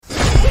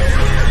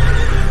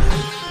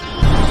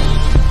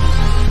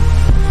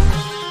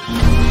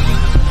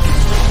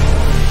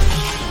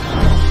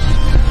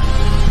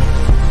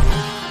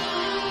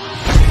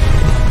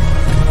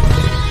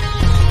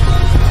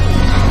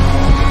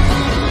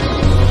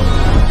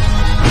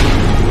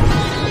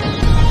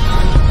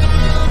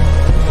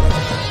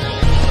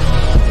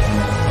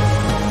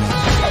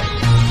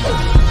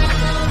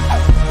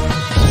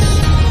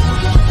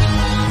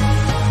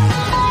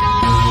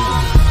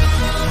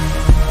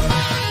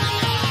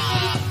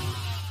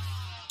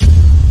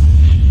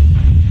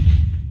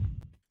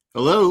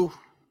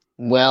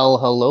Well,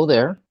 hello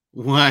there.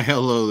 Why,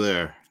 hello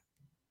there.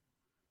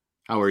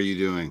 How are you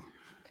doing?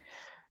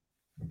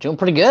 Doing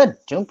pretty good.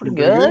 Doing pretty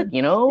Doing pretty good,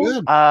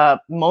 good? Good.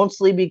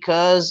 mostly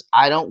because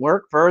I don't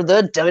work for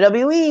the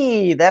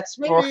WWE. That's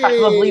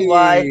probably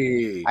why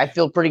Hey! I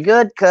feel pretty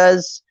good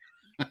because,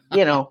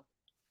 you know,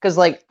 because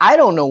like I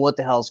don't know what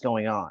the hell's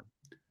going on,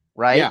 Yeah,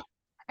 right?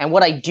 And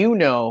what I do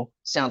know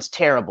sounds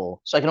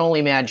terrible. So I can only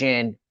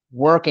imagine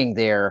working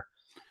there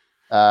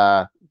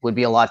would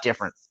be a lot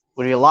different.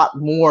 Would be a lot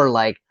more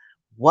like,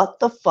 what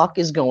the fuck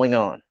is going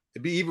on?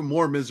 it'd be even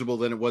more miserable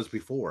than it was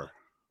before.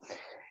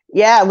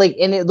 Yeah, like,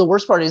 and the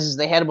worst part is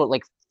they had about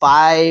like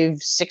 5,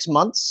 6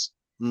 months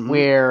Mm-hmm.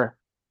 where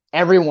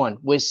everyone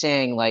was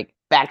saying like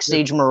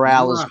backstage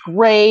morale is Ah,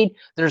 great.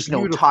 There's no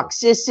beautiful.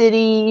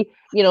 toxicity.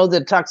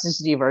 The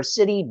toxicity of our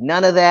city,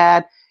 none of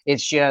that.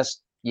 It's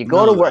just you go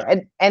None to of work,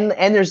 that.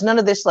 and there's none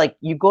of this like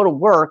you go to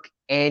work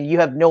and you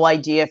have no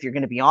idea if you're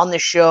going to be on the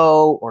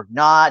show or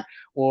not,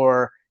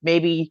 or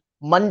maybe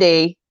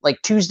Monday, like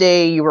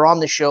Tuesday, you were on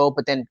the show,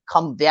 but then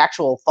come the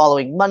actual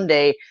following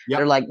Monday,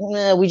 they're Yep. like,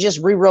 nah, we just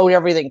rewrote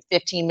everything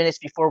 15 minutes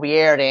before we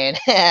aired, and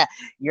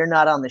you're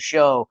not on the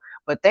show.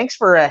 But thanks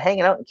for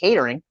hanging out and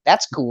catering.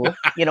 That's cool.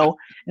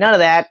 None of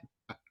that,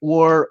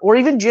 or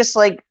even just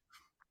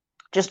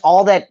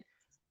all that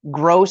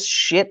gross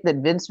shit that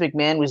Vince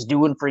McMahon was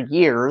doing for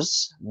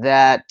years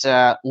that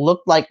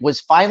looked like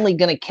was finally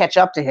going to catch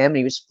up to him. And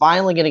he was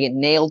finally going to get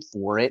nailed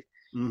for it.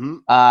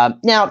 Mm-hmm.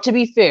 Now, to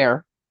be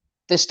fair,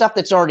 the stuff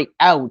that's already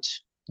out,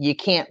 you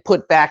can't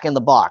put back in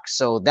the box.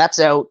 So that's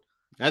out.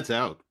 That's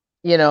out.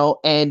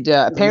 And Doesn't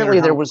matter apparently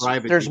how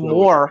private there's you go with the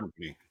more.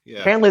 company. Yeah.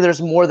 Apparently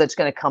there's more that's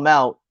going to come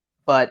out,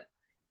 but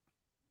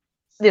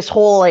this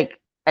whole like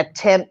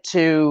attempt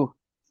to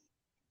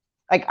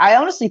like, I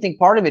honestly think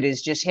part of it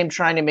is just him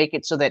trying to make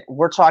it so that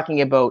we're talking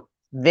about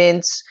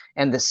Vince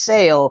and the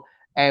sale,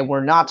 and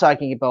we're not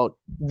talking about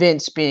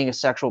Vince being a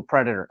sexual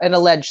predator, an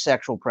alleged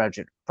sexual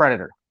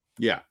predator.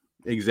 Yeah,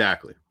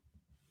 exactly.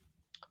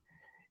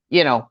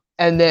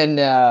 And then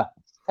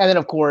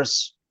of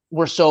course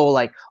we're so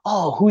like,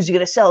 oh, who's he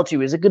gonna sell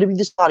to? Is it gonna be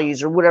the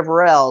Saudis or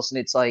whatever else? And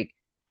it's like,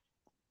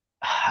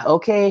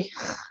 okay.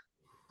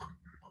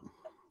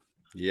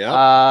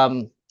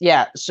 Yep.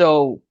 Yeah,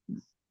 so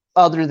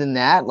other than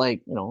that,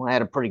 like, I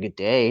had a pretty good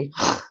day.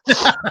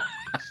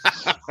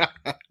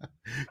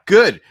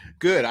 Good.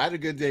 Good. I had a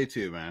good day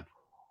too, man.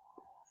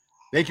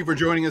 Thank you for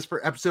joining us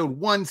for episode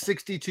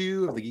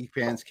 162 of the Geek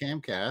Fans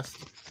Camcast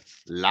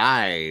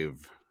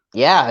live.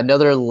 Yeah,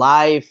 another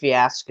live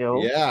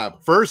fiasco. Yeah,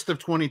 first of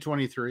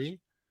 2023.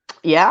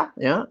 Yeah.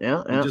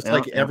 And just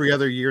like every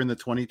other year in the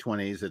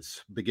 2020s,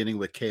 it's beginning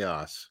with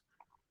chaos.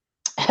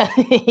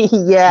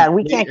 Yeah,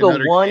 we can't go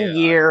one chaos.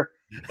 year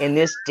in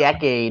this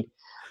decade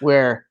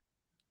where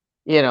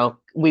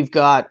we've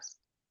got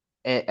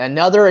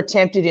another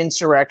attempted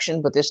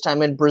insurrection, but this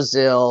time in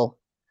Brazil,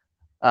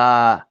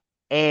 and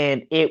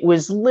it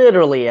was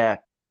literally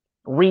a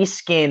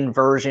reskin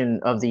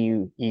version of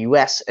the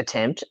U.S.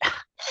 attempt.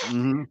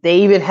 Mm-hmm.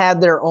 They even had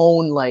their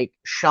own like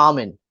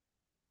shaman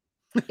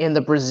in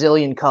the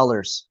Brazilian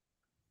colors.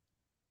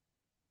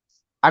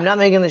 I'm not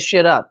making this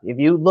shit up. If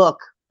you look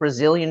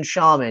Brazilian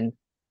shaman,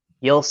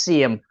 you'll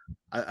see him.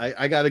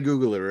 I got to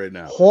Google it right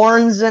now.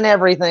 Horns and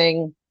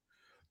everything.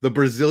 The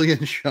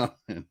Brazilian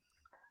shaman.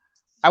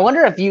 I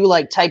wonder if you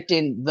like typed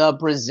in the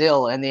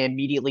Brazil and they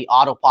immediately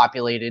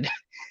auto-populated.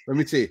 Let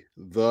me see.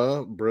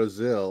 The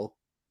Brazil.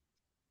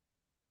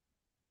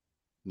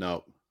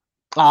 No.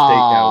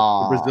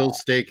 Steakhouse. The Brazil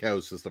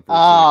Steakhouse is the first.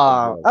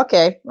 Oh,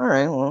 okay. All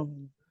right. Well,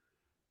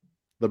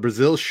 the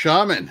Brazil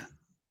shaman.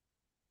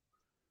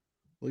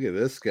 Look at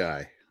this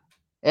guy.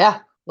 Yeah,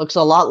 looks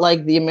a lot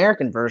like the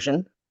American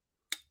version.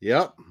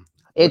 Yep.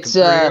 It's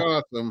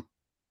awesome.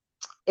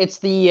 It's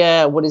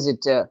the what is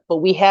it? But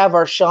we have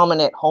our shaman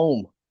at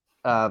home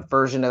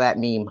version of that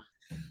meme.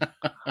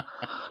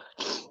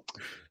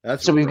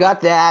 So we've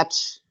got that.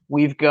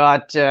 We've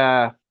got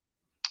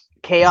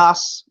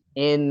chaos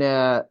in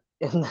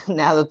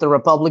now that the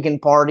Republican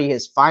Party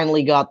has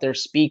finally got their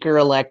speaker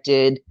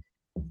elected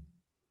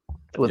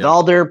with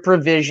all their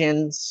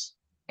provisions,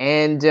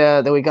 and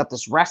then we got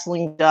this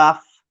wrestling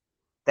stuff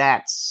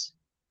that's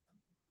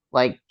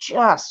like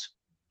just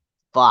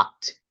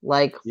fucked.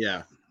 Like,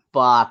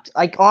 fucked.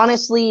 Like,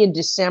 honestly, in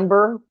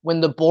December, when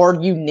the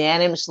board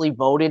unanimously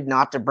voted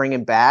not to bring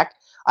him back,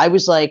 I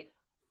was like,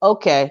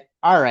 okay,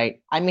 all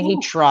right. I mean, he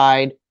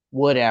tried,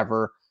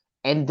 whatever.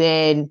 And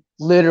then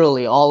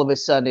literally all of a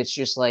sudden it's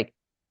just like,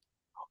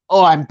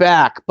 oh, I'm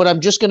back, but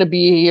I'm just going to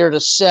be here to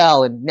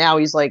sell. And now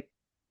he's like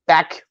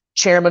back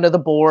chairman of the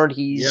board.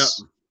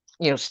 He's,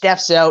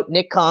 Steph's out.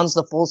 Nick Khan's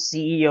the full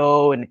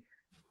CEO. And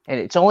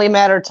it's only a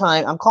matter of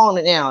time. I'm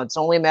calling it now. It's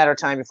only a matter of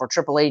time before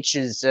Triple H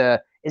is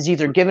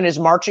either given his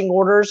marching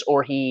orders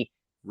or he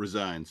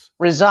resigns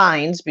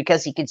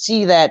because he can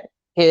see that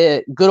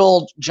his good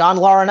old John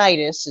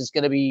Laurinaitis is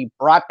going to be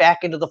brought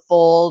back into the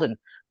fold, and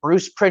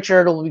Bruce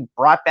Pritchard will be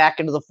brought back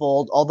into the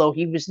fold, although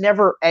he was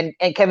never, and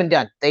Kevin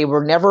Dunn, they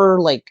were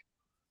never like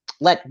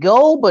let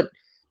go, but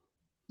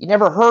You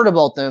never heard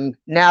about them.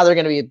 Now they're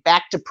going to be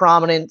back to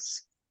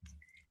prominence.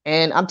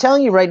 And I'm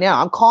telling you right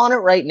now, I'm calling it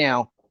right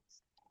now.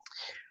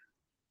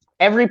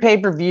 Every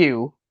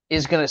pay-per-view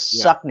is going to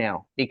suck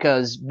now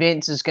because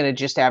Vince is going to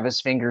just have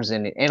his fingers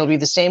in it. And it'll be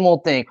the same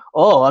old thing.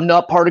 Oh, I'm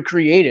not part of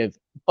creative,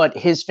 but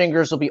his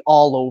fingers will be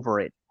all over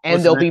it.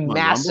 And there'll be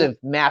massive,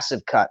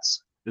 massive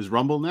cuts. Is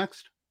Rumble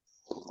next?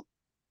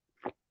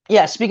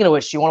 Yeah, speaking of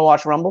which, do you want to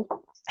watch Rumble?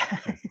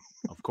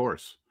 Of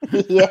course.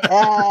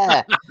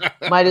 Yeah.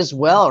 Might as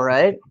well,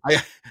 right?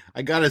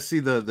 I got to see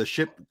the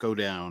ship go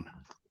down.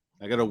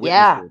 I got to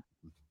witness it.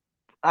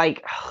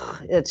 Like,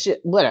 it's just,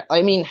 what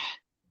I mean,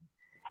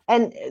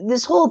 and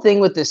this whole thing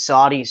with the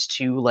Saudis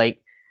too,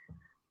 like,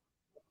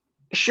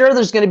 sure,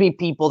 there's going to be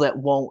people that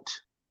won't.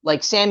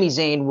 Like, Sami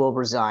Zayn will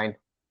resign.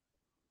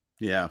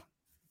 Yeah.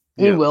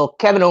 He will.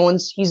 Kevin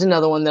Owens, he's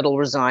another one that'll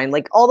resign.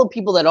 Like, all the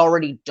people that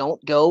already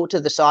don't go to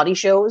the Saudi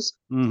shows,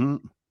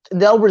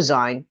 they'll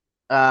resign.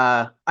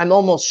 I'm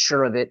almost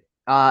sure of it.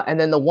 And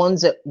then the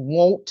ones that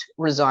won't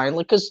resign,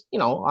 like, because, you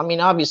know, I mean,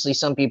 obviously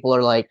some people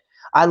are like,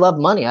 I love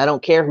money. I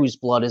don't care whose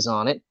blood is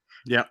on it.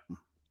 Yeah.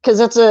 Because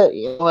that's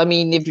I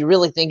mean, if you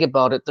really think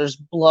about it, there's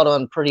blood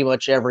on pretty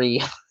much every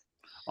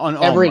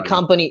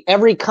company,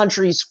 every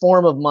country's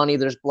form of money,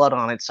 there's blood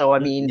on it. So, I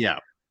mean,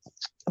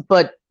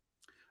 but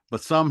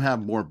some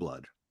have more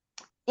blood.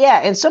 Yeah.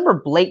 And some are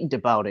blatant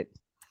about it,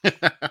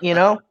 you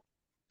know?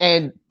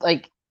 And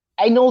like,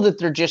 I know that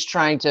they're just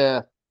trying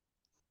to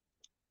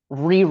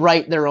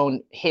rewrite their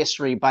own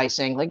history by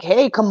saying like,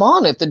 hey, come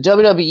on, if the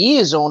WWE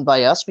is owned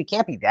by us, we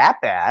can't be that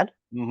bad.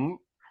 You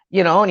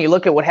know, and you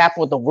look at what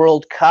happened with the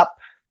World Cup.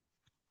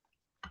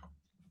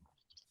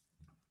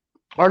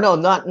 Or no,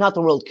 not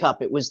the World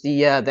Cup. It was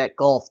the that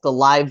golf, the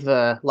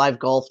live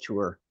golf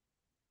tour.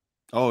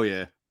 Oh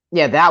yeah.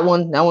 Yeah, that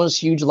one was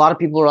huge. A lot of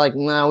people were like,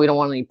 no, we don't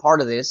want any part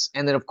of this.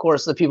 And then of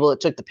course the people that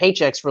took the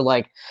paychecks were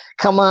like,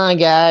 come on,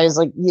 guys,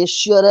 like you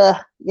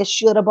shoulda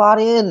bought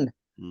in.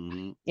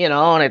 You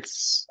know, and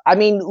it's, I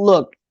mean,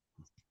 look,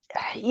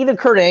 even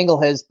Kurt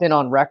Angle has been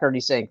on record.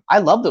 He's saying, I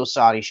love those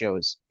Saudi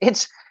shows.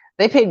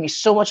 They paid me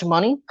so much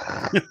money.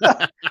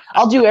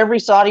 I'll do every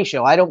Saudi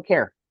show. I don't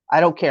care.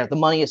 The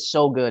money is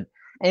so good.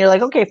 And you're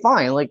like, okay,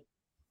 fine. Like,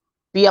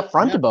 be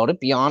upfront about it.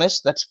 Be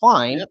honest. That's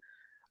fine.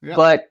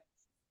 But,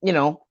 you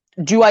know,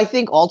 do I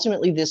think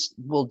ultimately this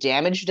will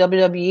damage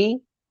WWE?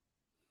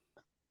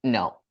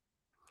 No.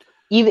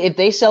 Even if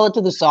they sell it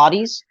to the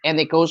Saudis and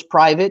it goes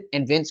private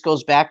and Vince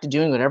goes back to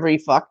doing whatever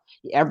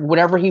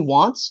he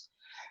wants,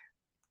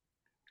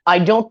 I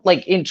don't,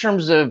 like, in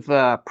terms of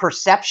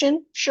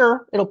perception,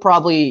 sure, it'll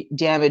probably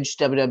damage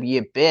WWE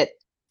a bit,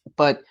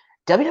 but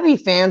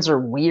WWE fans are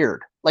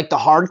weird. Like the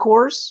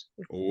hardcores.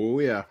 Oh,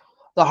 yeah.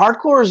 The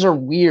hardcores are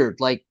weird.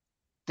 Like,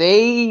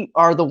 they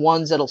are the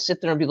ones that'll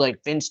sit there and be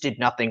like, Vince did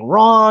nothing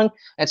wrong.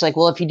 It's like,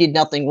 well, if he did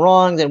nothing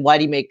wrong, then why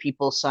do you make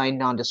people sign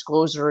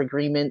non-disclosure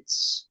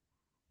agreements?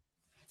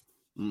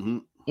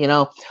 You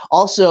know,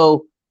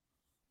 also,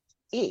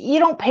 you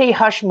don't pay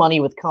hush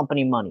money with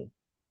company money.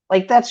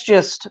 Like, that's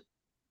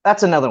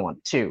another one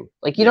too.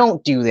 Like, you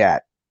don't do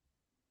that.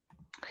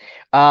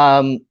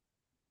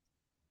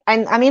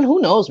 And I mean,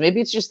 who knows? Maybe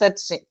it's just that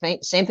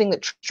same thing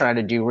that Trump's trying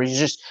to do, where he's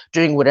just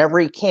doing whatever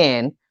he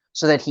can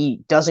so that he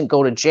doesn't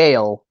go to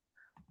jail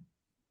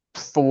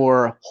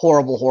for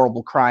horrible,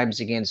 horrible crimes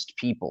against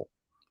people.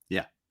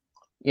 Yeah.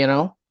 You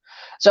know?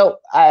 So,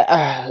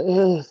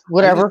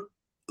 whatever.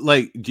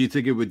 Like, do you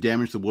think it would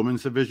damage the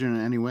women's division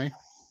in any way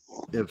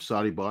if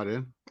Saudi bought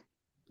in?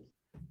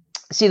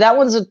 See,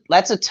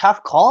 that's a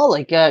tough call.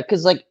 Like,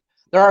 because like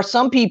there are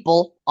some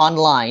people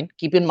online.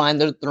 Keep in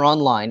mind they're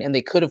online, and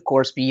they could, of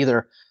course, be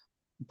either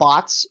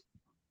bots,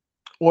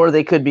 or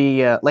they could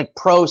be like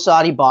pro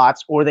Saudi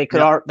bots, or they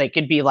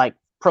could be like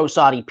pro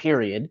Saudi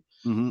period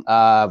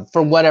for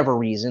whatever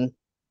reason.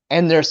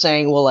 And they're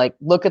saying, well, like,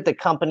 look at the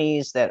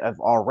companies that have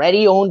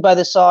already owned by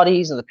the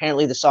Saudis, and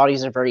apparently the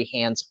Saudis are very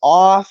hands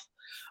off.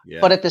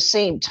 But at the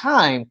same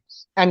time,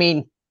 I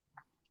mean,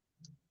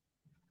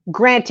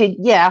 granted,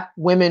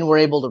 women were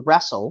able to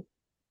wrestle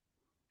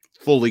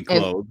fully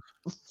clothed.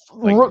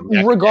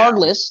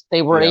 Regardless,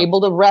 they were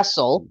able to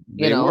wrestle.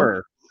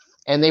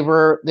 And they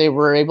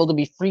were able to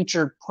be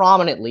featured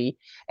prominently,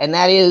 and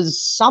that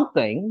is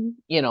something,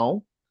 you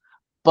know.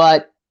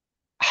 But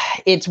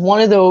it's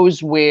one of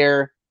those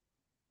where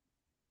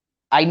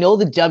I know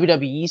the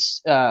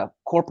WWE's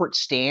corporate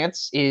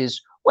stance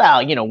is,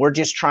 well, you know, we're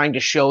just trying to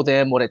show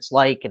them what it's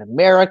like in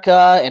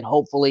America, and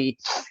hopefully,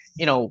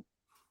 you know,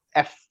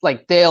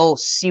 like they'll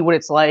see what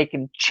it's like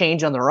and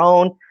change on their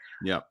own.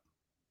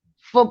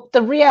 But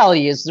the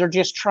reality is they're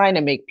just trying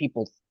to make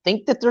people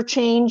think that they're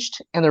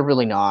changed, and they're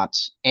really not.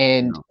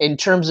 And in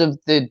terms of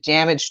the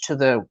damage to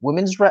the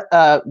women's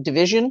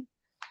division,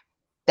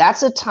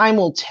 that's a time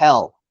will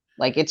tell.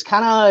 Like, it's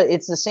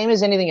the same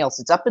as anything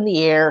else. It's up in the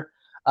air.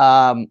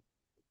 I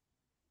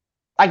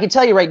can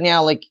tell you right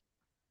now, like,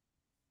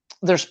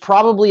 there's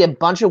probably a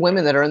bunch of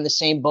women that are in the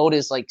same boat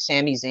as like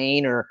Sami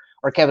Zayn or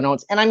Kevin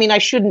Owens. And I mean, I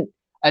shouldn't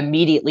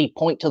immediately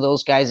point to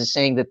those guys as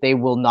saying that they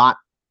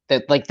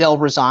that like they'll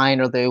resign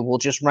or they will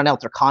just run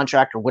out their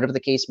contract or whatever the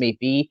case may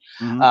be.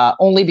 Mhm.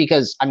 Only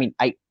because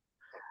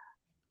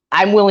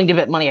I'm willing to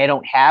bet money I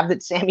don't have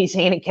that Sami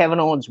Zayn and Kevin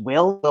Owens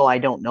will, though I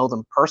don't know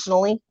them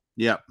personally.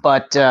 Yep.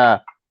 But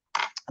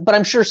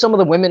I'm sure some of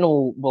the women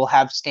will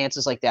have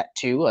stances like that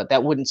too.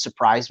 That wouldn't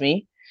surprise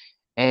me.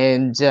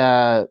 And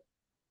I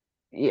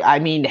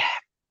mean,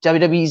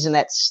 WWE's in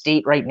that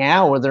state right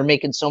now where they're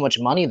making so much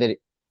money that,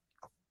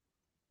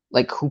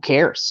 like, who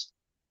cares?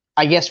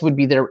 I guess would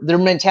be their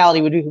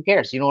mentality would be, who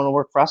cares? You don't want to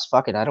work for us?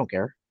 Fuck it, I don't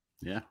care.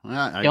 Yeah,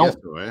 well, I guess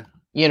so. Eh?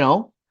 You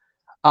know,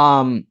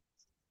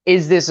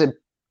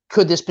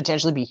 could this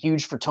potentially be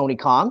huge for Tony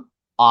Khan?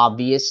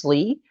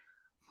 Obviously,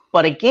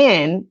 but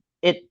again,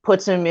 it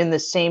puts him in the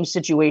same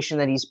situation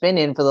that he's been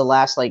in for the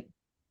last like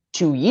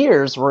 2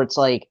 years, where it's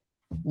like,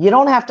 you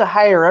don't have to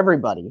hire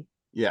everybody.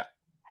 Yeah.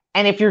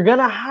 And if you're going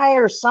to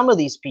hire some of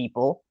these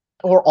people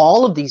or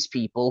all of these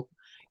people,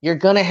 you're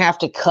going to have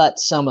to cut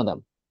some of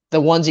them. The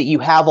ones that you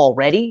have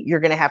already, you're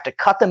going to have to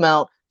cut them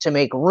out to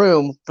make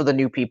room for the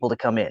new people to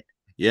come in.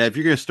 Yeah, if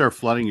you're going to start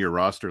flooding your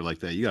roster like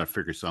that, you got to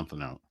figure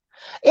something out.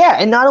 Yeah,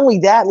 and not only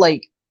that,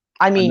 like,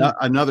 I mean,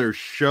 another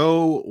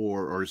show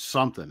or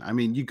something. I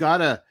mean,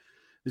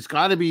 there's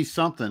got to be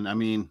something. I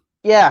mean,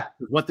 yeah,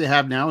 what they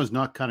have now is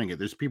not cutting it.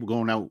 There's people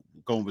going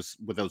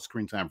without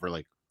screen time for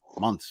like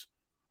months.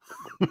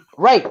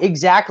 Right,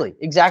 exactly.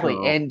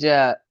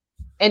 So,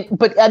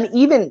 but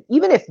even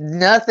if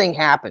nothing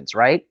happens,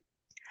 right?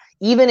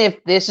 Even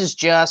if this is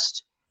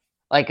just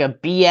like a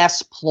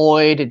BS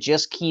ploy to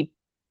just keep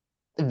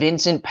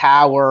Vince in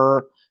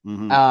power,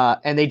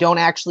 and they don't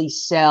actually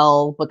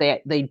sell, but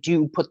they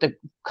do put the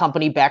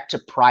company back to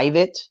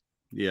private.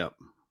 Yeah,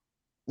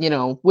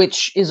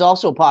 which is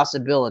also a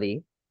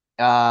possibility.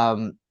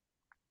 Even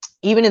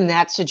in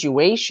that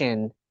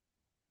situation,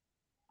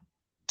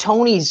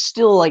 Tony's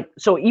still like,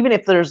 so even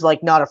if there's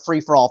like not a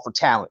free for all for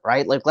talent,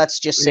 right? Like, let's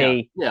just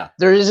say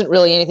there isn't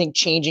really anything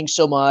changing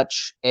so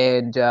much,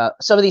 and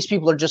some of these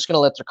people are just going to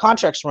let their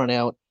contracts run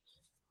out.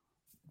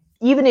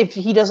 Even if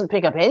he doesn't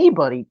pick up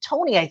anybody,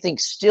 Tony, I think,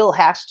 still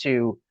has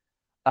to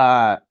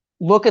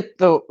look at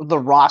the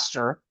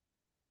roster,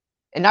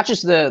 and not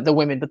just the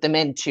women, but the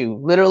men too.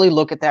 Literally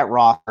look at that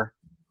roster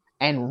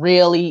and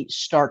really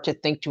start to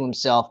think to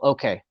himself,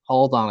 okay,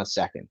 hold on a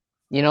second.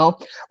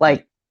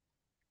 Like,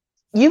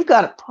 you've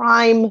got a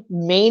prime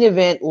main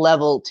event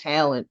level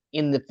talent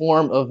in the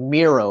form of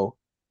Miro,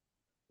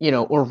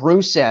 or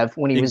Rusev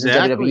when he was in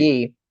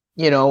WWE,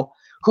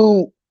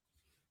 who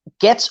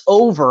gets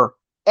over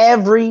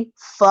every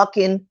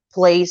fucking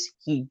place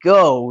he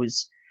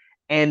goes.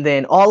 And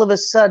then all of a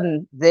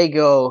sudden they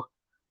go,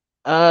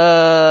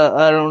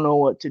 I don't know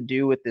what to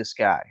do with this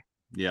guy.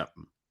 Yeah.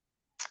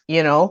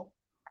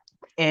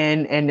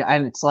 And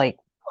it's like,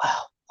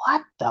 wow,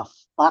 what the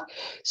fuck?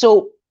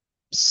 So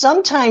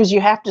sometimes you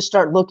have to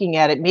start looking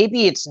at it.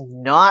 Maybe it's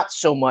not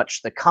so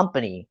much the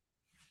company.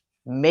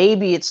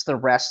 Maybe it's the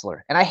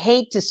wrestler. And I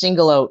hate to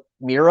single out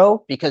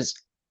Miro because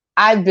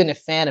I've been a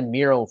fan of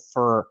Miro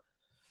for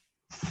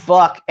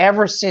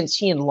ever since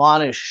he and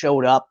Lana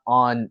showed up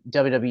on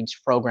WWE's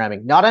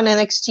programming. Not on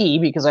NXT,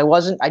 because I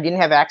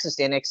didn't have access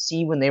to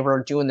NXT when they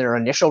were doing their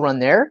initial run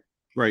there.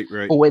 Right.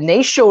 But when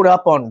they showed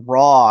up on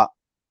Raw,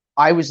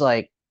 I was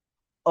like,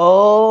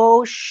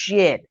 oh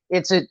shit.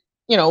 It's a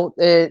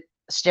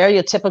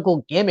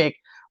stereotypical gimmick,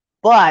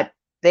 but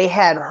they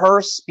had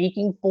her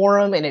speaking for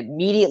him, and it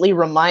immediately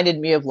reminded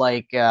me of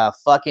like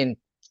fucking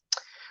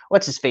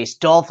what's his face,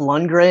 Dolph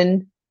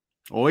Lundgren.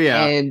 Oh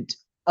yeah. And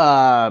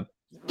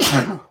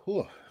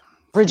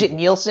Bridget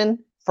Nielsen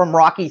from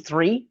Rocky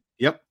 3.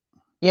 Yep.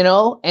 And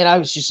I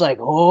was just like,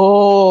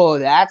 oh,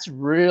 that's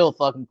real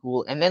fucking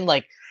cool. And then,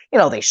 like,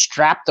 they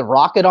strapped the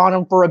rocket on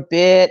him for a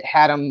bit,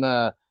 had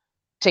him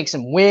take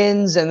some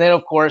wins, and then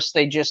of course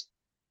they just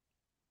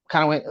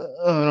kind of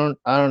went,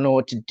 I don't know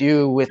what to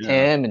do with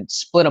him, and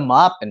split him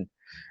up and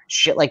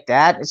shit like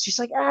that. It's just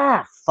like,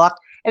 fuck.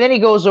 And then he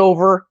goes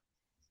over.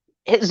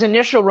 His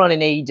initial run in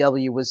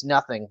AEW was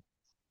nothing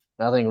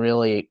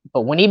really.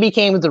 But when he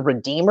became the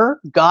Redeemer,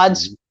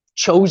 God's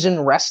chosen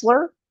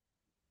wrestler,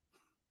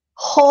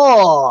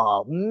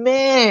 oh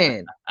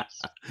man,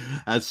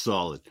 that's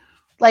solid.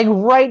 Like,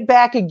 right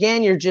back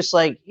again, you're just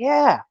like,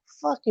 yeah,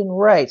 fucking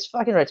right.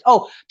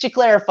 Oh, to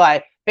clarify,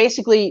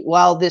 basically,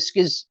 while this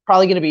is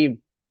probably going to be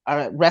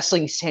a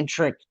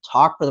wrestling-centric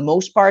talk for the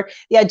most part,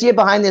 the idea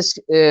behind this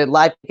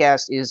live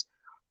podcast is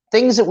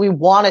things that we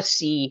want to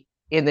see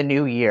in the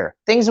new year,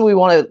 things that we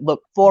want to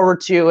look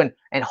forward to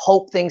and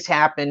hope things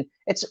happen.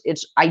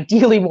 It's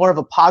ideally more of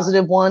a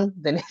positive one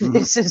than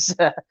this is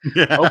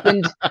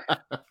opened,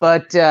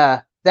 but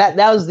that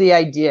was the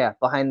idea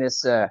behind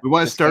this. We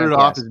want to start it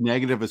off as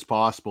negative as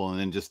possible and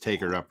then just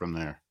take it up from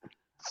there.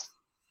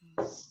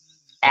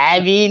 I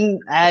mean,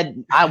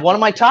 one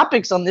of my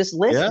topics on this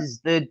list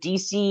is the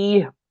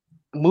DC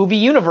movie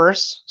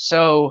universe.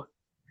 So,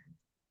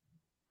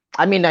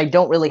 I mean, I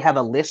don't really have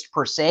a list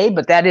per se,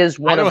 but that is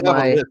one of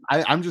my.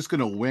 I'm just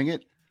gonna wing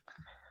it.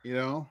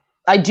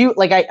 I do,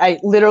 like, I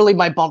literally,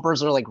 my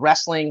bumpers are like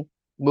wrestling,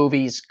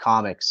 movies,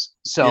 comics.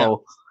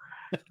 So,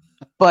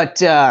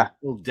 But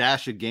little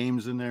dash of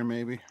games in there,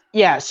 maybe.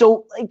 yeah,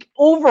 so like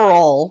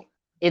overall,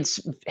 it's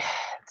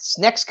this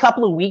next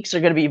couple of weeks are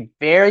going to be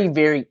very,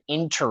 very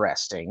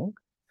interesting.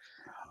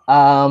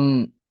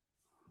 Well,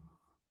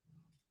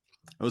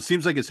 it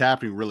seems like it's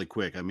happening really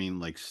quick. I mean,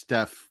 like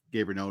Steph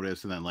gave her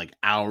notice, and then like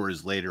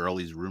hours later, all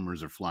these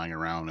rumors are flying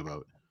around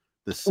about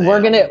the sale.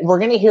 We're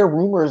gonna hear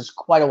rumors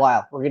quite a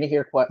while. We're gonna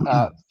hear quite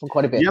for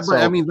quite a bit. Yeah,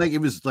 but I mean, like it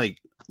was like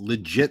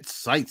legit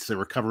sites that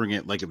were covering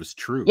it like it was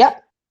true. Yeah.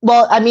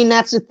 Well, I mean,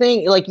 that's the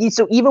thing. Like,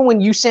 so even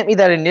when you sent me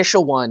that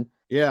initial one,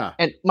 yeah,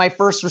 and my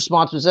first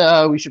response was,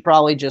 we should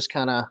probably just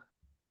kind of,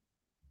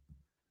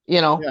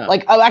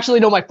 like, I actually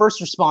know my first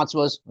response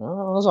was,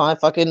 I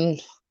fucking,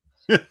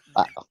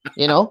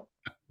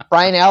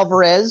 Brian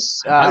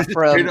Alvarez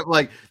from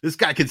like this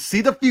guy can see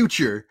the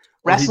future.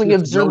 Wrestling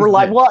Observer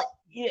Live. Well,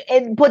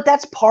 but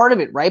that's part of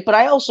it, right? But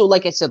I also,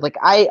 like I said, like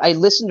I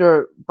listened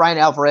to Brian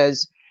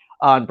Alvarez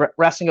on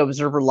Wrestling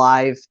Observer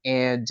Live,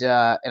 and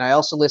I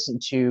also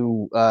listened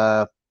to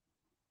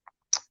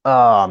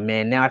oh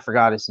man, now I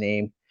forgot his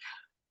name.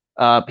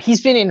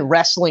 He's been in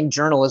wrestling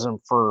journalism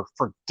for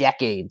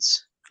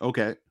decades.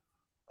 Okay.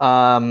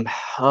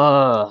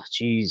 Oh,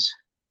 geez.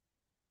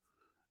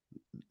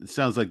 It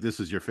sounds like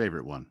this is your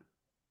favorite one.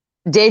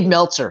 Dave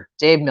Meltzer. Oh,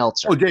 Dave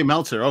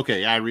Meltzer.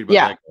 Okay, yeah, I read about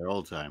that guy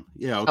all the time.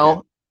 Yeah,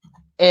 okay.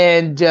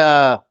 And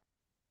and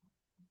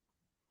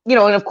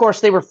of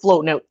course they were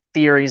floating out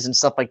theories and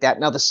stuff like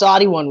that. Now the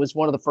Saudi one was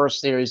one of the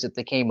first theories that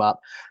they came up.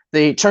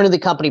 The turning the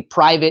company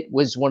private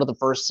was one of the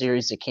first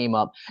theories that came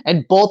up.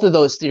 And both of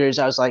those theories,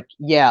 I was like,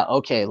 yeah,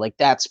 okay, like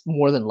that's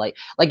more than like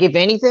if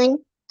anything,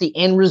 the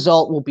end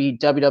result will be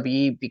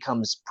WWE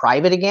becomes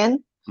private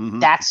again. Mm-hmm.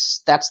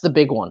 That's the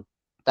big one.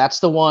 That's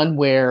the one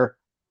where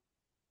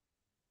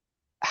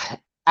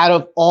out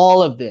of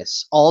all of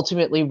this,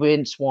 ultimately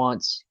Vince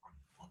wants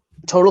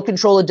total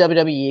control of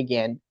WWE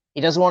again.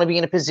 He doesn't want to be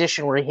in a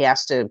position where he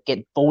has to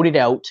get voted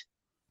out.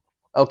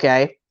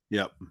 Okay.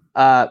 Yep.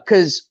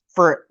 Because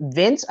for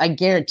Vince, I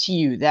guarantee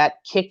you that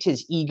kicked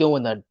his ego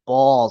in the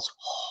balls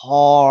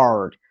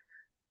hard.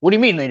 What do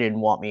you mean they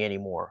didn't want me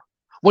anymore?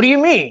 What do you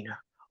mean?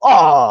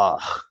 Oh,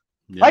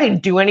 yep. I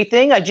didn't do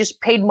anything. I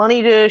just paid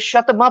money to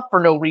shut them up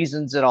for no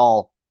reasons at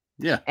all.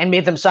 Yeah. And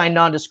made them sign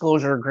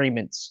non-disclosure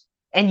agreements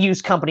and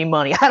use company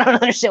money. I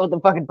don't understand what the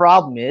fucking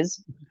problem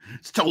is.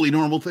 It's totally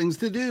normal things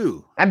to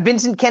do. I'm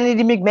Vincent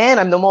Kennedy McMahon.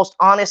 I'm the most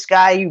honest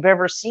guy you've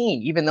ever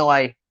seen, even though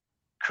I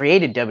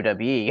created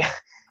WWE.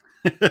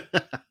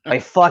 By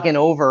fucking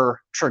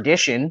over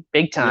tradition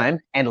big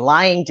time and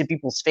lying to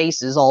people's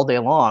faces all day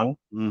long.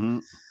 Mm-hmm.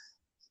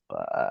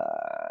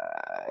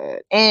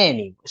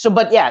 Anyway, so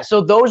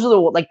those are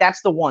the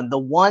that's the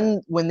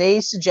one when they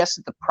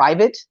suggested the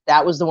private,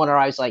 that was the one where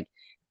I was like,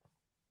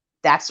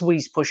 that's what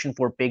he's pushing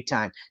for big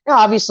time. Now,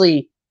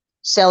 obviously,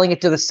 selling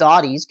it to the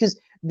Saudis, because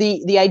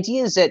the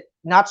idea is that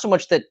not so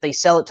much that they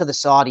sell it to the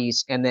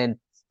Saudis and then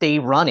they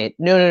run it.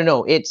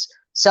 No. It's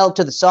sell it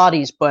to the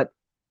Saudis, but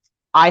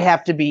I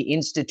have to be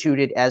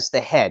instituted as the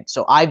head.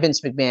 So I,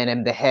 Vince McMahon,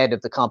 am the head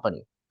of the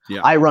company.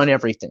 Yeah. I run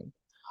everything.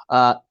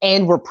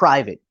 And we're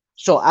private.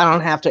 So I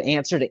don't have to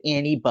answer to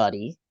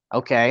anybody.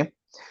 Okay.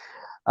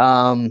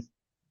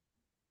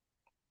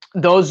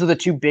 Those are the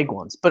two big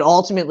ones. But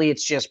ultimately,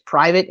 it's just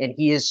private, and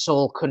he has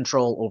sole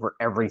control over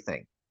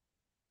everything.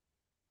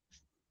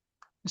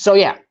 So,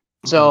 yeah.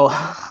 So,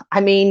 I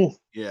mean.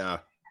 Yeah.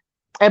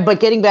 But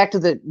getting back to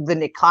the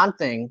Nick Khan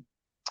thing,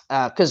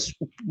 because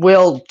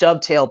we'll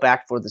dovetail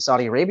back for the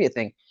Saudi Arabia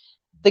thing.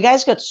 The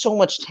guy's got so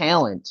much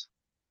talent,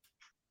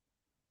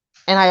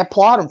 and I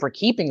applaud him for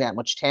keeping that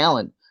much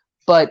talent.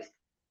 But,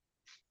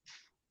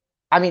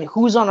 I mean,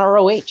 who's on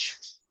ROH?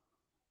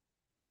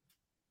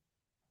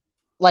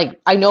 Like,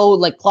 I know,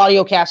 like,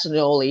 Claudio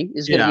Castagnoli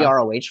is going to be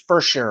ROH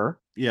for sure.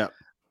 Yeah.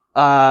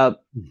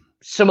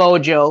 Samoa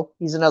Joe,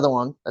 he's another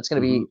one that's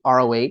going to be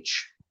ROH.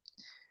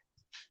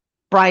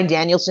 Bryan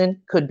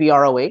Danielson could be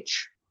ROH.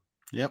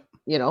 Yep.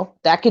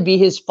 That could be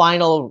his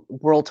final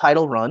world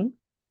title run.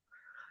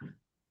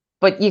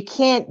 But you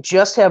can't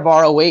just have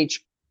ROH,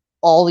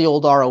 all the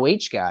old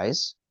ROH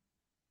guys.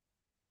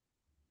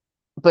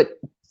 But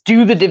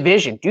do the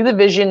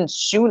division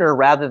sooner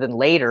rather than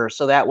later,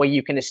 so that way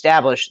you can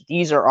establish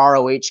these are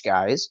ROH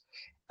guys,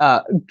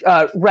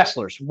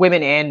 wrestlers,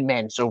 women and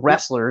men. So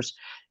wrestlers,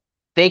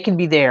 they can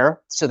be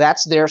there. So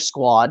that's their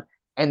squad.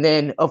 And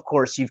then, of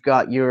course, you've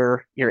got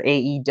your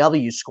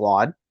AEW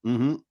squad.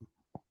 Mm-hmm.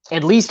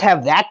 At least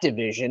have that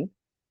division,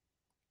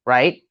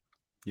 right?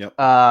 Yep.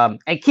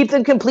 And keep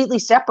them completely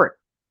separate.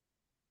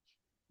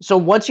 So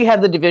once you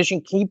have the division,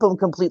 keep them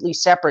completely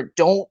separate.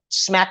 Don't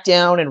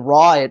SmackDown and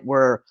Raw it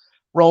where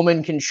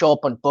Roman can show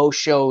up on both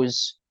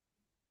shows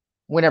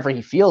whenever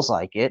he feels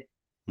like it.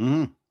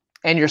 Mm-hmm.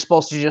 And you're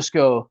supposed to just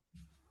go,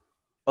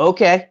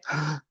 okay.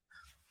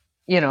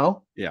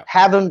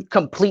 Have them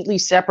completely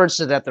separate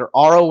so that they're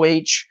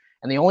ROH.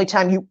 And the only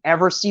time you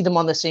ever see them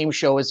on the same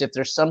show is if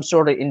there's some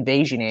sort of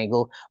invasion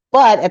angle.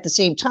 But at the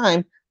same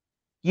time,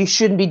 you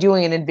shouldn't be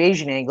doing an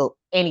invasion angle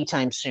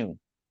anytime soon.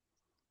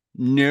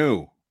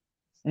 No.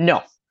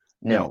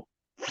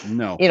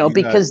 No,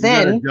 because you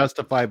gotta then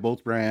justify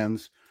both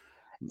brands,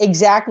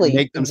 exactly,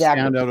 make them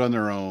stand out on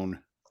their own,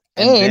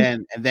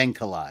 and then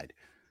collide.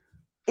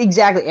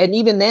 Exactly. And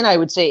even then, I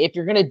would say if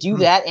you're going to do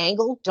that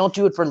angle, don't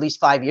do it for at least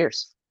 5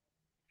 years.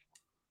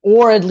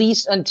 Or at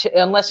least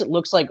unless it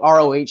looks like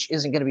ROH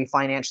isn't going to be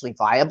financially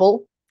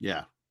viable.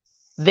 Yeah.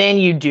 Then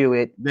you do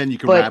it. Then you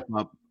can wrap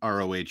up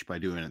ROH by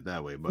doing it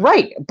that way. But.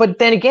 Right. But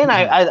then again,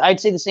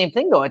 I'd say the same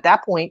thing, though. At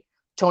that point,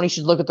 Tony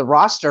should look at the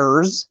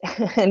rosters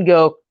and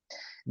go,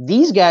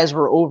 these guys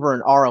were over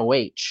in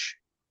ROH.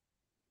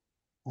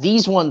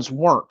 These ones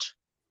weren't.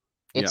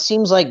 It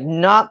seems like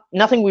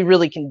nothing we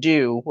really can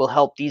do will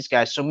help these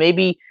guys. So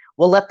maybe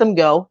we'll let them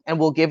go and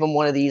we'll give them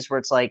one of these where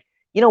it's like,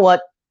 you know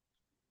what?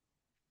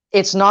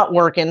 It's not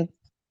working.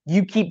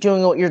 You keep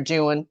doing what you're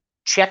doing.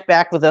 Check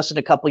back with us in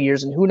a couple of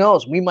years. And who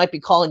knows? We might be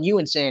calling you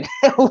and saying,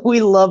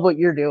 we love what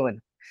you're doing.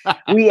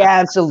 We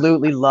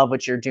absolutely love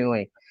what you're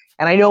doing.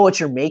 And I know what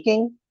you're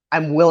making.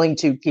 I'm willing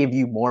to give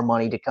you more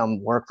money to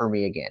come work for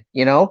me again.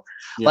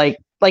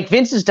 Like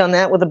Vince has done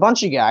that with a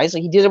bunch of guys.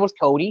 Like he did it with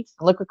Cody.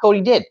 And look what Cody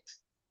did.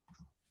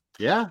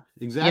 Yeah,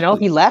 exactly.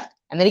 He left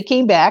and then he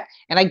came back,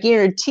 and I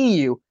guarantee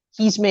you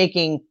he's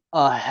making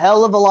a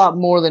hell of a lot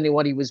more than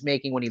what he was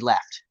making when he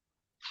left.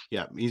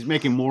 Yeah, he's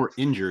making more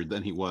injured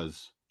than he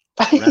was.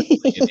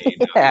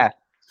 Yeah.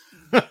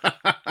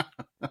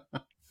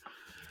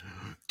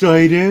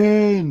 Tight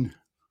end.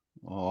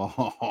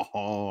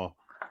 Oh.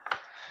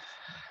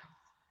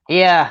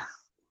 Yeah.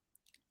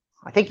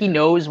 I think he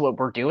knows what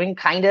we're doing,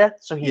 kind of.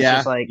 So he's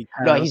just like,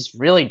 no, he's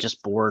really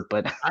just bored.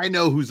 But I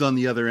know who's on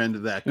the other end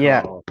of that call.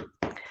 Yeah.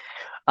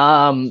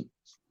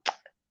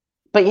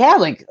 But yeah,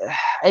 like,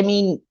 I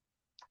mean,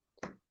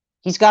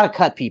 he's got to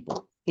cut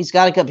people. It's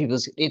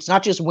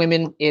not just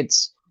women.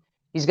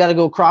 He's got to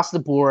go across the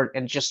board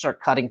and just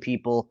start cutting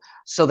people.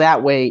 So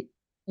that way,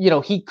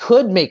 he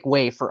could make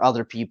way for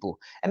other people.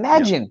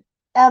 Imagine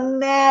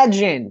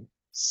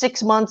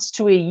 6 months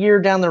to a year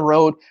down the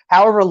road,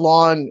 however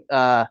long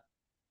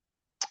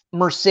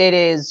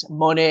Mercedes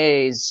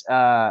Moné's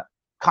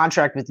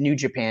contract with New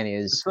Japan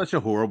is. It's such a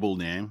horrible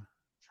name.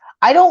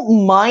 I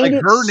don't mind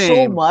it her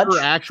name, so much. Her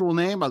actual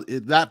name,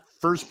 that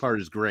first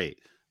part is great.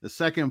 The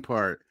second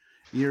part,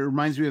 it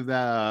reminds me of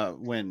that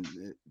when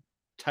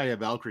Taya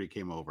Valkyrie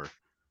came over.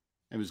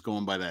 It was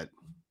going by that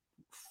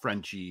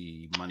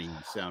Frenchy money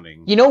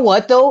sounding. You know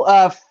what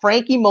though?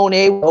 Frankie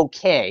Monet,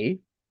 okay.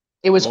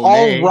 It was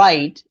all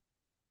right.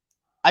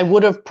 I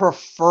would have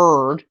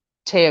preferred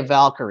Taya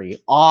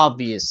Valkyrie,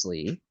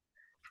 obviously.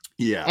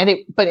 Yeah. And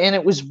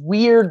it was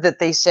weird that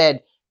they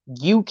said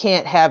you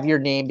can't have your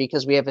name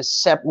because we have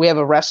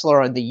a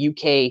wrestler in the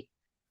UK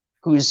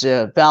who's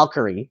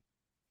Valkyrie,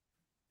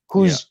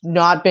 who's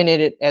not been in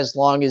it as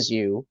long as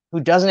you, who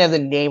doesn't have the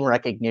name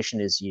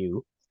recognition as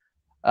you.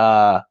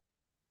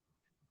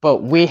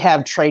 But we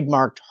have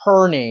trademarked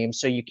her name,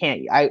 so you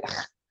can't. I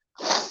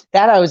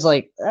was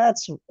like,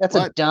 that's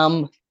a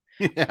dumb.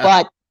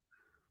 Yeah.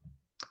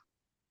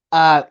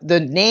 But the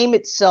name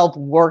itself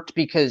worked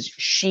because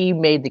she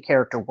made the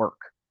character work.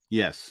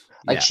 Yes.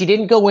 She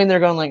didn't go in there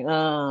going like,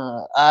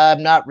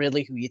 I'm not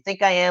really who you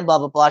think I am, blah,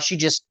 blah, blah. She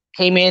just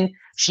came in.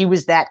 She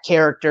was that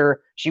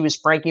character. She was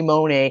Frankie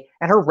Monet,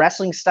 and her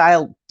wrestling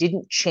style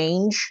didn't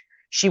change.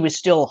 She was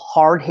still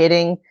hard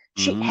hitting.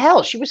 She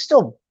was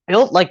still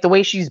built like the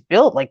way she's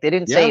built. Like they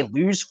didn't say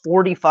lose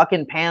 40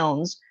 fucking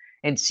pounds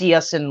and see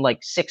us in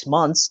like 6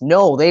 months.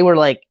 No, they were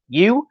like,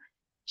 you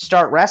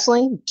start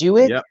wrestling, do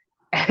it. Yep.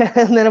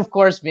 And then of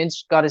course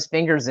Vince got his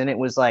fingers in it,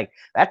 was like,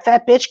 that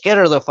fat bitch, get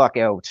her the fuck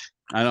out.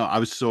 I know. I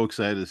was so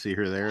excited to see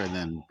her there, and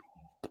then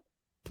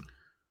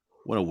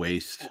what a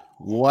waste.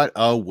 What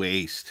a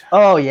waste.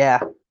 Oh yeah.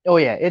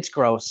 It's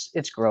gross.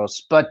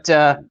 But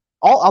a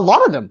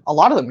lot of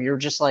them, you're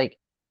just like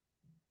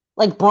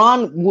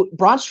Braun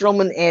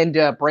Strowman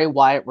and Bray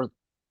Wyatt were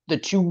the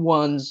two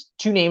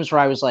names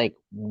where I was like,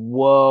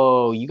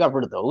 whoa, you got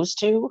rid of those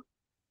two?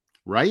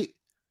 Right?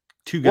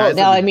 Two guys.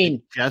 Well, now, I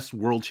mean, just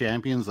world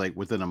champions like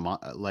within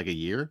a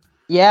year.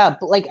 Yeah,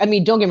 but like, I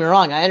mean, don't get me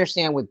wrong. I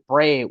understand with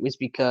Bray, it was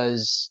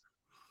because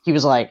he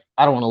was like,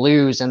 I don't want to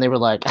lose. And they were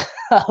like,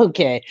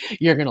 okay,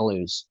 you're going to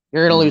lose.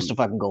 You're going to lose to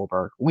fucking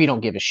Goldberg. We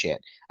don't give a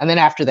shit. And then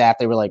after that,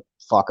 they were like,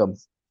 fuck him.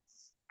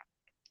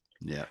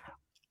 Yeah.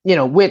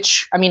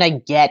 Which, I mean, I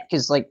get,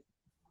 because like,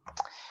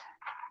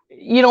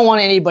 you don't want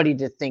anybody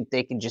to think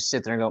they can just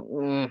sit there and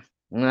go,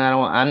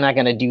 I'm not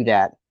going to do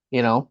that,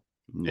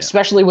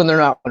 especially when they're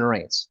not Roman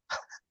Reigns.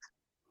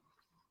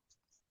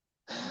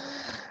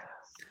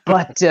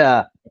 But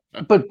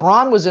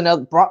Braun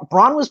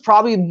was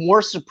probably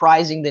more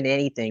surprising than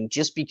anything,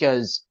 just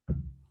because,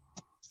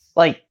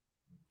 like,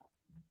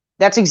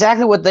 that's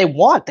exactly what they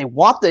want. They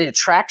want the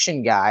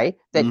attraction guy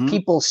that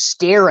people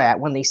stare at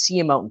when they see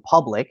him out in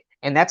public,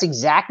 and that's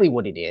exactly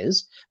what it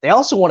is. They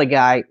also want a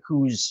guy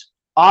who's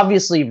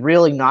obviously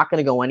really not going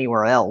to go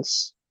anywhere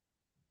else.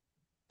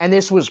 And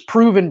this was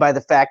proven by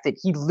the fact that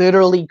he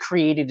literally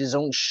created his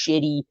own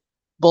shitty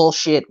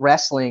bullshit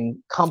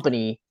wrestling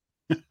company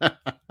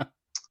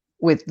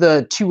with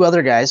the two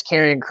other guys,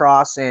 Karrion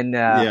Kross and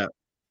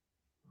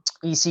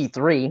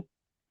EC3.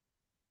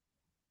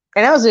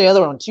 And that was the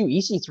other one too.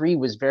 EC3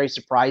 was very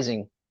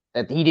surprising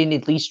that he didn't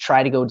at least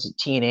try to go to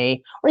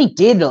TNA, or he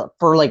did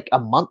for like a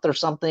month or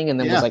something, and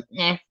then was like,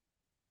 eh.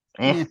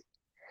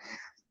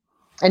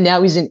 And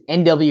now he's in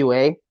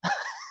NWA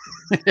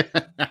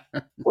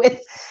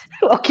with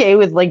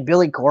like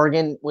Billy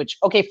Corgan, which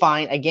okay,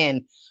 fine.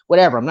 Again,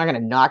 whatever. I'm not gonna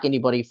knock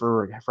anybody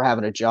for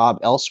having a job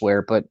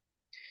elsewhere, but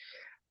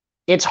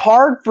it's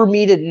hard for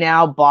me to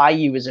now buy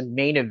you as a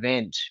main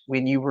event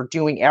when you were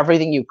doing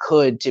everything you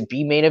could to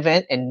be main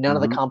event, and none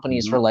of the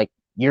companies were like,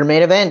 you're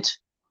main event.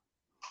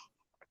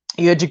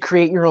 You had to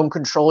create your own,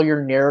 control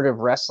your narrative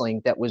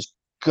wrestling that was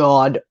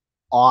god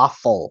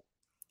awful.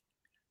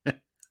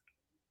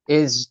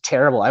 Is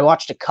terrible. I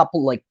watched a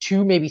couple, like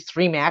 2, maybe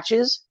 3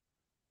 matches.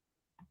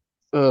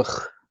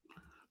 Ugh.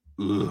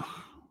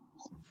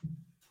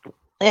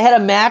 They had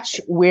a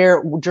match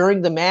where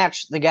during the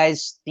match, the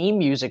guy's theme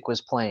music was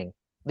playing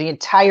the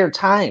entire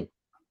time.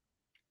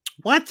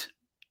 What?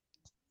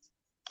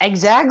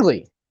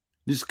 Exactly.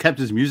 He just kept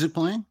his music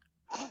playing?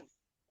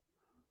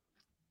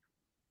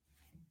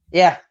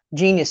 Yeah.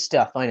 Genius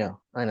stuff. I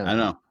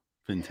know.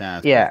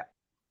 Fantastic. Yeah.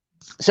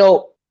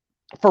 So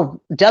for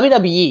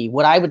WWE,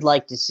 what I would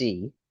like to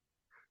see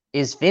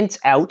is Vince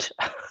out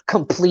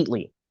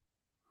completely.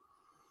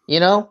 You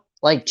know,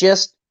 like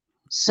just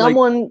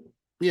someone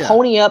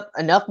pony up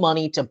enough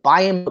money to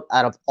buy him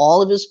out of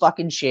all of his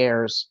fucking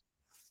shares,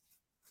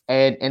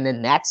 and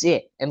then that's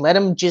it. And let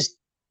him just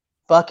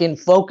fucking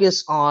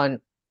focus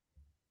on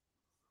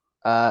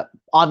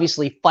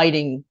obviously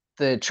fighting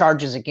the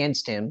charges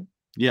against him.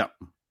 Yeah.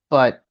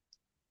 But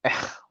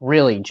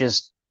really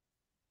just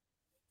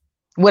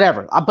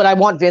whatever. But I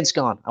want Vince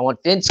gone. I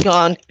want Vince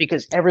gone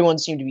because everyone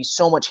seemed to be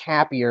so much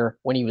happier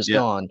when he was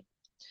gone.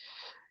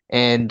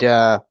 And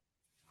so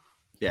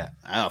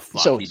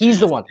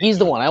he's the one. He's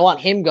the one. I want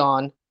him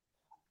gone.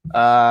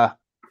 That's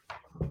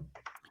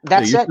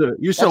it.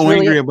 You're so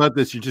angry about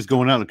this. You're just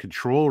going out of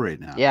control right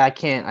now. Yeah, I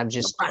can't. I'm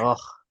just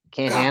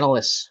can't handle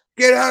this.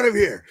 Get out of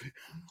here.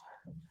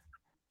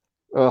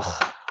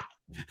 Ugh.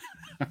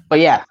 But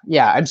yeah,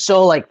 I'm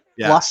so like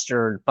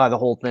flustered by the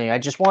whole thing. I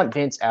just want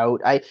Vince out.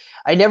 I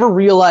never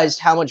realized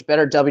how much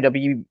better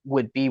WWE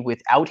would be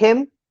without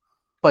him,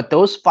 but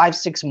those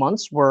 5-6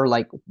 months were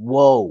like,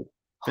 whoa,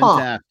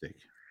 fantastic.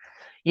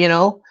 You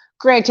know,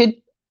 granted,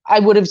 I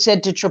would have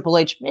said to Triple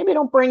H, maybe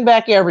don't bring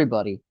back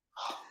everybody.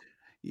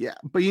 Yeah,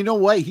 but you know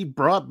what? He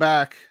brought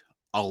back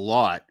a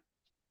lot,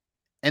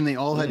 and they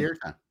all had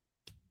airtime.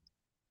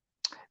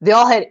 They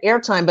all had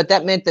airtime, but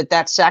that meant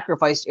that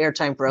sacrificed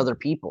airtime for other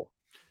people.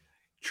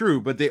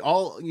 True, but they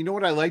all, you know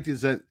what I liked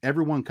is that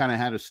everyone kind of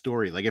had a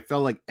story. Like it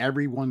felt like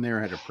everyone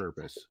there had a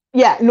purpose.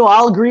 Yeah, no,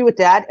 I'll agree with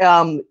that.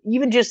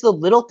 Even just the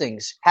little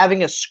things,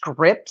 having a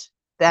script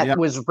that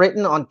was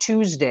written on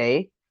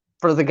Tuesday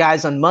for the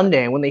guys on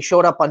Monday. And when they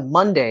showed up on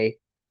Monday,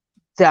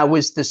 that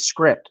was the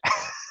script.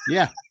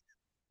 Yeah.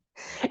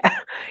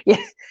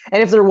 Yeah.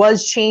 And if there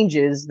was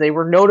changes, they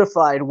were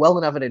notified well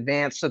enough in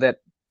advance so that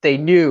they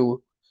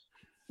knew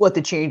what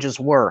the changes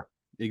were.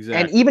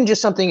 Exactly. And even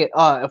just something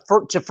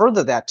to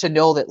further that, to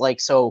know that, like,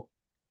 so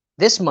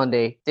this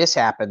Monday, this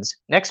happens.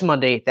 Next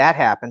Monday, that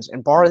happens.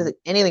 And bar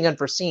anything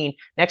unforeseen,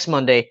 next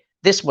Monday,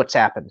 this what's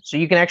happened. So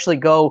you can actually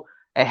go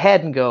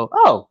ahead and go,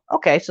 oh,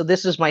 okay, so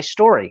this is my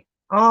story.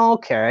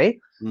 Okay.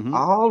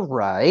 All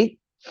right.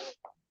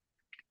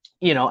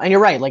 You know, and you're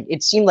right. Like,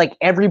 it seemed like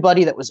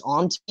everybody that was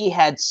on TV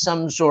had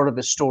some sort of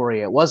a story.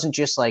 It wasn't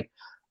just like,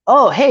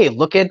 oh, hey,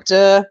 look at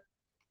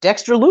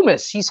Dexter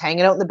Lumis. He's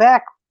hanging out in the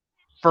back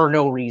for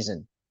no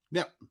reason.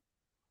 Yep.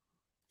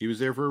 He was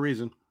there for a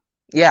reason.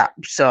 Yeah.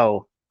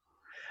 So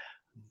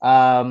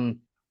that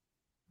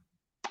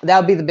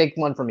would be the big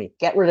one for me.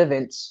 Get rid of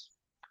Vince,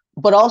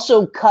 but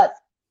also cut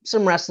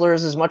some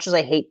wrestlers, as much as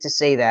I hate to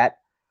say that.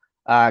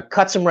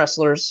 Cut some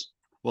wrestlers.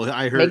 Well,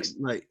 I heard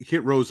like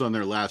Hit Row's on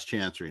their last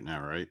chance right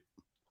now, right?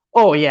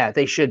 Oh, yeah,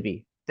 they should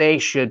be. They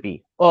should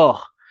be.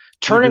 Oh,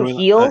 turn him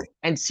heel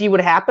and see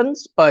what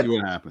happens. But see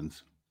what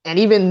happens. And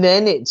even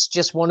then, it's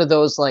just one of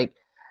those, like,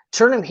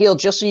 turn him heel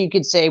just so you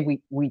could say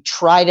we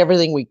tried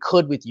everything we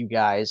could with you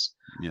guys.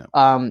 Yeah.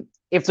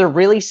 If they're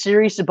really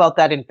serious about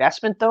that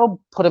investment, though,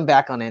 put him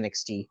back on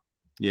NXT.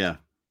 Yeah.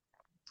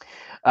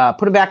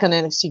 Put him back on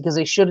NXT because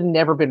they should have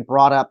never been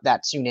brought up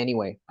that soon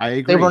anyway. I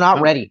agree. They were not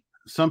ready.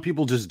 Some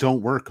people just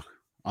don't work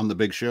on the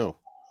big show.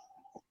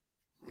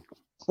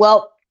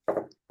 Well,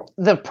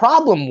 the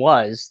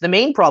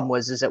main problem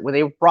was that when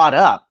they were brought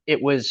up,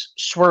 it was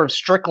Swerve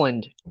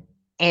Strickland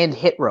and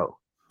Hit Row.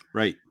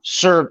 Right.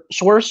 Swerve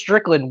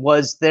Strickland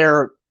was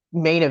their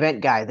main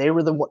event guy. That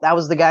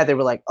was the guy they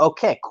were like,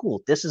 okay,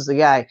 cool, this is the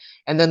guy.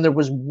 And then there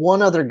was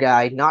one other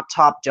guy, not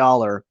Top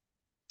Dollar,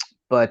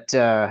 but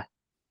the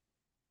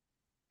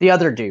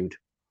other dude.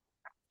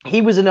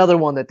 He was another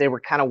one that they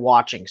were kind of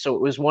watching. So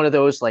it was one of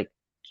those, like,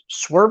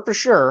 Swerve for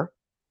sure,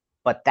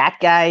 but that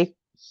guy,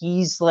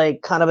 he's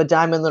like kind of a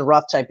diamond in the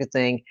rough type of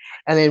thing.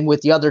 And then with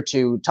the other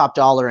two, Top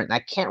Dollar, and I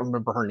can't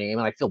remember her name,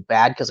 and I feel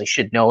bad because I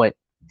should know it.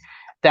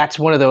 That's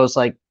one of those,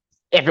 like,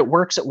 if it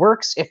works, it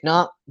works. If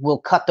not, we'll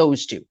cut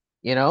those two,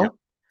 you know?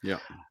 Yeah.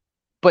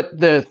 But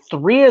the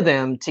three of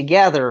them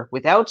together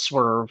without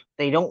Swerve,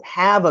 they don't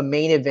have a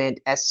main event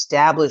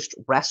established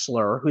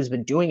wrestler who's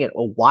been doing it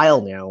a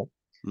while now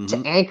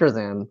to anchor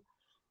them.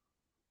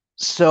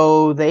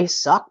 So they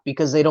suck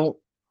because they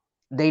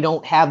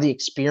don't have the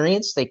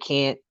experience. They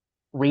can't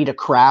read a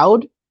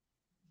crowd.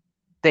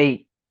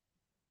 They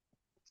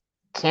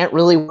can't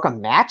really work a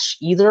match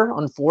either,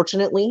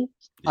 unfortunately,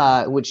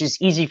 which is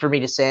easy for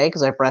me to say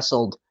because I've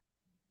wrestled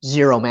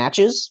 0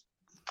 matches.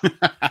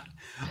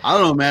 I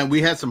don't know, man.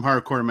 We had some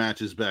hardcore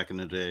matches back in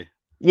the day.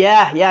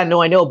 Yeah,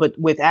 no, I know, but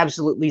with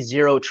absolutely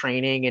 0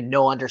 training and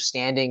no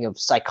understanding of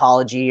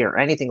psychology or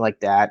anything like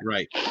that.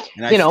 Right.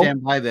 And I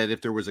stand by that.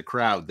 If there was a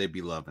crowd, they'd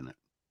be loving it.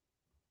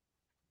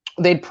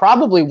 They'd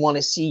probably want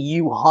to see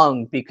you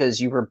hung because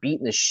you were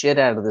beating the shit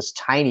out of this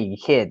tiny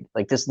kid,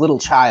 like this little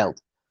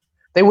child.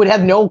 They would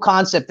have no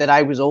concept that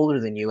I was older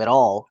than you at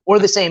all or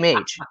the same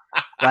age,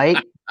 right?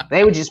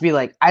 They would just be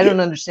like, I don't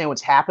understand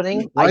what's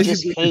happening. I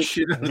just hate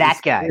that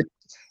guy.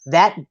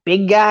 That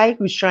big guy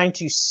who's trying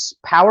to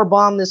power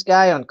bomb this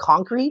guy on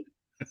concrete,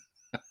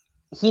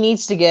 he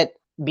needs to get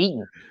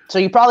beaten. So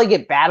you probably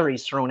get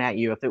batteries thrown at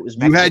you if it was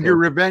Mexico. You had your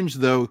revenge,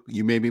 though.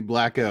 You made me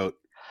black out.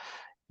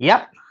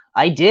 Yep,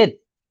 I did.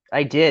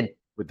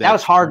 That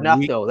was hard enough,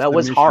 though. That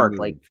was hard.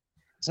 Like,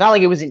 it's not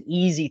like it was an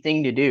easy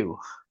thing to do.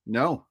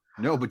 No,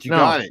 but you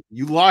got it.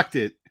 You locked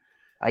it.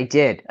 I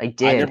did. I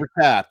never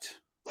tapped.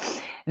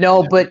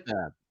 No, but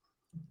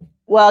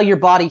well, your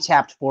body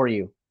tapped for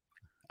you.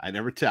 I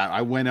never tapped.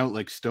 I went out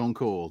like stone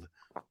cold,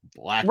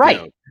 blacked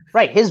out.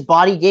 Right. His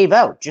body gave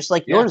out just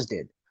like yours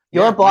did.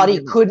 Your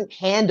body couldn't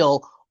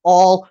handle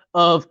all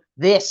of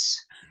this,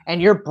 and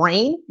your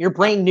brain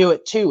knew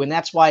it too, and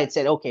that's why it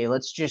said, "Okay,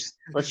 let's just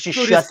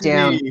shut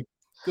down.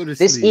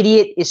 This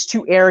idiot is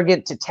too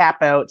arrogant to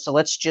tap out, so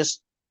let's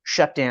just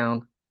shut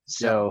down."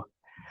 So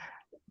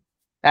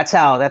that's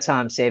how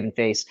I'm saving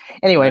face.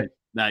 Anyway,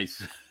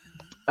 nice.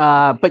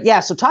 But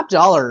yeah, so Top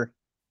Dollar,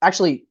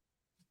 actually,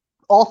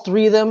 all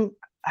 3 of them.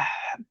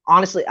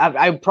 Honestly,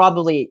 I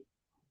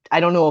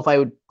don't know if I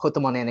would put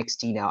them on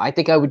NXT now. I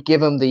think I would give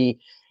them the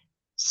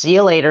see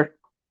you later.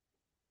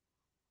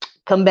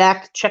 Come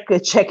back, check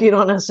in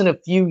on us in a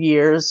few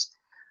years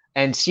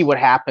and see what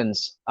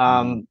happens.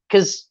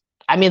 Because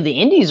I mean the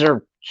indies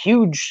are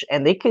huge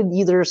and they could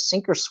either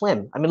sink or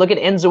swim. I mean, look at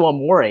Enzo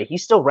Amore. He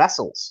still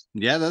wrestles.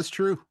 Yeah, that's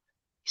true.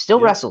 He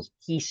still wrestles.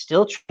 He's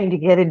still trying to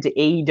get into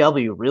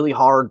AEW really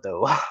hard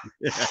though.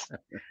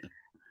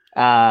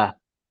 Well,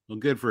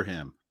 good for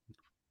him.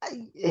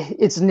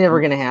 It's never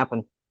going to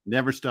happen.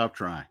 Never stop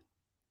trying.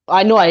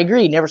 I know. I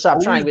agree. Never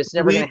stop trying, but it's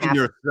never going to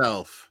happen.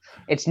 Yourself.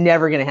 It's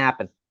never going to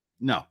happen.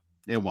 No,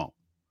 it won't.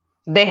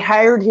 They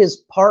hired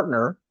his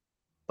partner,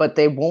 but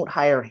they won't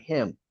hire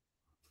him.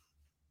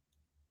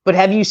 But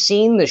have you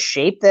seen the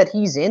shape that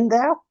he's in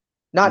now?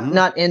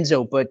 Not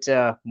Enzo, but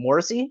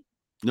Morrissey?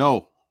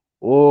 No.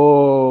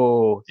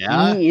 Oh,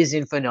 yeah? He is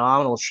in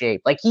phenomenal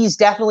shape. Like, he's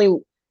definitely,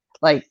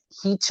 like,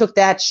 he took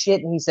that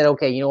shit and he said,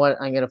 okay, you know what?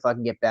 I'm going to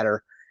fucking get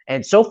better.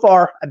 And so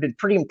far, I've been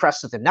pretty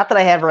impressed with him. Not that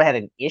I ever had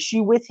an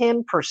issue with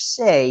him per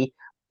se.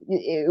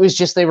 It was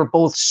just they were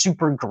both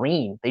super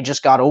green. They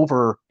just got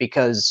over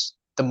because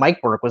the mic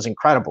work was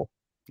incredible.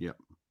 Yep.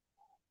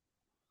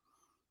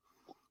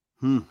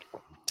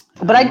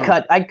 But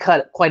I'd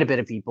cut quite a bit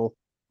of people,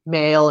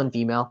 male and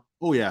female.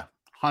 Oh yeah,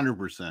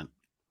 100%.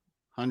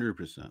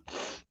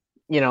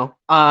 You know,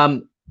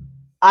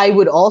 I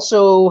would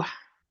also.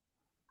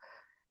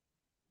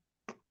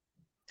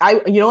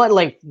 You know what,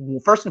 like,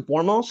 first and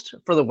foremost,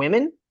 for the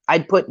women,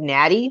 I'd put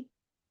Natty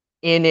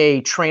in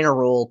a trainer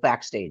role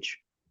backstage.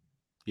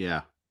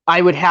 Yeah.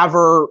 I would have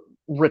her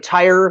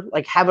retire,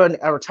 like have a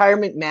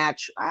retirement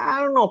match. I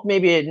don't know if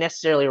maybe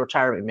necessarily a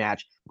retirement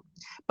match,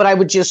 but I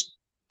would just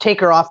take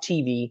her off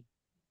TV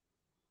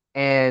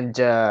and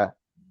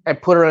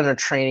put her in a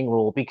training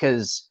role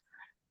because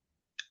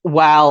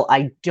while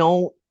I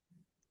don't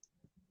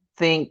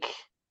think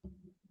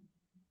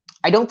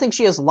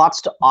she has lots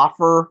to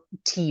offer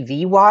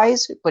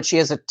TV-wise, but she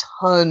has a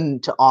ton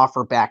to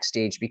offer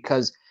backstage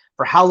because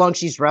for how long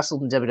she's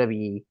wrestled in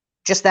WWE,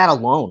 just that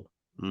alone.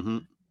 Mm-hmm.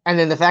 And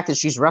then the fact that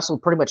she's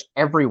wrestled pretty much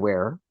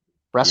everywhere,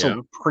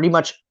 pretty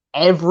much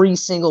every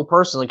single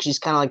person. Like, she's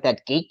kind of like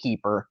that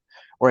gatekeeper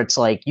where it's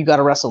like, you got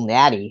to wrestle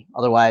Natty,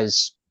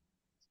 otherwise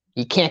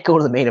you can't go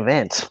to the main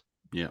event.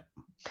 Yeah.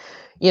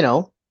 You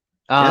know?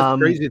 It's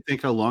crazy to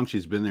think how long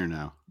she's been there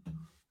now.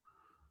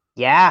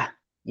 Yeah.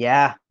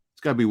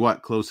 It's got to be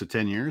what, close to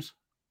 10 years?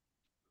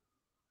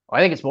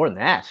 I think it's more than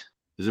that.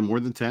 Is it more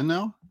than 10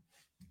 now?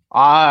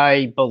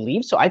 I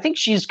believe so. I think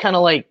she's kind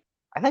of like,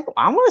 I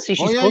want to say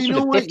she's closer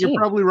to 15. You're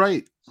probably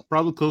right.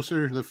 Probably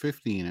closer to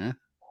 15, eh?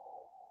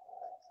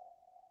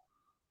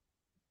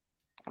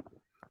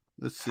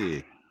 Let's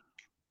see.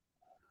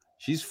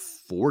 She's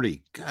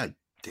 40. God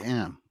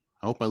damn.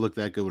 I hope I look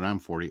that good when I'm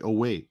 40. Oh,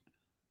 wait.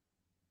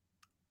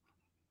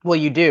 Well,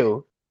 you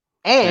do.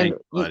 And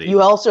you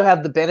also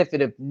have the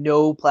benefit of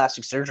no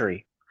plastic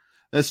surgery.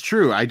 That's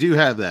true. I do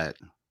have that.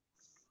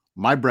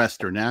 My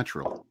breasts are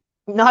natural.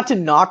 Not to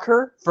knock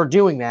her for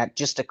doing that,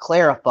 just to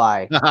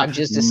clarify. I'm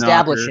just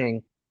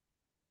establishing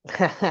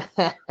Well,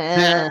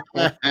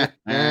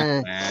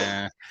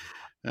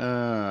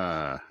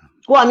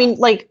 I mean,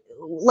 like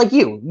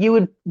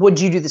you would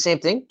you do the same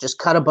thing? Just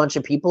cut a bunch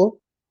of people?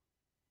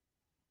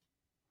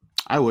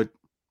 I would.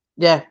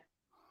 Yeah,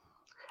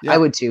 Yeah. I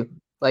would too.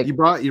 Like you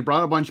brought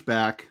a bunch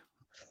back.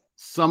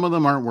 Some of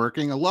them aren't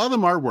working. A lot of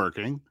them are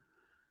working,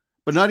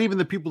 but not even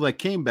the people that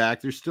came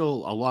back. There's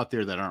still a lot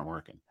there that aren't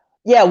working.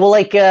 yeah, well,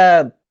 like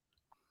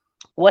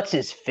what's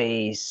his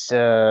face?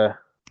 Karrion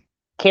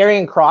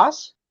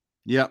Kross.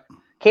 Yep.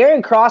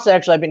 Karrion Kross,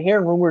 actually, I've been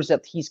hearing rumors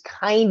that he's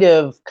kind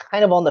of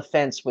on the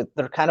fence with.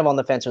 They're kind of on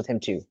the fence with him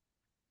too.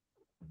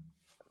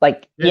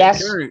 Like, Yeah,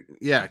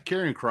 yes,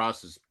 Karrion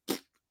Kross is.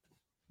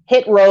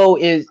 Hit Row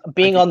is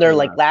being on their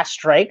like last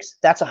strikes.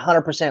 That's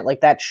 100%.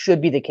 Like that should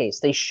be the case.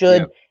 They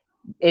should. Yep.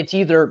 It's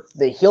either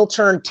the heel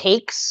turn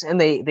takes and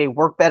they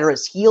work better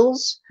as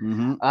heels,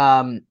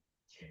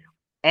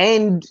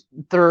 and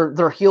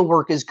their heel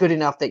work is good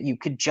enough that you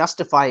could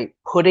justify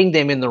putting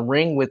them in the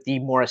ring with the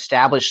more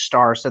established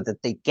stars so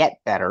that they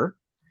get better.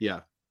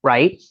 Yeah.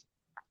 Right?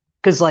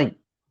 Because like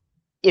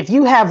if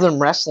you have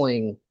them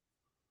wrestling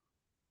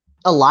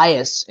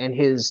Elias and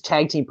his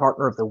tag team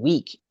partner of the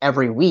week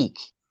every week,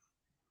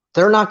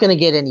 they're not going to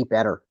get any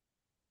better.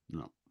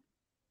 No.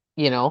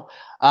 You know?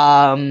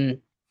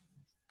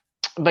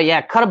 But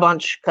yeah, cut a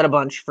bunch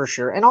for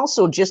sure. And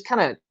also just kind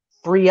of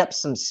free up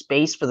some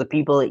space for the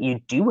people that you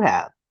do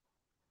have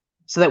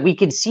so that we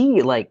can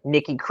see like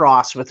Nikki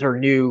Cross with her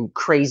new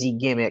crazy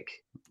gimmick,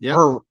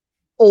 her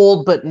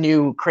old but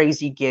new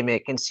crazy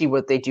gimmick, and see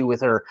what they do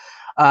with her.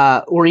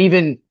 Or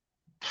even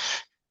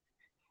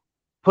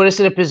put us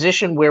in a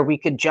position where we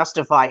could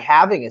justify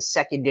having a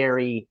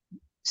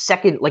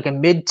like a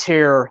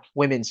mid-tier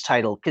women's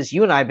title, because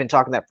you and I have been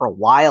talking that for a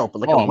while, but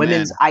like a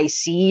women's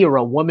IC or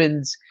a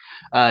women's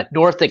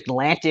North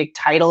Atlantic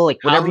title, like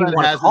whatever you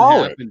want to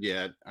call it.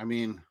 Yet. I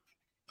mean,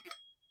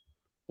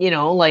 you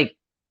know, like,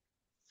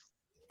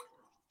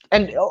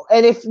 and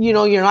if you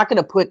know you're not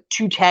going to put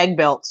 2 tag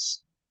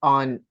belts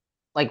on,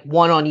 like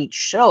one on each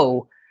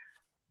show,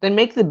 then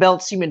make the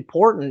belt seem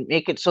important.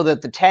 Make it so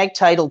that the tag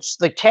titles,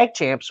 the tag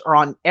champs, are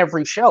on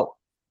every show.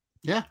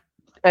 Yeah.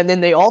 And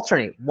then they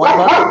alternate. One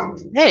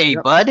month. Hey,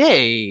 bud.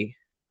 Hey.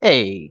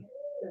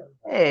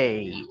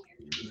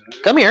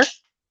 Come here.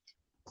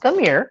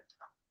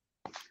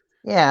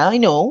 Yeah, I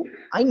know.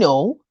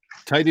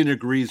 Titan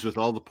agrees with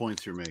all the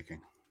points you're making.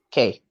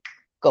 Okay,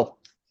 go.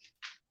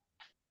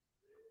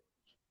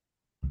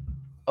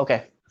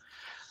 Okay.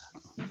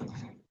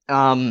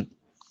 So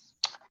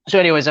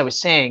anyways, I was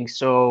saying,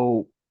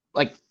 so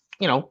like,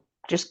 you know,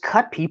 just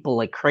cut people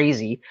like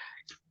crazy.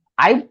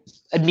 I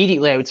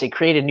would say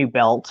create a new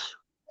belt.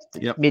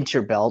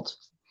 Mid-tier belt.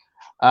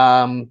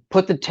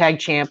 Put the tag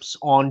champs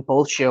on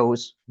both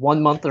shows.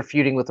 1 month they're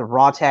feuding with a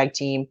Raw tag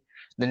team.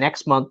 The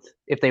next month,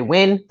 if they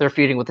win, they're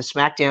feuding with a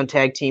SmackDown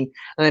tag team,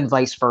 and then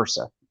vice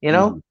versa. You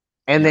know,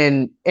 and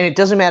it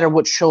doesn't matter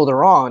what show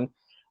they're on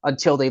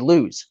until they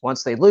lose.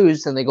 Once they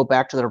lose, then they go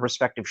back to their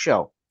respective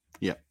show.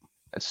 Yeah,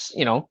 that's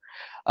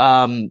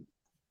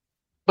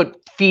but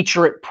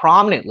feature it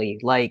prominently.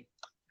 Like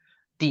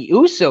the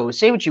Usos.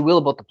 Say what you will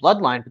about the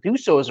Bloodline, but the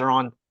Usos are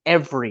on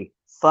every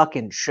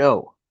fucking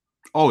show.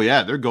 Oh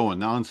yeah, they're going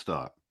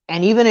nonstop.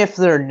 And even if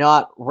they're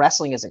not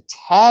wrestling as a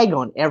tag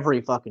on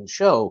every fucking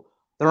show,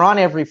 they're on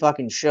every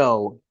fucking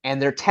show,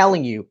 and they're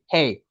telling you,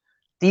 hey,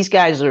 these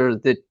guys are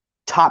the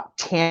top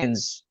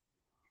 10s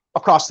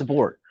across the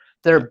board.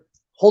 They're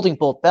holding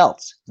both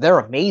belts. They're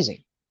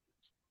amazing.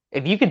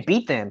 If you could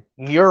beat them,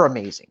 you're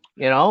amazing.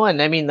 You know,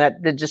 and I mean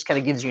that just kind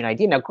of gives you an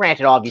idea. Now,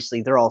 granted,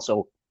 obviously they're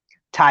also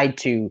tied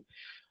to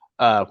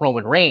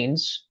Roman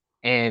Reigns,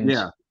 and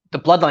the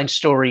Bloodline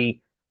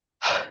story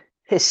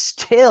is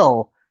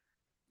still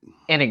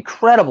an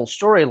incredible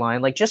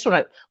storyline. Like just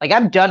when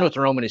I'm done with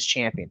Roman as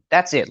champion.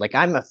 That's it. Like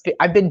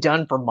I've been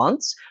done for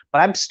months, but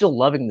I'm still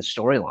loving the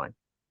storyline.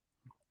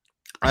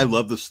 I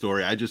love the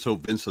story. I just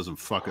hope Vince doesn't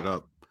fuck it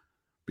up,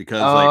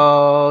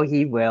 because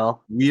he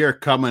will. We are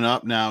coming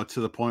up now to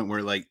the point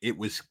where like it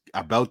was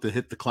about to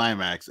hit the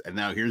climax, and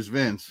now here's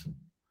Vince.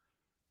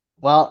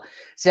 Well,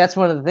 see, that's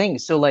one of the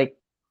things. So like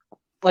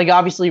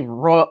obviously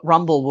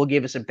Rumble will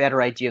give us a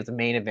better idea of the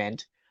main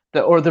event,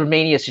 or the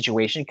Mania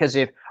situation, because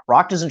if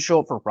Rock doesn't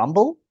show up for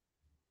Rumble,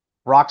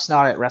 Rock's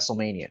not at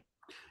WrestleMania.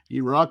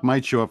 Rock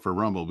might show up for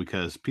Rumble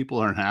because people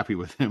aren't happy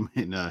with him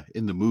in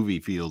the movie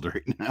field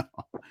right now.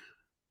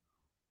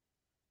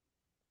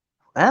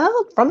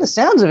 Well, from the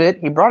sounds of it,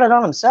 he brought it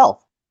on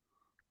himself.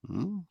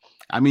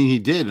 I mean, he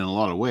did in a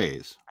lot of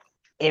ways.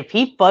 If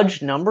he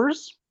fudged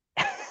numbers,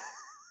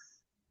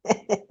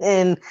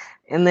 and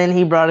then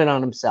he brought it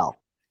on himself.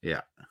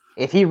 Yeah.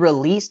 If he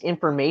released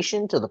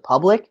information to the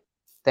public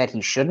that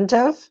he shouldn't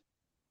have,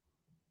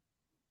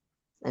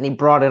 and he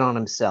brought it on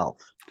himself.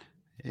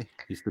 Hey,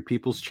 he's the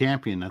people's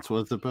champion. That's what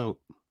it's about.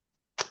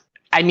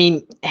 I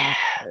mean,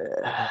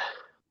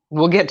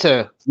 we'll get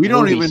to. We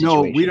don't even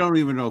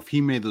know if he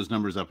made those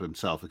numbers up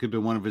himself. It could be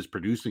one of his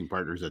producing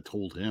partners that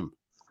told him.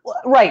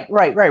 Right.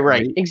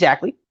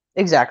 Exactly.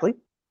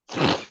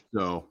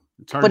 So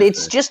it's hard. But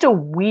it's just a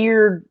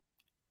weird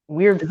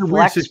weird It's a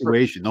weird flex.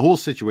 situation. The whole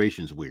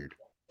situation's weird.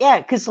 Yeah,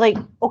 because like,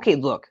 okay,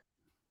 look,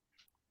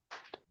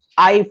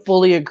 I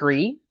fully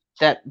agree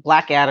that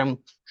Black Adam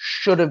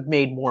should have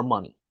made more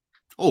money.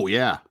 Oh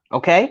yeah.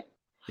 Okay?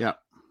 Yeah.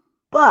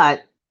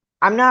 But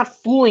I'm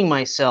not fooling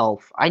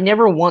myself. I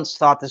never once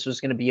thought this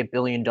was going to be a $1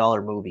 billion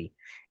movie.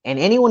 And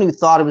anyone who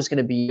thought it was going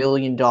to be a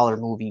 $1 billion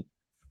movie,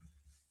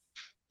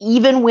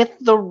 even with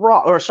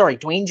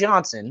Dwayne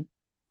Johnson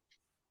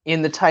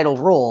in the title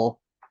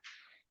role,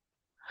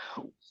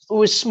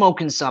 was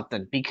smoking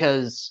something,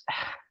 because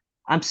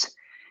I'm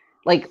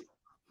a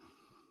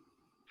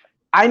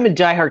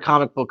diehard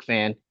comic book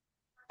fan.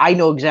 I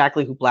know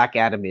exactly who Black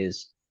Adam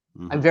is.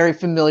 Mm-hmm. I'm very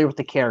familiar with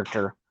the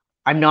character.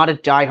 I'm not a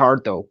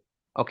diehard though.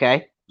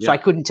 Okay. So yeah. I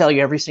couldn't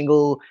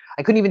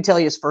even tell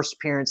you his first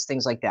appearance,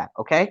 things like that.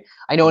 Okay.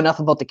 I know enough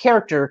about the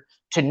character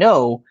to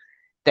know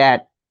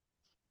that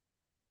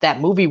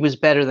that movie was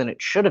better than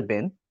it should have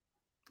been.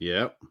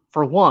 Yeah.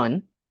 For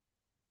one,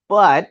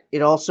 but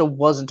it also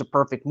wasn't a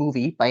perfect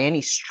movie by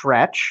any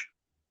stretch.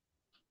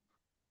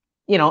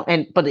 You know,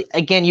 but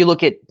again, you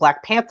look at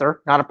Black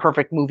Panther, not a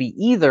perfect movie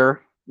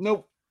either.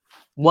 Nope.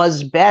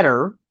 Was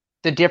better.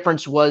 The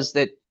difference was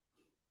that,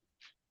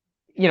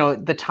 you know,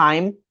 the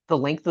time, the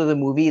length of the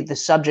movie, the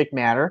subject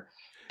matter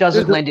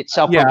doesn't lend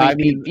itself for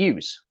repeat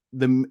views.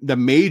 The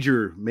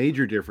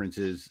major difference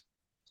is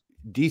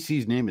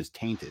DC's name is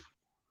tainted.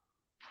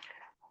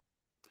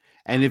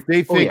 And if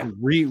they think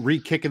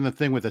re-kicking the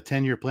thing with a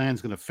 10-year plan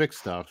is going to fix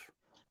stuff,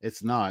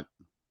 it's not.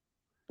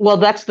 Well,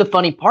 that's the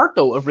funny part,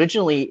 though.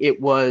 Originally,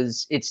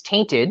 it's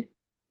tainted,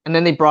 and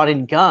then they brought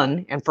in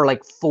Gunn, and for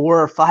like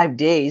 4 or 5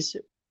 days,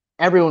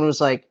 everyone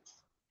was like,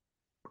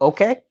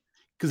 okay.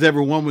 Because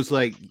everyone was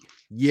like,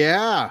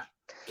 yeah,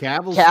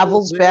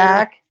 Cavill's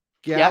back.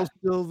 Gal's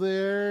still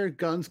there.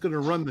 Gunn's going to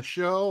run the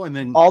show. And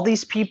then all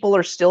these people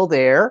are still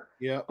there.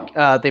 Yeah.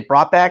 They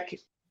brought back,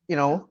 you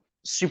know,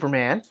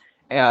 Superman.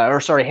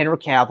 Henry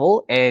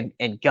Cavill,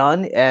 and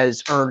Gunn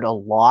has earned a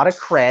lot of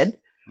cred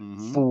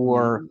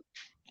for,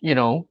 you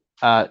know,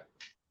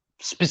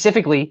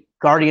 specifically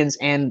Guardians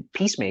and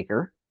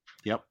Peacemaker.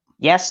 Yep.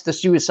 Yes, the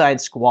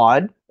Suicide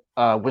Squad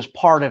was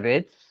part of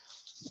it,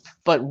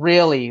 but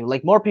really,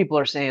 like, more people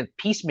are saying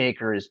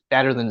Peacemaker is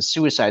better than the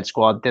Suicide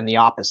Squad than the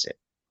opposite.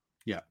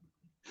 Yeah,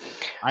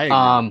 I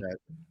agree with that.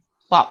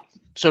 Well,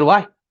 so do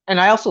I, and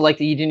I also like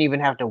that you didn't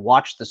even have to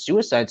watch the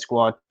Suicide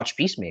Squad to watch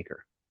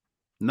Peacemaker.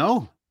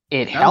 No.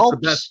 It helps.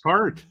 The best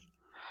part.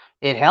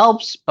 It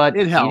helps, but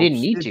you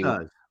didn't need to.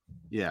 Does.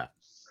 Yeah.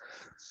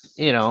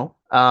 You know,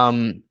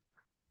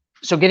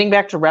 so getting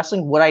back to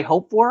wrestling, what I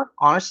hope for,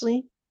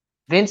 honestly,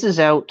 Vince is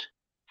out.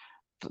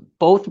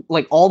 Both,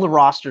 like, all the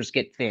rosters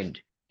get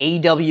thinned.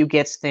 AEW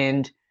gets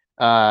thinned.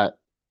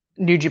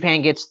 New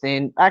Japan gets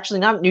thinned. Actually,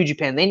 not New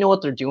Japan. They know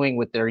what they're doing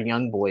with their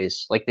young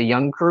boys, like the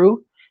young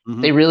crew.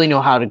 Mm-hmm. They really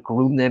know how to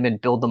groom them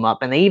and build them up.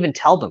 And they even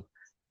tell them,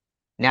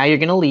 now you're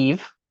going to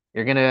leave.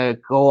 You're going to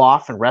go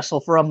off and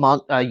wrestle for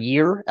a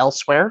year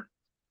elsewhere.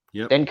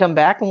 Yep. Then come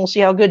back and we'll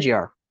see how good you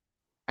are.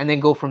 And then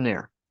go from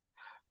there.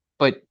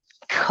 But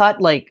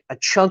cut like a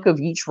chunk of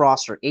each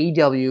roster,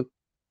 AEW,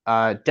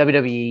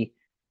 WWE,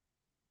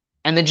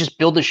 and then just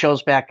build the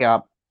shows back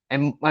up.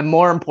 And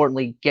more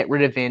importantly, get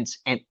rid of Vince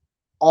and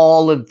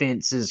all of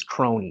Vince's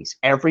cronies,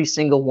 every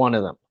single one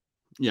of them.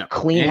 Yeah.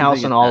 Clean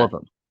house on all of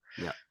them.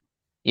 Yeah.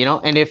 You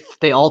know, and if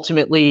they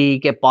ultimately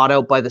get bought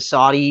out by the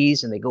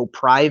Saudis and they go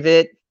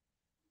private,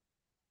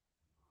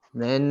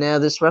 then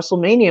this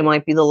WrestleMania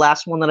might be the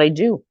last one that I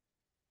do.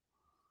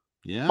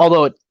 Yeah.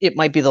 Although it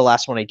might be the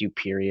last one I do,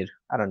 period.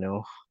 I don't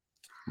know.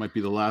 Might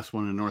be the last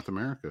one in North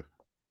America.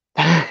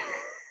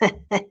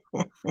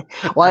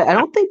 Well, I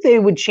don't think they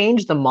would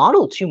change the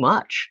model too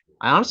much.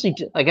 I honestly,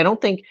 like, I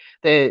don't think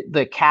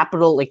the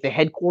capital, like the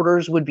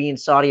headquarters, would be in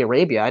Saudi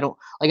Arabia. I don't,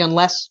 like,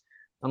 unless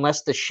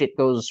the shit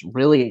goes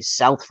really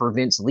south for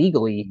Vince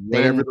legally.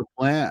 Whatever the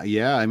plan.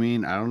 Yeah, I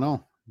mean, I don't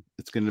know.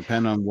 It's going to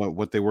depend on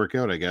what they work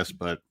out, I guess.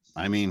 But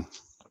I mean,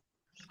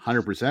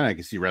 100%, I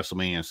can see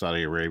WrestleMania in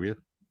Saudi Arabia.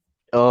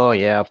 Oh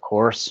yeah, of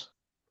course.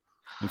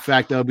 In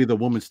fact, that'll be the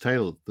woman's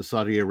title, the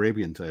Saudi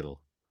Arabian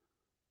title.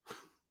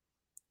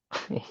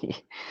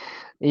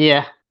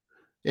 Yeah.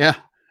 Yeah.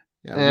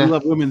 We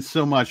love women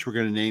so much. We're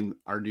going to name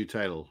our new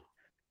title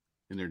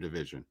in their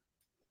division.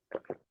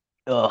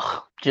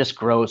 Ugh, just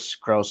gross.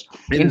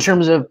 In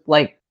terms of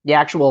like the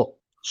actual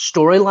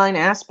storyline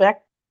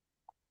aspect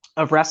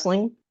of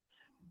wrestling,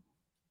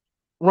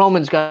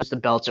 Roman's got the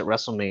belts at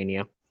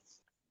WrestleMania.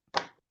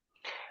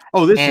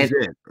 Oh, this is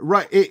it.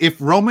 Right.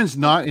 If Roman's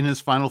not in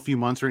his final few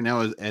months right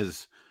now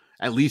as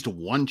at least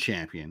one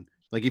champion,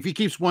 like if he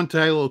keeps one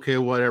title, okay,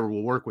 whatever,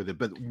 we'll work with it.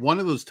 But one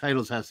of those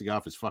titles has to get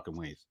off his fucking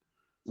ways.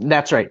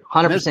 That's right.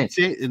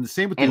 100%. And the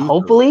same with and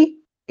hopefully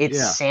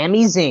it's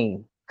Sami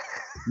Zayn.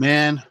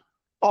 Man.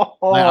 I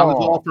was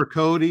all for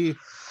Cody.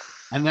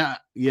 And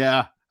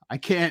I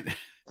can't.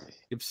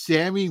 If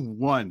Sami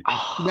won,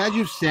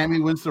 imagine if Sami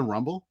wins the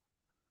Rumble.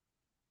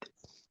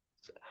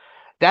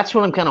 That's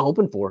what I'm kind of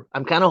hoping for.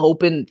 I'm kind of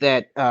hoping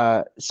that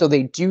so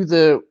they do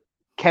the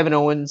Kevin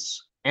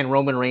Owens and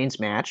Roman Reigns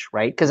match,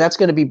 right? Because that's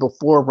going to be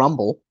before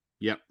Rumble.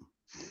 Yep.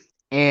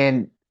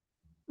 And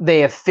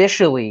they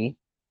officially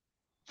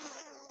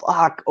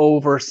fuck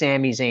over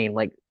Sami Zayn,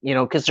 like, you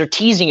know, because they're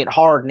teasing it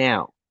hard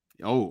now.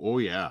 Oh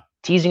yeah.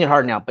 Teasing it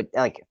hard now, but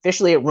like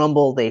officially at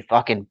Rumble, they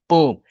fucking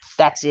boom.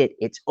 That's it.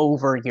 It's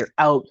over. You're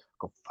out.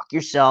 Go fuck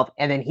yourself.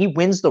 And then he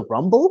wins the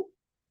Rumble.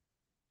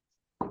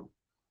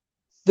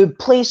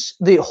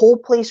 The whole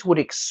place would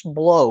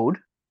explode.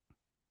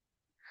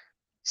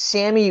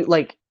 Sammy,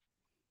 like,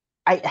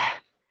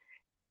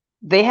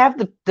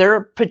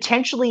 they're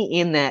potentially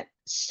in that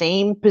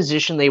same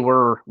position they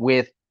were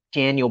with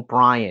Daniel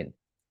Bryan,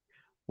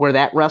 where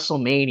that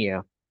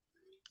WrestleMania,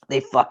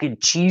 they fucking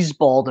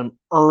cheeseballed him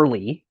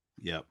early.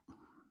 Yep.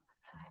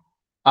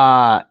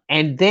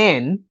 And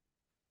then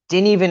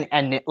didn't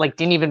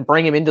even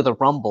bring him into the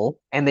Rumble,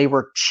 and they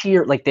were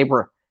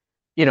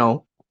you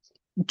know,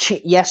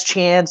 yes,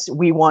 chance,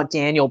 we want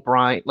Daniel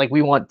Bryan, like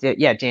we want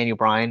Daniel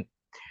Bryan,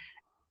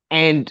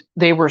 and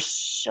they were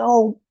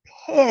so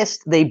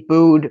pissed they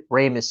booed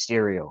Rey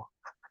Mysterio.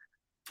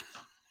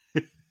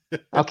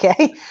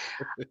 Okay,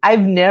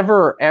 I've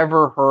never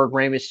ever heard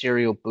Rey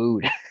Mysterio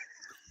booed,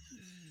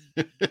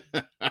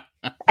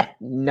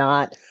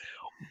 not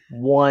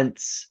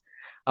once.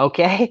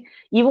 Okay,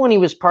 even when he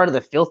was part of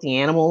the Filthy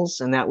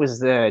Animals, and that was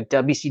the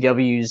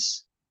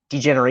WCW's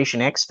Degeneration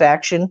X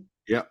faction.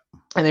 Yep.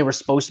 And they were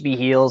supposed to be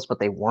heels, but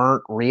they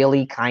weren't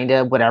really, kind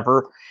of,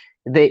 whatever.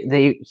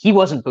 He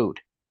wasn't booed.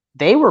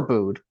 They were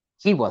booed.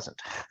 He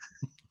wasn't.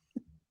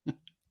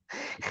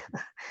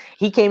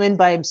 He came in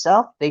by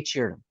himself. They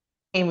cheered him.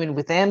 Came in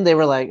with them. They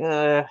were like,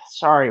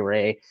 sorry,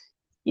 Ray.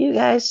 You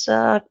guys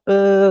suck.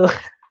 Boo.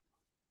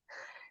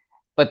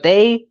 But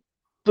they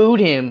booed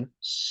him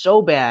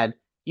so bad.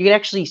 You could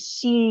actually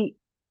see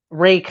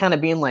Ray kind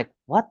of being like,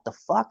 what the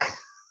fuck?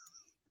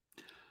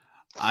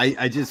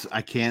 I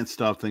can't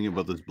stop thinking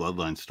about this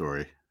Bloodline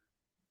story.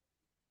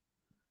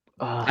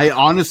 I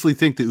honestly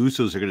think the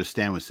Usos are going to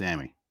stand with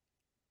Sammy.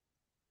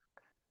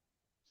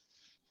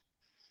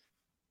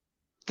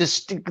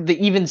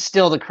 Even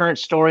still, the current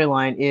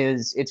storyline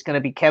is it's going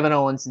to be Kevin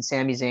Owens and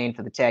Sami Zayn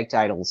for the tag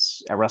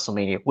titles at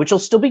WrestleMania, which will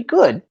still be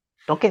good.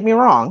 Don't get me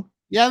wrong.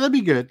 Yeah, that'd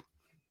be good.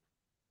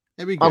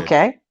 That'd be good.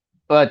 Okay,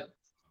 but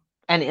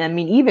and I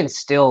mean, even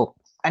still,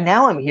 and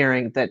now I'm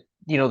hearing that,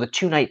 you know, the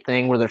 2-night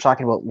thing where they're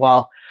talking about,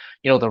 well,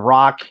 you know, The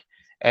Rock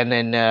and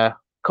then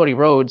Cody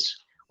Rhodes.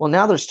 Well,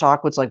 now there's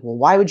talk. It's like, well,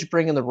 why would you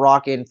bring in The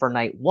Rock in for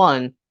night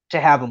 1 to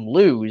have him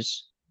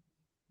lose,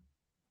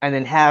 and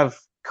then have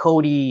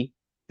Cody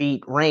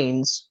beat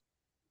Reigns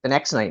the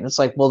next night? And it's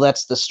like, well,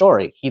 that's the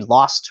story. He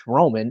lost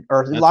Roman,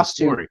 or he lost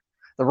to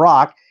The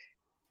Rock,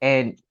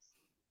 and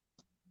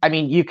I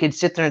mean, you could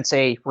sit there and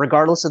say,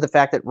 regardless of the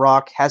fact that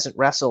Rock hasn't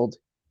wrestled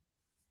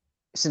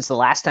since the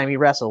last time he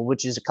wrestled,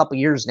 which is a couple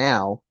years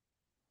now,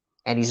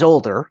 and he's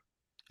older.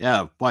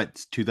 Yeah,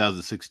 what,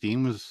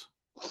 2016 was?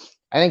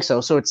 I think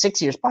so. So it's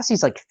 6 years. Plus,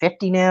 he's like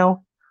 50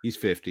 now. He's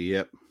 50,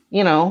 yep.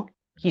 You know,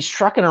 he's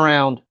trucking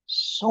around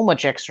so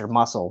much extra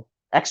muscle,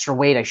 extra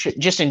weight.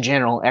 Just in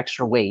general,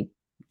 extra weight.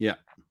 Yeah.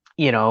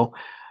 You know,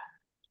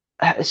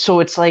 so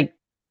it's like,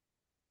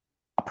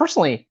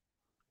 personally,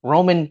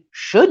 Roman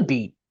should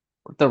beat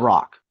The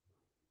Rock.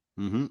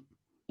 Mm-hmm.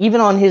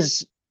 Even on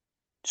his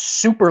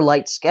super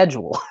light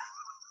schedule.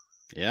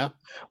 Yeah.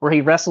 Where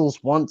he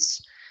wrestles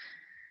once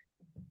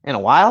in a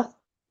while.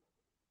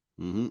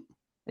 Mm-hmm.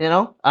 You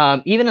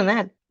know, even in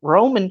that,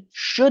 Roman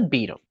should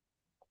beat him.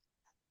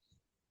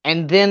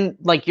 And then,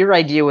 like, your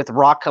idea with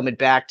Rock coming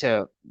back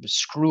to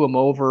screw him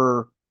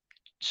over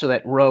so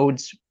that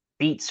Rhodes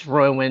beats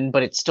Roman,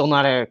 but it's still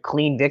not a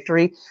clean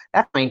victory,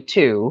 that's fine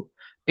too,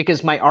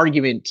 because my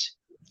argument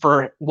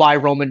for why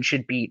Roman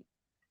should beat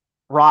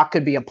Rock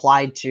could be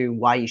applied to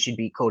why you should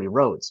beat Cody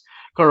Rhodes.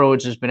 Cody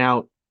Rhodes has been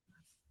out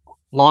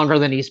longer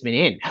than he's been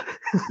in.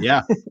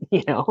 Yeah.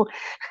 You know?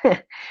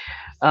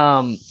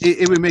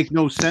 It would make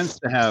no sense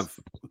to have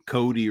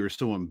Cody or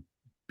someone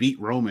beat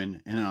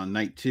Roman, and on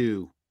night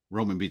 2,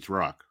 Roman beats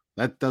Rock.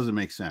 That doesn't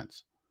make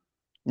sense.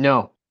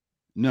 No,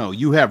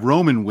 you have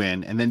Roman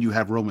win, and then you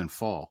have Roman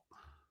fall.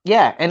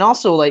 Yeah, and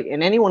also, like,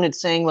 and anyone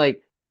that's saying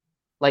like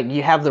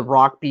you have The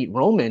Rock beat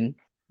Roman,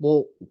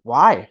 well,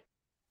 why?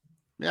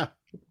 Yeah.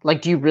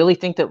 Like, do you really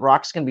think that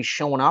Rock's going to be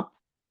showing up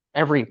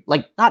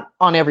not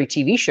on every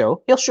TV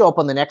show? He'll show up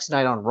on the next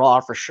night on Raw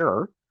for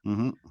sure.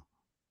 Mm-hmm.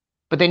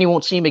 But then you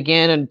won't see him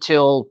again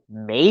until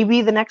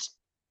maybe the next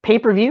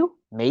pay-per-view,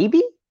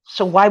 maybe?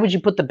 So why would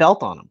you put the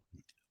belt on him?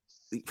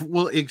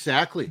 Well,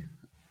 exactly.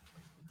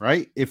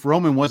 Right? If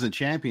Roman wasn't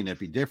champion, it'd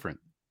be different.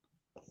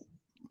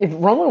 If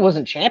Roman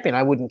wasn't champion,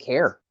 I wouldn't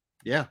care.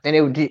 Yeah. Then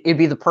it'd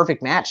be the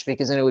perfect match,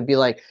 because then it would be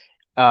like,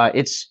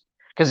 it's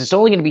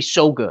only going to be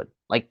so good.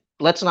 Like,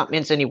 let's not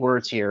mince any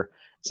words here.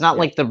 It's not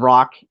like The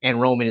Rock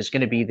and Roman is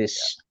going to be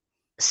this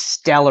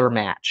stellar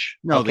match.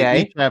 No, okay?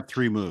 They each have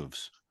 3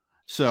 moves.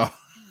 So,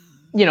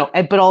 you know,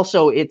 but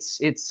also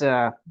it's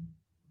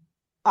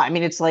I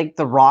mean, it's like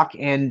The Rock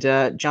and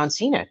John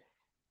Cena.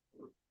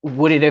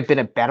 Would it have been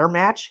a better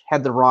match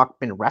had The Rock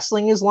been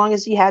wrestling as long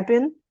as he had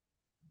been?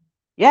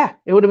 Yeah,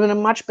 it would have been a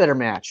much better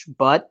match.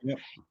 But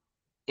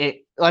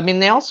I mean,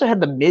 they also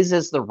had the Miz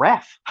as the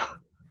ref.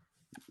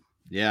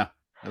 Yeah.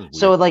 That was weird.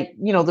 So like,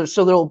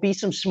 there'll be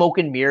some smoke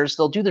and mirrors.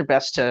 They'll do their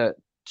best to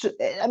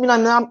I mean,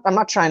 I'm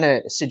not trying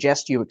to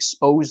suggest you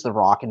expose The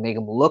Rock and make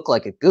him look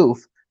like a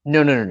goof.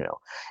 No.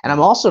 And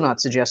I'm also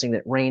not suggesting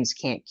that Reigns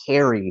can't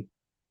carry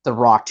The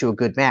Rock to a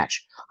good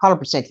match.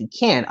 100% he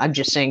can. I'm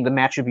just saying the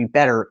match would be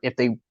better if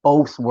they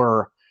both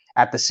were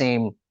at the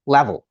same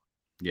level.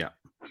 Yeah.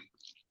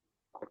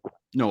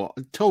 No,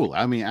 totally.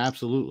 I mean,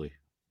 absolutely.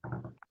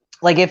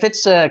 Like if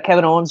it's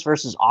Kevin Owens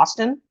versus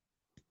Austin,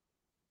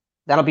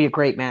 that'll be a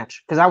great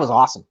match because that was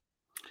awesome.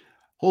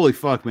 Holy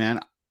fuck,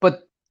 man.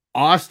 But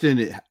Austin.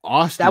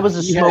 That was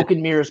a smoke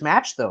and mirrors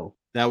match, though.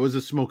 That was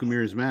a smoke and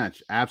mirrors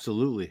match.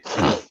 Absolutely.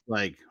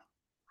 Like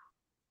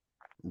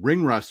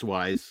ring rust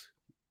wise,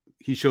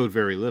 he showed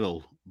very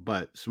little,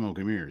 but smoke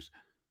and mirrors.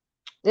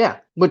 Yeah.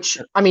 Which,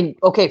 I mean,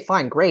 okay,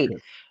 fine, great.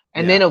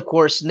 And then, of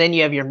course, then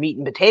you have your meat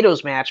and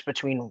potatoes match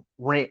between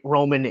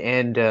Roman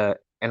and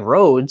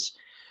Rhodes.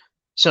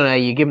 So now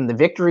you give him the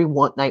victory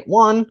night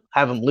one,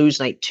 have him lose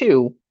night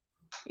two,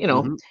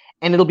 and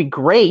it'll be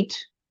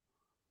great.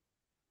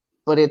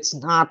 But it's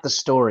not the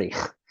story.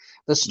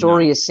 The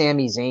story is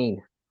Sami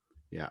Zayn.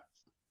 Yeah,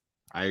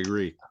 I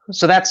agree.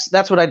 So that's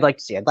what I'd like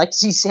to see. I'd like to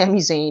see Sami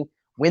Zayn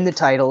win the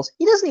titles.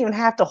 He doesn't even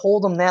have to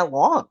hold them that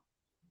long.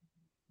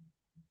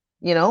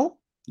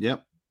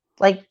 Yep.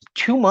 Like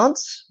 2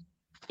 months.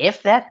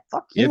 If that,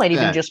 he might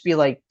even just be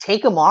like,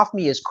 take him off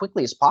me as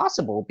quickly as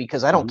possible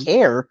because I don't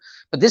care.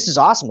 But this is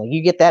awesome. Like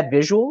you get that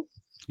visual.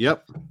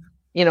 Yep.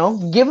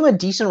 Give him a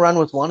decent run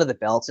with one of the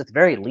belts at the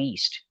very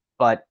least.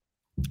 But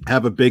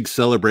have a big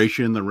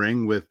celebration in the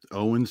ring with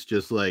Owens,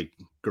 just like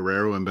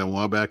Guerrero and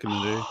Benoit back in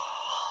the day.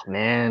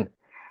 Man.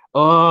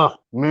 Oh,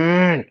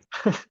 man.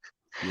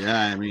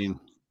 Yeah, I mean.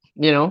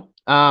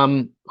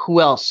 Who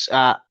else?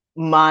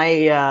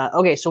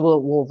 Okay, so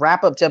we'll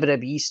wrap up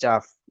WWE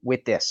stuff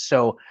with this.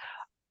 So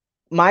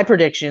my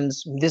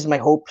predictions, this is my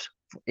hope,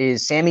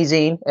 is Sami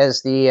Zayn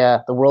as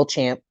the world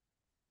champ.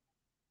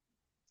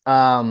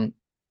 And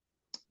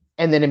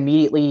then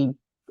immediately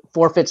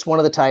forfeits one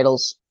of the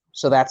titles.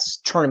 So that's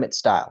tournament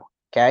style.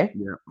 Okay.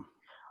 Yeah.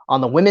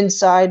 On the women's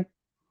side,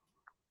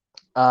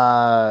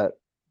 I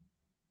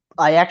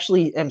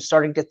actually am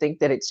starting to think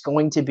that it's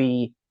going to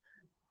be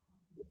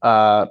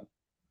Rhea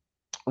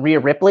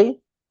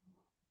Ripley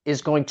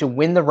is going to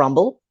win the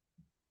Rumble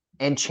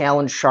and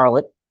challenge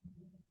Charlotte.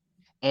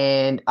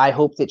 And I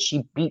hope that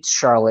she beats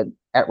Charlotte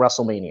at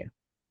WrestleMania.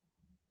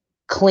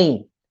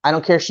 Clean. I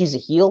don't care if she's a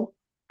heel.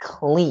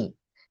 Clean.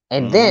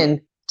 And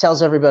then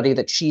tells everybody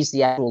that she's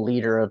the actual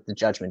leader of the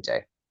Judgment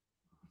Day.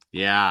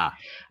 Yeah.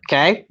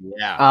 Okay.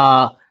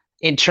 Yeah.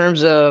 In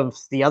terms of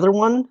the other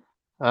one,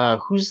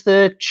 who's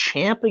the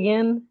champ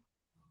again?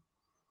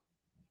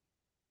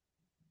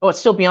 Oh, it's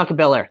still Bianca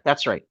Belair.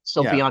 That's right.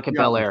 Still Bianca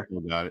Belair.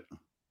 Got it.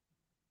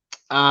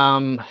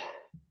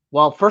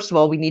 Well, first of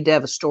all, we need to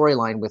have a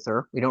storyline with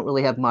her. We don't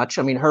really have much.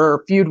 I mean,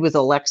 her feud with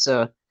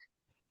Alexa,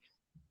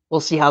 we'll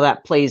see how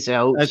that plays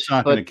out. That's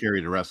not going to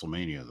carry to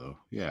WrestleMania, though.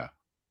 Yeah.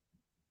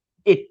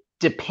 It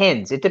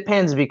depends. It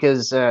depends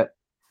because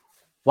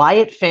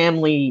Wyatt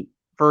family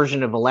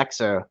version of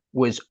Alexa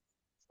was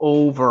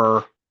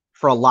over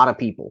for a lot of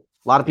people.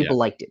 A lot of people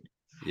liked it.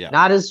 Yeah.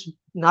 Not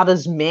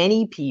as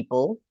many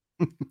people,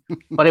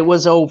 but it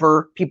was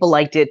over. People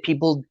liked it.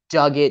 People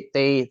dug it.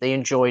 They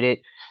enjoyed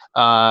it.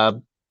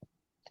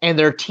 And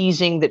they're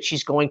teasing that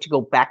she's going to go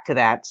back to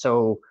that.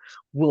 So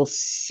we'll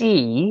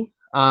see.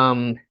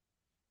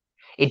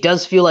 It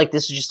does feel like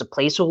this is just a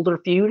placeholder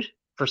feud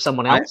for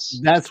someone else.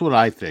 That's what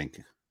I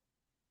think.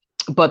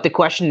 But the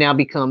question now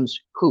becomes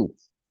who?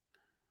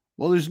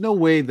 Well, there's no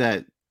way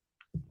that,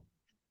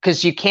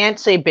 because you can't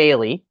say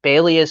Bayley.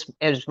 Bayley is,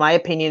 as my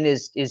opinion,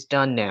 is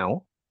done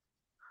now.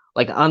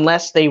 Like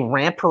unless they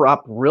ramp her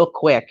up real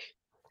quick,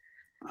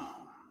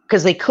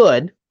 because they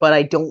could, but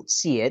I don't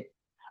see it.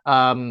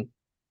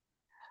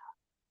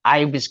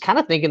 I was kind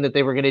of thinking that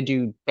they were going to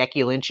do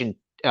Becky Lynch and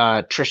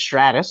Trish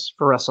Stratus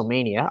for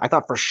WrestleMania. I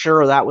thought for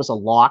sure that was a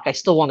lock. I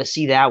still want to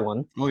see that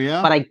one. Oh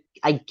yeah. But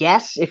I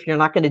guess if you're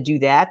not going to do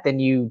that, then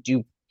you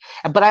do.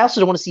 But I also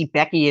don't want to see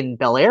Becky and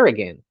Belair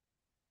again.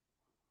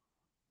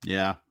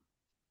 Yeah.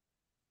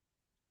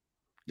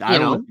 I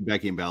don't want to see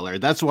Becky and Belair.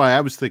 That's why I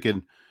was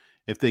thinking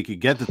if they could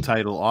get the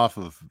title off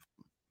of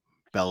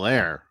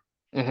Belair,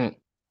 then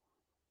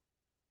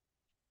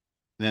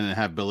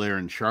have Belair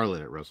and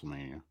Charlotte at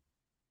WrestleMania.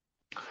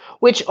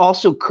 Which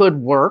also could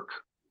work.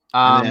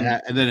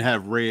 And then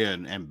have Rhea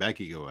and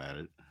Becky go at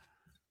it.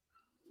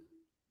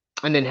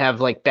 And then have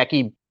like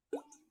Becky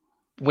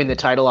win the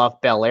title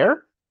off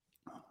Belair.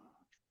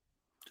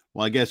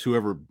 Well, I guess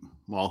who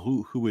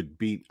would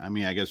beat? I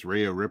mean, I guess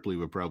Rhea Ripley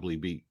would probably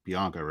beat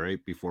Bianca,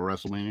 right, before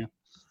WrestleMania.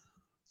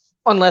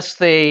 Unless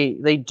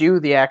they do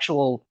the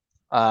actual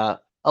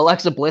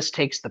Alexa Bliss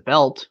takes the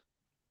belt,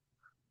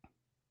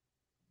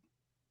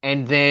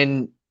 and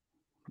then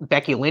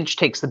Becky Lynch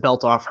takes the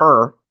belt off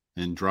her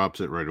and drops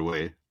it right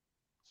away.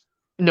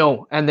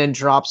 No, and then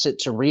drops it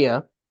to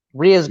Rhea.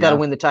 Rhea's got to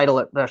win the title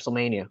at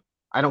WrestleMania.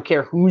 I don't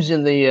care who's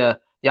in the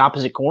the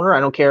opposite corner. I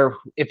don't care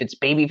if it's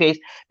babyface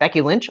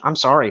Becky Lynch. I'm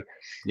sorry.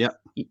 Yep.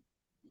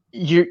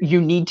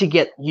 You need to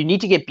get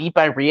beat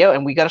by Rhea,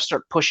 and we got to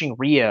start pushing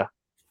Rhea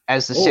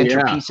as the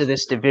centerpiece of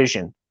this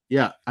division.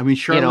 Yeah, I mean,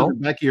 Charlotte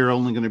and Becky are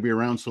only going to be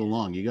around so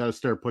long. You got to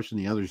start pushing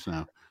the others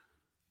now.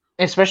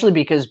 Especially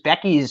because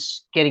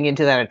Becky's getting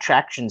into that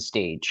attraction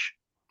stage.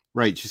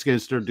 Right, she's going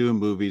to start doing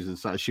movies and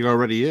stuff. She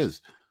already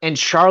is. And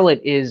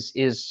Charlotte is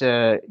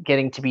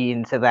getting to be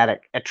into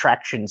that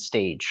attraction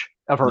stage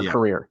of her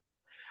career,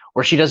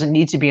 where she doesn't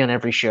need to be on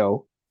every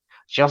show.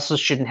 She also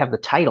shouldn't have the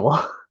title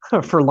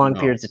for long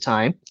periods of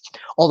time.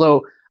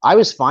 Although I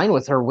was fine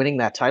with her winning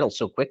that title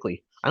so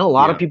quickly. I know a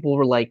lot of people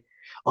were like,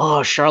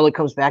 "Oh, Charlotte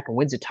comes back and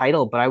wins a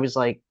title," but I was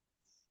like,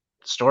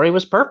 the story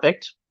was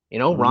perfect. You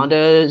know,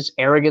 Ronda's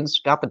arrogance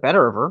got the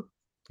better of her.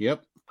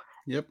 Yep.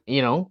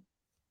 You know,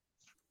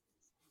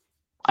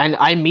 and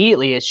I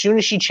immediately, as soon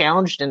as she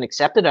challenged and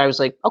accepted, I was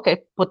like,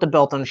 okay, put the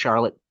belt on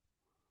Charlotte.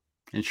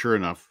 And sure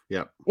enough,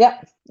 yeah,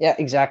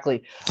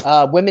 exactly.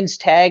 Women's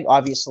tag,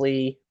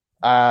 obviously,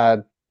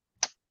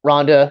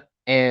 Ronda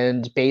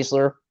and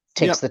Baszler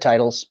takes the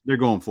titles. They're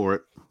going for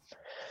it.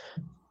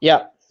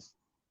 Yeah.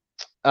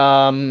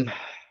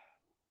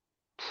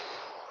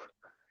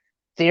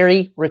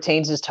 Theory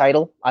retains his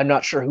title. I'm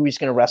not sure who he's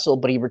going to wrestle,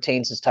 but he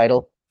retains his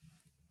title.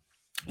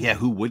 Yeah,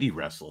 who would he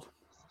wrestle?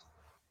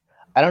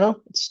 I don't know.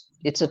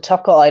 It's a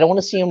tough call. I don't want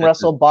to see him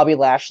wrestle Bobby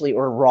Lashley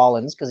or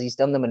Rollins because he's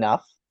done them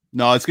enough.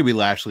 No, it's going to be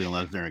Lashley and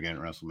Lesnar again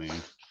at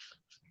WrestleMania.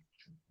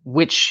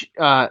 Which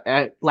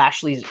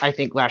Lashley, I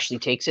think Lashley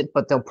takes it,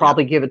 but they'll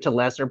probably give it to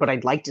Lesnar. But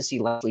I'd like to see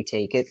Lashley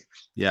take it.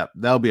 Yeah,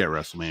 that'll be at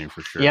WrestleMania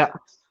for sure. Yeah.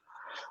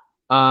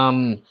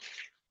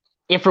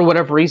 If for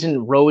whatever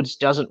reason Rhodes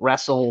doesn't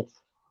wrestle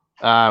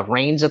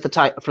Reigns at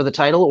the for the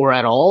title or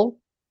at all,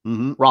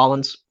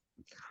 Rollins.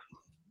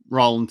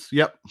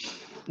 Yep.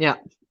 Yeah.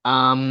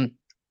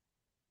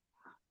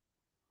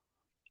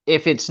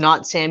 If it's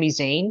not Sami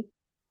Zayn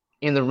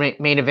in the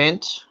main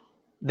event,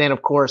 then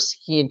of course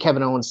he and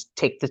Kevin Owens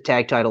take the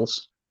tag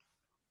titles.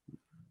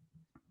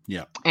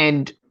 Yeah.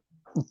 And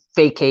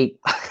vacate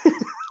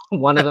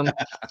one of them.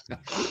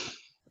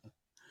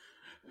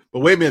 But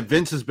wait a minute,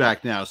 Vince is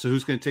back now. So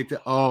who's going to take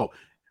the? Oh,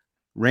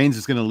 Reigns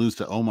is going to lose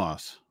to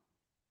Omos.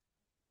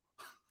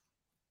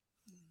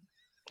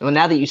 Well,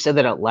 now that you said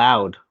that out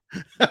loud.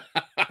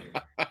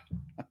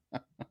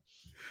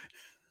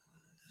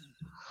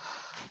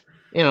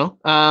 You know,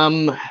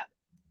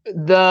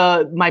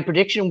 my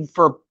prediction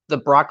for the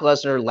Brock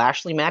Lesnar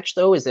Lashley match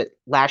though is that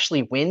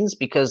Lashley wins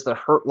because the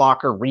Hurt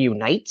Locker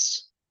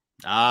reunites.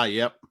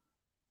 Yep.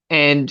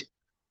 And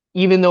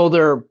even though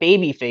they're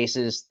baby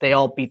faces, they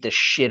all beat the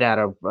shit out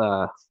of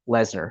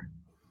Lesnar.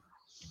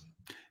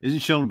 Isn't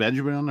Shelton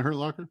Benjamin on the Hurt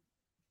Locker?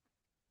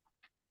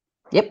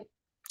 Yep.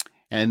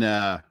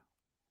 And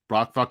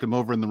Brock fucked him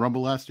over in the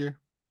Rumble last year?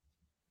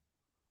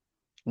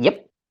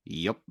 Yep.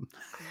 Yeah.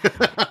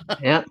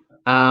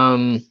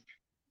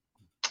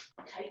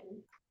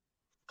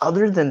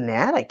 Other than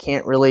that, I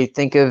can't really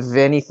think of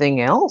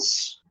anything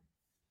else.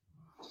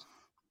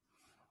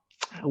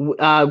 We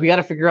got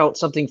to figure out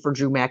something for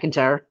Drew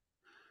McIntyre.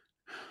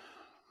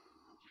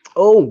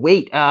 Oh,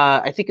 wait.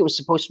 I think it was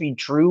supposed to be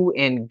Drew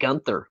and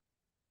Gunther,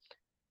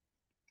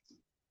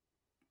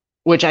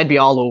 which I'd be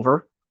all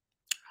over.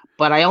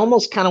 But I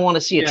almost kind of want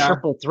to see a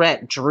triple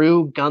threat: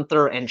 Drew,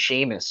 Gunther, and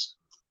Sheamus.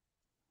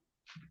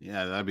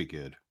 Yeah, that'd be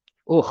good.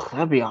 Oh,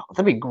 that'd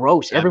be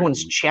gross.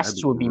 Everyone's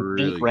chests would be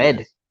really beat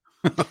red.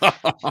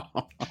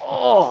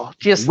 Oh,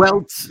 just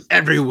welts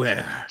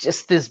everywhere.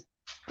 Just this,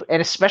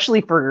 and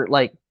especially for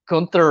like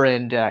Gunther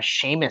and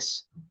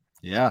Sheamus.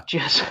 Yeah.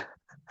 Just.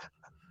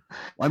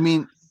 I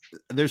mean,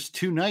 there's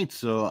 2 nights,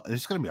 so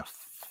there's going to be a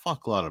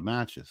fuck lot of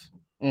matches.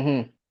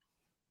 Mm-hmm.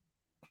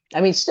 I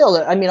mean, still,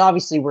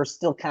 obviously we're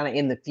still kind of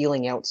in the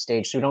feeling out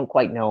stage, so we don't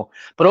quite know.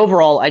 But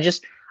overall, I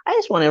just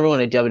want everyone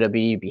at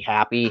WWE to be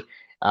happy.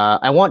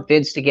 I want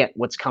Vince to get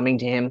what's coming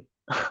to him.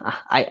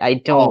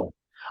 I'm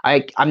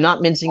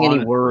not mincing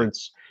any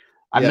words.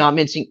 I'm not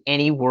mincing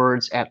any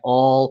words at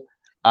all.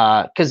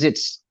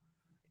 Because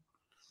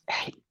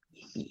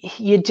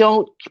you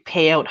don't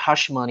pay out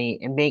hush money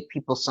and make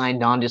people sign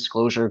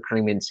non-disclosure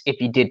agreements if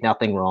you did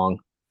nothing wrong.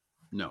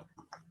 No.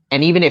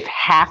 And even if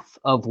half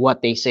of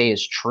what they say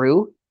is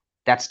true,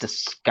 that's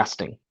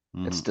disgusting.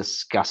 That's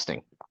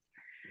disgusting.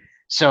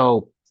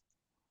 So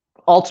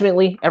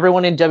ultimately,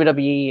 everyone in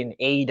WWE and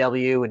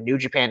AEW and New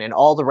Japan and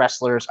all the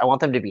wrestlers, I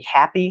want them to be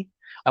happy.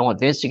 I want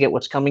Vince to get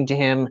what's coming to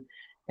him.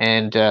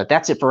 And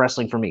that's it for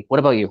wrestling for me. What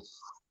about you?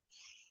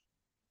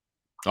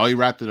 Oh, you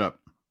wrapped it up.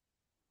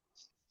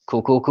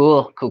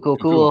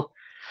 Cool.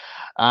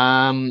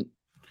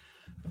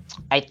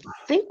 I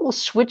think we'll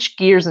switch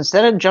gears.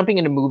 Instead of jumping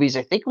into movies,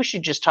 I think we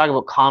should just talk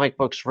about comic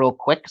books real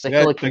quick because I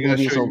feel like I'm gonna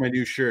show you my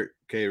new shirt.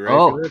 Okay, ready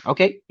for this?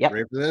 Okay, yep.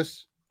 Ready for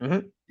this?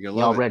 Mm-hmm. You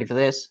all ready for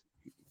this?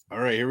 All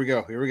right, here we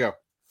go.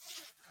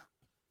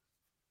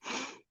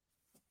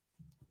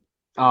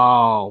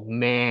 Oh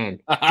man,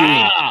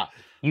 dude,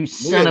 you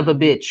son of a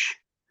bitch!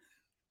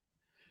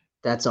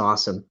 That's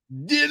awesome.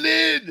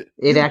 Dylan!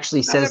 It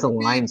actually says the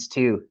lines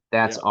too.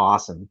 That's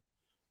awesome.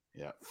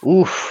 Yeah.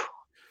 Oof.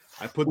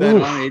 I put that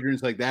Oof. on.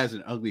 Adrian's like, that is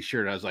an ugly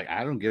shirt. I was like,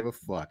 I don't give a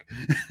fuck.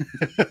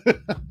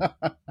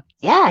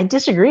 Yeah, I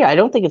disagree. I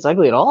don't think it's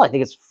ugly at all. I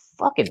think it's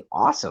fucking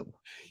awesome.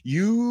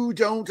 You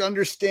don't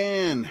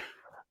understand.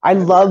 I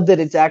love that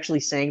it's actually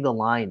saying the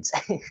lines.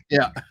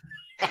 Yeah.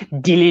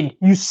 Dylan,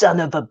 you son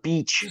of a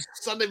beach.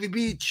 Son of a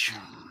beach.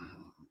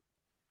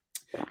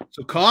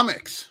 So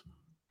comics.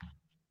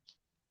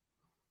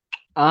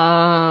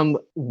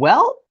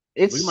 Well,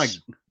 it's Look at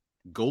my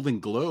Golden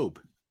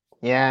Globe.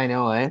 Yeah, I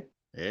know, eh?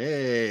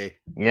 Hey.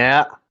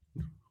 Yeah.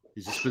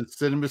 He's just been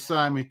sitting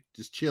beside me,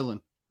 just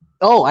chilling.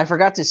 Oh, I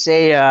forgot to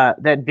say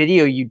that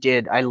video you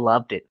did. I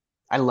loved it.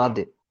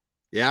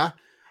 Yeah.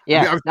 Yeah.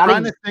 I mean, I was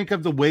trying to think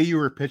of the way you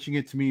were pitching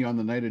it to me on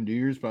the night of New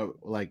Year's, but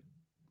like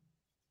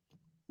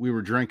we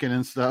were drinking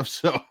and stuff.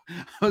 So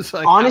I was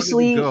like,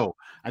 honestly, go?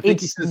 I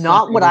think it's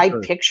not what I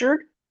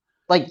pictured.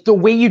 Like the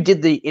way you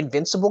did the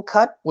Invincible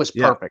cut was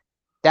perfect.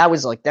 That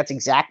was like, that's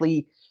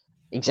exactly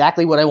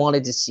what I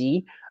wanted to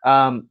see.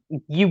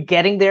 You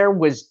getting there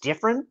was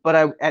different,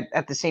 but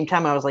at the same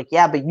time, I was like,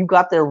 yeah, but you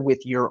got there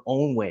with your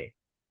own way.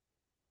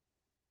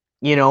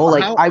 You know,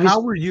 like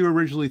how were you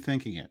originally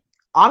thinking it?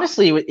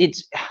 Honestly,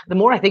 it's the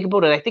more I think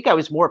about it, I think I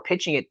was more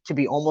pitching it to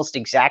be almost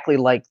exactly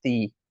like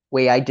the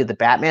way I did the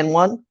Batman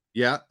one.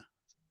 Yeah.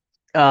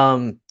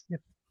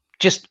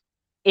 Just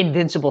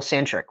Invincible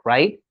centric,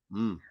 right?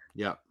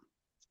 Yeah.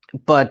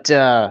 But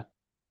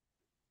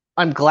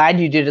I'm glad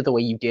you did it the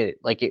way you did it,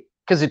 like it,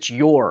 because it's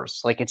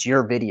yours, like it's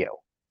your video.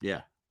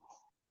 Yeah.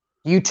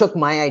 You took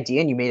my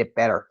idea and you made it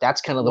better.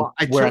 That's kind of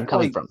where I'm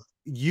coming from.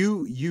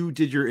 You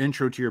did your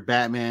intro to your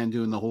Batman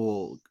doing the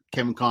whole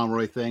Kevin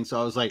Conroy thing.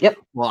 So I was like,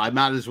 well, I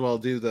might as well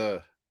do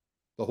the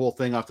whole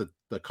thing off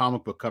the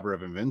comic book cover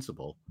of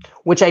Invincible.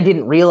 Which I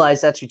didn't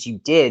realize that's what you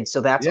did.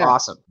 So that's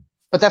awesome.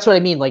 But that's what I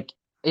mean. Like,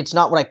 it's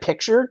not what I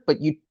pictured, but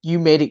you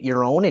made it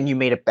your own and you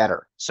made it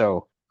better.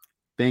 So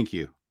thank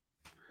you.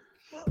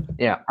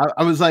 Yeah.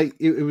 I was like,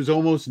 it was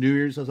almost New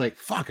Year's. I was like,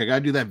 fuck, I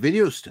gotta do that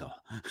video still.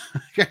 I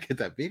gotta get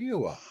that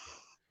video up.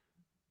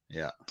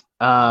 Yeah.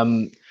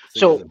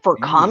 So for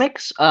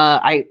comics,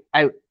 I'm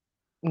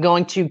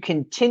going to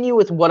continue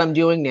with what I'm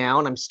doing now,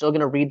 and I'm still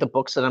going to read the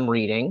books that I'm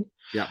reading.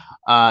 Yeah.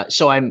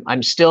 So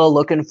I'm still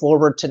looking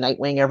forward to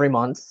Nightwing every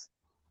month.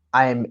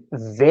 I'm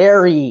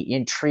very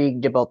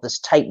intrigued about this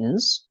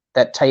Titans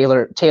that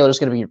Taylor's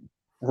going to be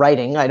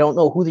writing. I don't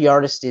know who the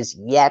artist is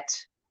yet,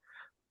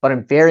 but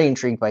I'm very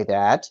intrigued by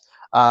that.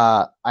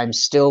 I'm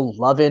still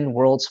loving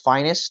World's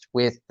Finest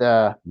with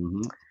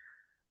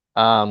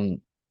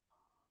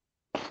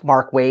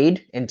Mark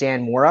Waid and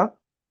Dan Mora.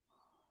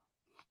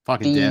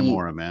 Fucking Dan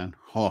Mora, man.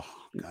 Oh,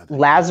 God.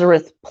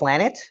 Lazarus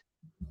Planet.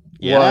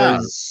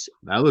 That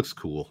looks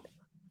cool.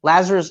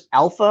 Lazarus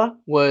Alpha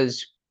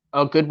was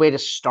a good way to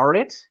start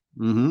it.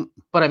 Mm-hmm.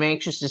 But I'm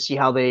anxious to see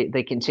how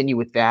they continue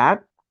with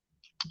that.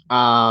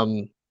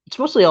 It's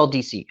mostly all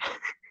DC.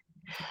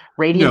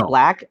 Radiant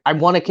Black. I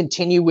want to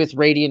continue with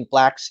Radiant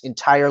Black's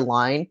entire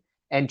line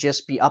and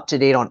just be up to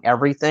date on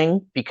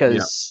everything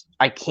because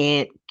I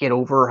can't get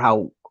over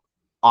how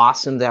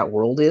awesome that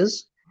world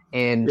is,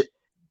 and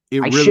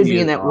it I really should be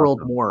in that world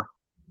more.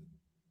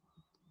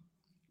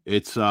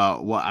 It's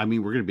well, I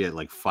mean, we're gonna be at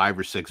like 5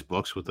 or 6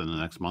 books within the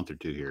next month or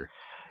two here.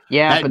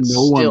 Yeah, but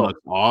no one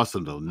looks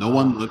awesome though. No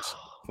one looks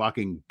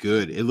fucking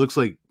good. It looks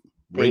like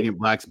Radiant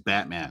Black's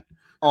Batman.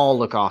 All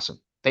look awesome.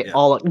 They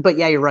all look, but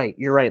yeah, you're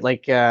right.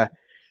 Like so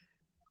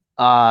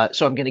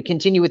I'm gonna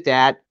continue with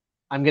that.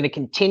 I'm gonna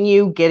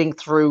continue getting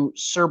through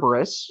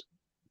Cerberus.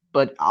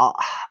 But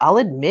I'll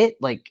admit,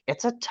 like,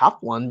 it's a tough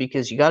one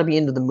because you got to be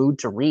into the mood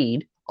to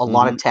read a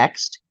lot of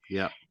text.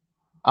 Yeah.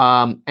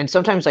 And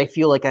sometimes I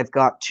feel like I've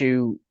got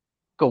to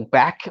go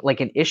back like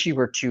an issue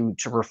or two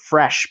to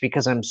refresh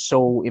because I'm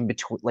so in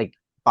between, like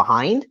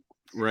behind.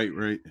 Right.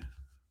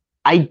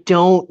 I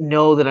don't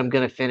know that I'm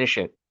going to finish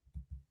it.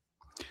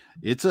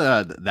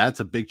 That's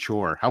a big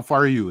chore. How far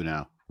are you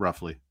now,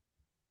 roughly?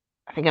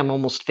 I think I'm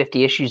almost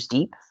 50 issues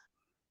deep.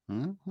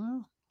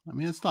 Well, I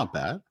mean, it's not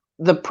bad.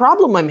 The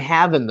problem I'm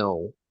having,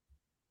 though,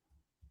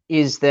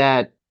 is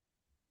that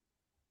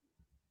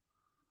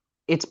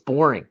it's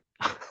boring.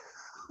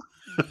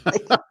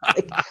 like,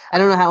 I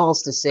don't know how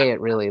else to say it,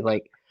 really.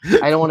 Like,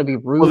 I don't want to be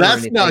rude. Well,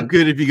 that's not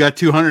good if you got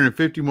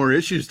 250 more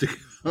issues to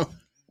go.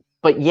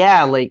 But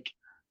yeah, like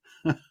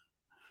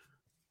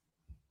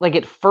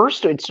at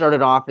first it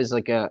started off as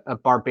like a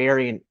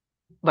barbarian,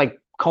 like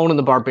Conan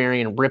the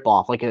Barbarian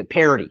ripoff, like a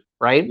parody,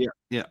 right?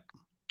 Yeah.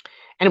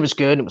 And it was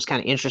good. It was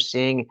kind of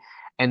interesting.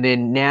 And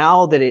then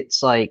now that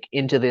it's like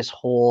into this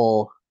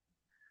whole,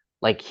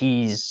 like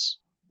he's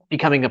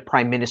becoming a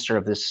prime minister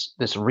of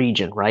this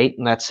region, right?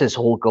 And that's his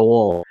whole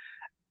goal.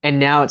 And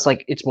now it's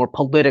like it's more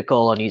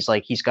political, and he's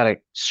got to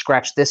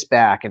scratch this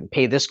back and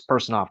pay this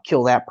person off,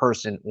 kill that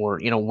person, or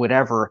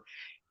whatever.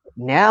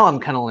 Now I'm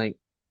kind of like,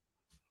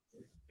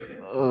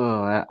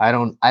 I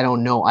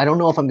don't know. I don't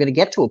know if I'm going to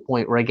get to a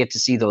point where I get to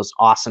see those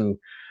awesome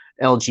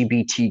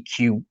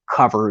LGBTQ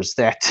covers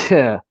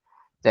that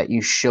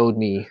you showed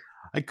me.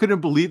 I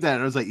couldn't believe that.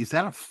 I was like, is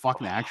that a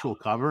fucking actual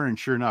cover? And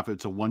sure enough,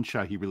 it's a one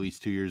shot he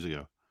released 2 years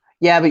ago.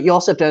 Yeah, but you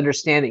also have to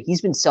understand that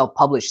he's been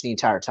self-published the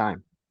entire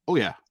time. Oh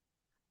yeah,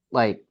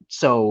 Like,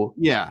 so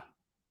yeah.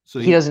 So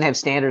he doesn't have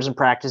standards and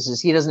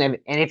practices. He doesn't have,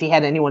 and if he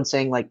had anyone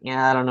saying like,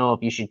 "Yeah, I don't know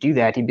if you should do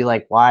that," he'd be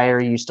like, "Why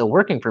are you still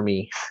working for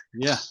me?"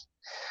 yeah.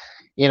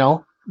 You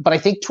know. But I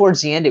think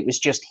towards the end, it was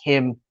just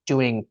him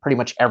doing pretty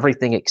much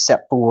everything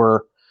except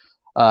for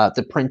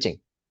the printing.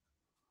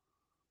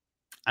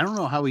 I don't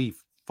know how he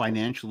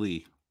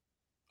financially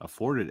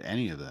afforded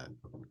any of that.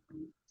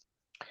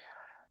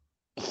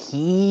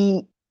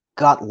 He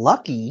got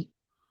lucky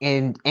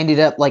and ended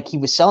up like he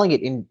was selling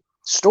it in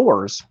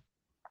stores,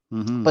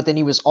 but then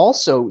he was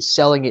also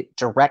selling it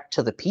direct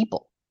to the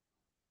people.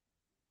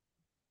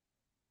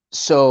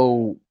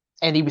 So,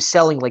 and he was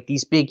selling like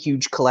these big,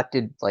 huge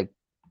collected like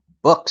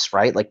books,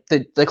 right? Like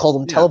they call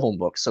them telephone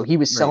books. So he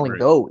was selling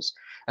those,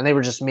 and they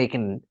were just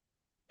making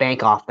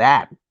bank off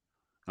that.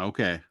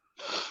 Okay.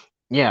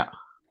 Yeah.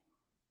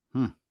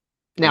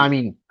 Now, I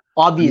mean,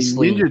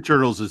 obviously, Ninja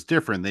Turtles is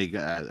different. They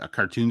got a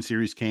cartoon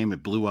series came,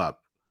 it blew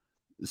up.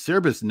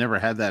 Cerebus never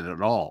had that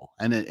at all,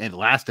 and it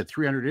lasted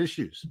 300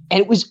 issues.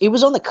 And it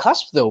was on the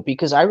cusp though,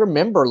 because I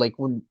remember like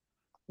when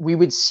we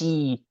would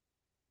see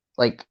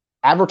like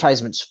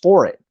advertisements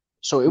for it,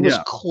 so it was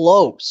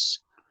close.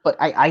 But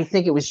I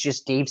think it was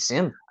just Dave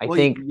Sim. I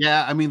think.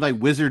 Yeah, I mean, like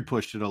Wizard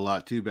pushed it a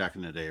lot too back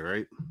in the day,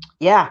 right?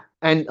 Yeah,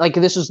 and like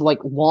this was like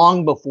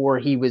long before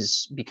he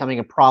was becoming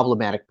a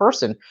problematic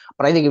person.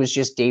 But I think it was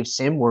just Dave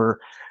Sim were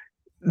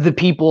the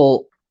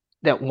people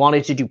that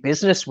wanted to do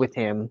business with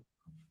him.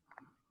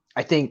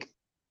 I think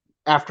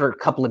after a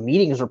couple of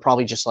meetings were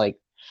probably just like,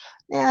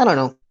 I don't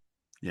know.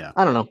 Yeah,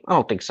 I don't know. I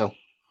don't think so.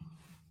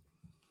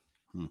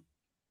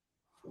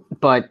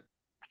 But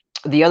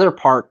the other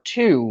part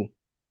too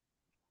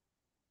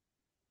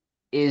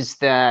is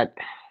that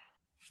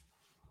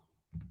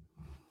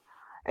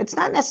it's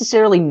not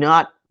necessarily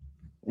not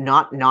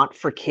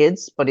for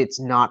kids, but it's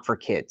not for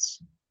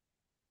kids.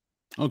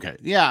 Okay.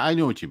 Yeah, I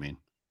know what you mean.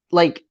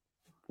 Like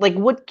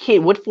what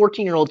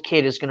 14-year-old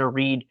kid is going to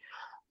read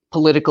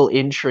political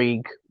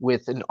intrigue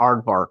with an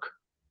aardvark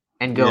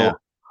and go,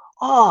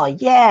 oh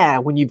yeah,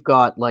 when you've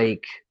got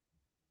like,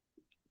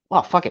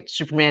 well, fuck it,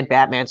 Superman,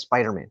 Batman,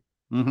 Spider-Man,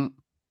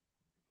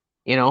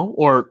 you know,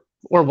 or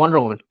Wonder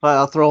Woman. But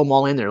I'll throw them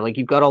all in there. Like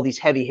you've got all these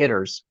heavy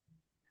hitters,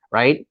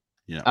 right?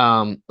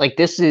 Yeah. Like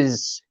this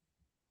is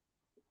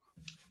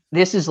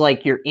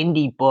like your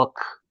indie book,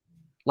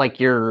 like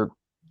your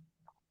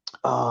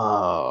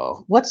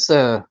what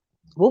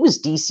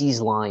was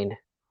DC's line?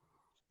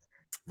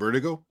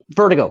 Vertigo.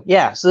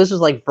 Yeah, so this was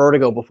like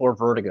Vertigo before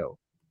Vertigo.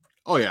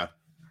 Oh yeah.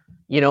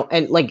 You know,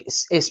 and like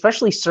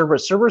especially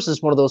Cerberus. Cerberus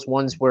is one of those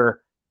ones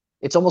where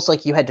it's almost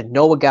like you had to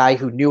know a guy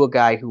who knew a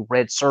guy who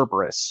read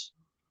Cerberus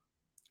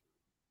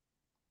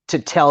to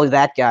tell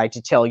that guy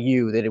to tell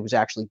you that it was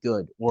actually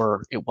good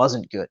or it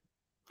wasn't good.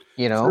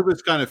 You know,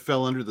 Cerberus kind of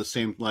fell under the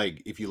same,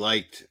 like, if you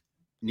liked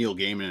Neil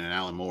Gaiman and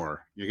Alan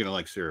Moore, you're gonna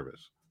like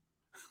Cerberus.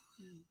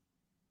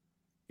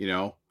 You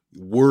know,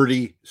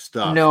 wordy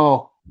stuff.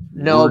 No,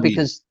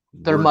 because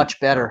they're much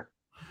better.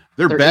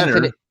 They're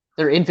better.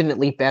 They're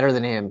infinitely better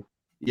than him.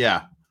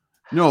 Yeah.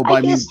 No, but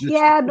I guess,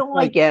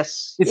 I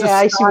guess. It's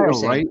I see what you're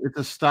saying. Right? It's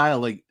a style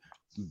like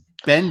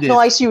Bendis. No,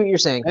 I see what you're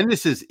saying.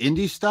 Bendis is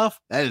indie stuff.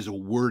 That is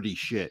wordy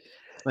shit.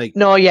 Like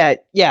no, yeah.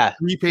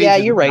 3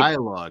 pages you're right.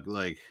 Dialogue,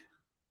 like.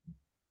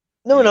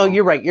 No,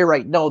 you're right. You're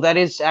right. No, that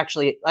is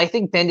actually. I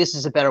think Bendis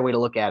is a better way to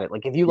look at it.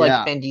 Like if you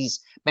like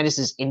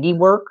Bendis's indie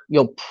work,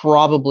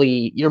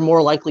 you're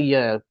more likely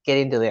to get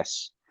into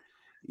this.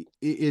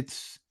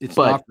 It's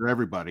not for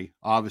everybody,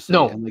 obviously.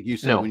 No, and like you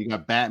said, when you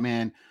got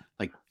Batman,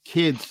 like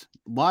kids,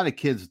 a lot of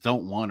kids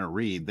don't want to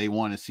read. They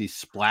want to see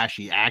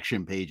splashy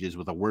action pages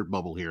with a word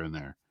bubble here and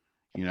there.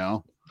 You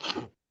know.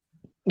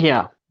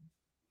 Yeah. At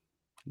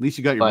least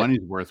you got your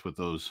money's worth with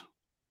those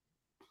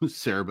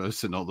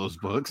Cerebus and all those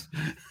books.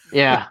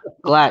 Yeah,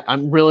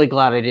 I'm really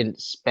glad I didn't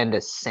spend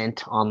a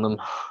cent on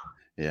them.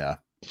 Yeah.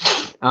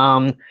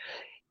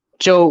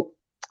 So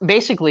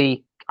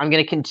basically, I'm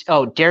gonna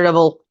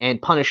Daredevil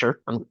and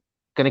Punisher. I'm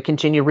gonna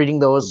continue reading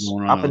those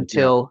up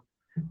until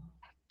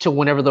to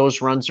whenever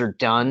those runs are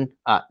done.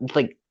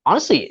 Like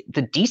honestly,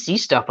 the DC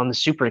stuff I'm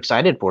super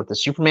excited for. The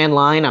Superman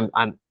line,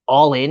 I'm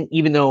all in,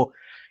 even though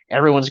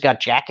everyone's got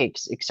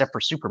jackets except for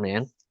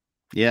Superman.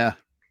 Yeah.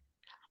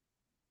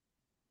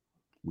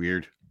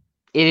 Weird.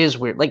 It is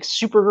weird. Like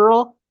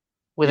Supergirl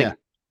with a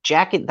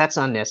jacket, that's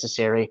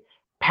unnecessary.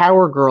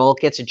 Power Girl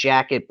gets a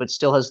jacket but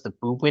still has the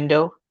boob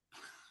window.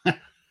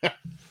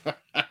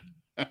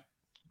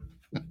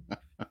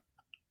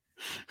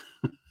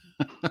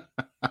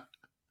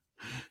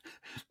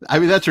 I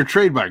mean, that's her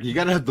trademark. You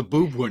got to have the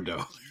boob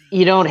window.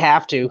 You don't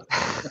have to.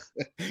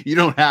 You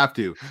don't have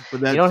to.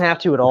 But you don't have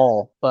to at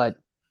all. But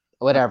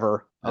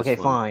whatever. Okay,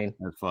 funny. Fine.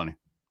 That's funny.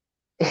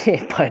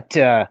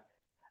 But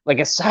like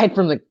aside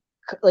from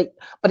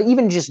but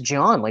even just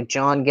John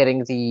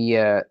getting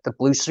the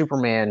blue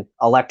Superman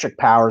electric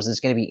powers is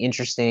going to be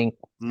interesting.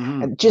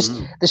 And just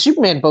the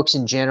Superman books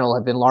in general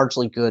have been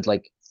largely good.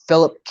 Like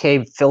Philip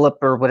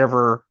or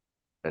whatever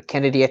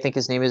Kennedy, I think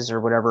his name is,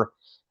 or whatever.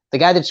 the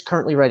guy that's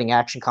currently writing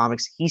Action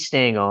Comics, he's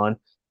staying on.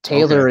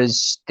 Taylor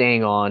is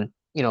staying on.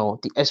 You know,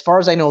 as far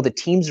as I know, the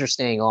teams are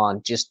staying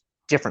on just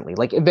differently.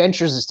 Like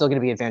Adventures is still going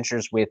to be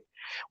Adventures with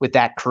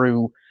that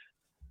crew.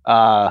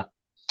 And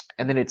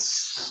then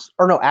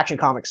Action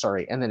Comics,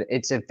 sorry. And then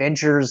it's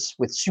Adventures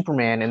with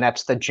Superman, and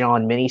that's the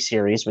John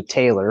miniseries with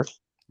Taylor.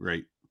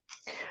 Right.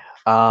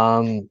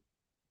 But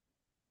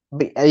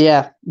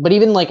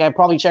even like I'd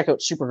probably check out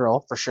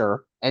Supergirl for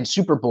sure, and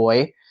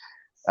Superboy.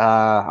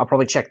 I'll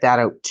probably check that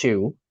out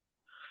too.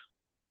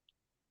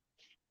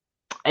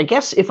 I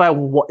guess if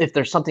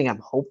there's something I'm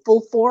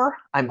hopeful for,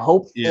 I'm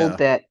hopeful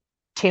that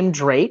Tim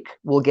Drake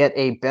will get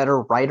a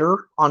better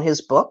writer on his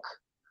book,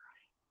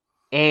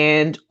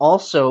 and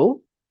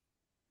also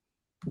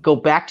go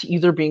back to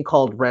either being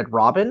called Red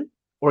Robin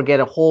or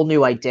get a whole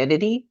new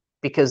identity,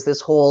 because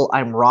this whole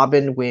I'm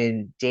Robin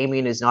when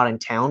Damian is not in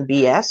town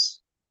BS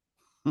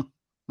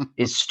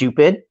is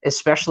stupid,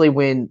 especially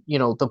when, you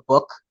know, the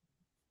book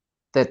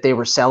that they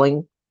were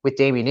selling with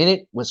Damian in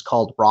it was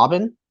called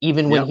Robin,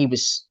 even when he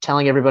was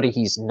telling everybody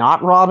he's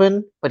not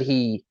Robin, but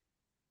he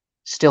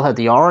still had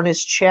the R on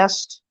his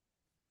chest.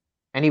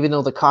 And even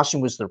though the costume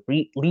was the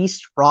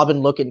least Robin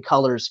looking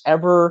colors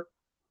ever,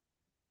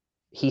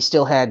 he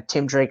still had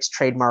Tim Drake's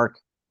trademark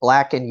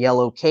black and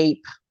yellow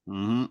cape.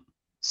 Mm-hmm.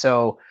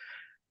 So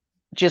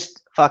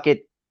just fuck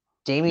it.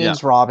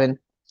 Damian's Robin.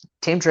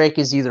 Tim Drake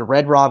is either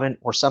Red Robin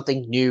or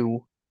something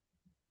new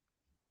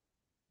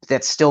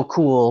that's still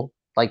cool,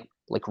 like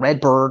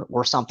Redbird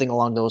or something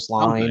along those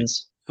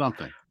lines.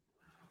 Something.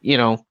 You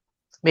know,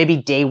 maybe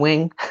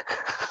Daywing.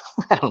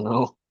 I don't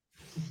know.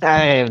 I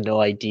have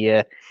no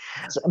idea.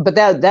 But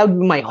that would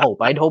be my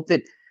hope. I'd hope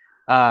that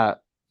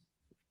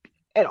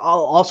and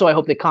also I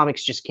hope that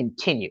comics just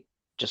continue.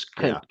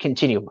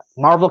 Continue.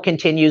 Marvel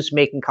continues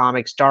making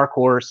comics, Dark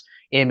Horse,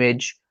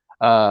 Image,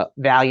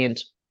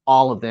 Valiant,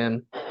 all of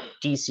them,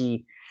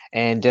 DC,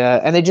 and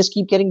they just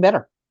keep getting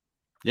better.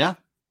 Yeah.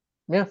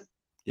 No,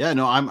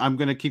 I'm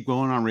gonna keep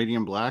going on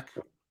Radiant Black.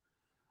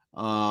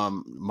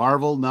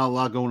 Marvel, not a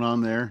lot going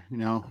on there. You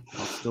know,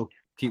 I'll still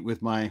keep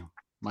with my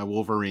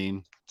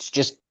Wolverine. It's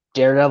just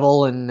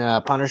Daredevil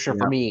and Punisher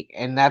for me,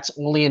 and that's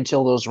only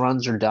until those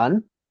runs are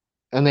done,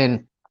 and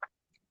then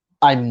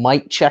I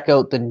might check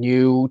out the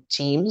new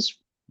teams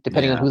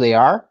depending on who they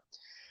are.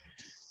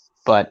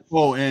 But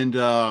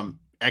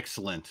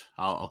Excellent.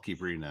 I'll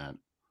keep reading that.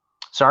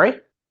 Sorry?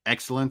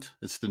 Excellent.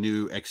 It's the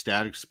new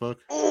Ecstatics book.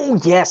 Oh,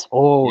 yes.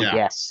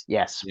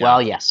 Yes. Yeah.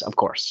 Well, yes, of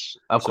course.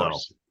 Of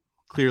course.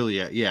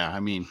 Clearly, yeah. I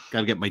mean, got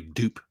to get my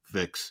dupe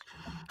fix.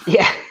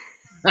 Yeah.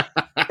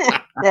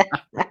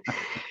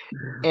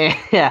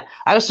 Yeah.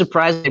 I was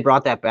surprised they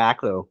brought that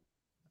back, though.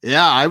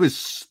 Yeah, I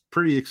was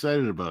pretty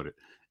excited about it.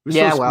 It was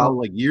supposed to come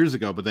like years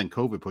ago, but then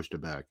COVID pushed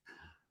it back.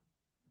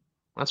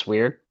 That's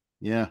weird.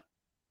 Yeah.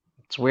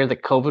 It's weird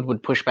that COVID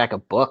would push back a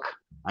book.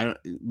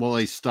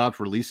 They stopped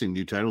releasing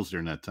new titles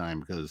during that time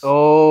because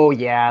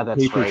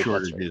that's paper right.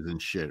 shortages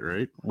and shit,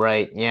 right?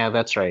 Right. Yeah,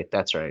 that's right.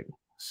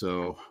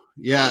 So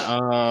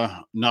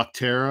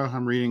Noctera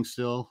I'm reading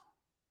still,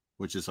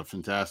 which is a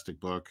fantastic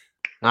book.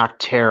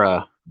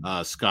 Noctera.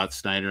 Scott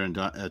Snyder and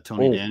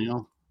Tony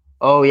Daniel.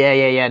 Oh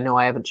yeah. No,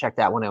 I haven't checked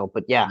that one out,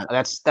 but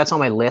that's on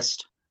my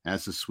list.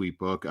 That's a sweet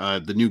book.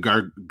 The new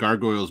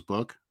Gargoyles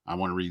book. I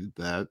want to read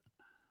that.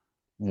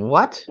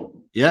 What?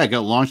 Yeah, it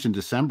got launched in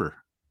December.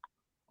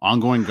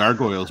 Ongoing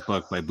Gargoyles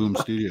book by Boom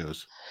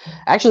Studios.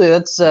 Actually,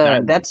 that's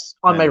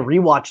on my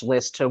rewatch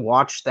list to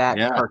watch that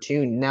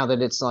cartoon now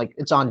that it's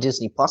on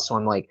Disney Plus. So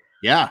I'm like,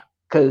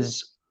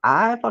 because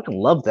I fucking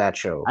love that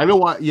show. I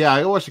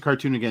watch the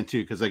cartoon again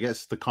too, because I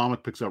guess the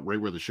comic picks up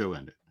right where the show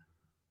ended.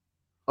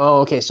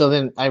 Oh, okay. So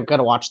then I've got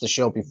to watch the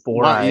show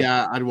before.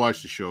 I'd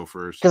watch the show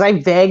first because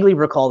I vaguely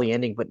recall the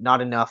ending, but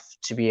not enough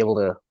to be able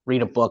to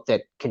read a book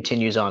that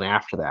continues on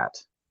after that.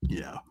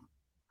 Yeah.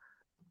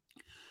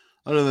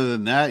 Other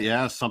than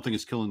that, Something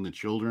is Killing the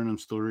Children. I'm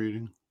still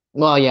reading.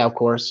 Well, yeah, of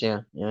course, yeah.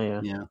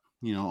 You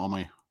know, all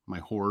my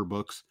horror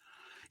books.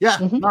 Yeah,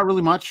 not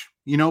really much.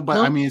 You know, but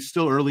I mean, it's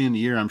still early in the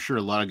year. I'm sure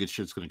a lot of good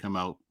shit's going to come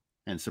out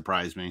and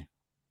surprise me.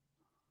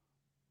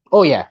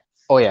 Oh yeah.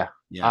 Yeah.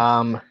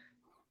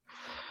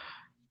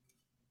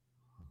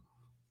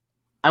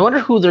 I wonder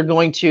who they're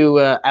going to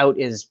out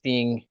as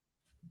being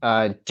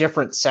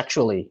different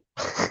sexually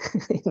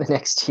in the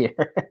next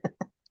year.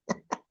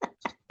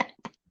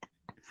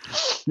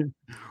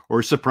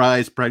 Or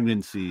surprise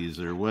pregnancies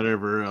or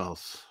whatever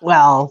else.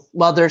 Well,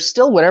 there's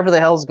still whatever the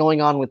hell's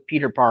going on with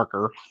Peter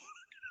Parker.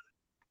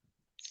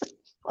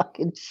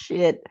 Fucking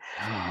shit.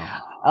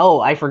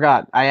 Oh, I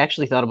forgot. I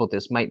actually thought about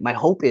this. My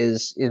hope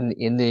is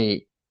in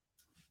the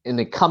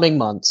coming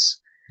months,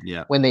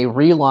 when they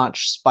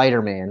relaunch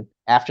Spider-Man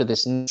after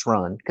this next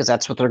run, because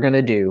that's what they're going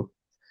to do,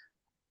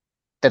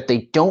 that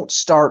they don't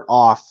start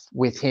off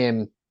with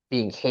him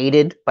being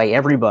hated by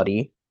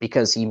everybody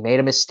because he made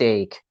a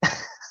mistake.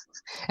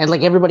 And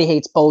like everybody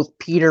hates both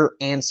Peter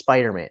and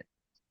Spider-Man.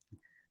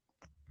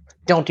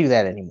 Don't do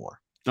that anymore.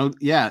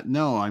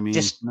 I mean,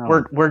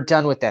 we're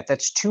done with that.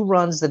 That's 2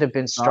 runs that have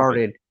been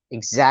started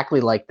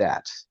exactly like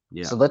that.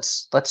 Yeah. So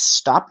let's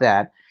stop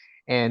that.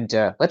 And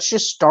let's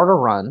just start a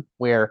run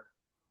where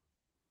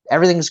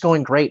everything's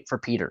going great for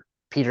Peter.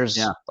 Peter's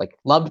like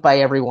loved by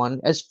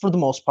everyone, as for the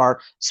most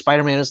part.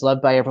 Spider-Man is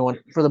loved by everyone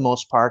for the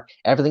most part.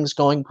 Everything's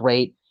going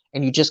great,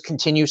 and you just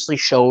continuously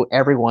show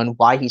everyone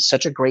why he's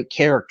such a great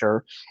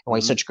character and why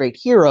he's such a great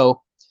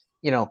hero,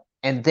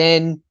 and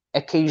then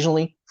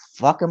occasionally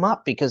fuck him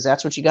up, because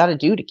that's what you got to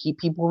do to keep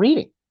people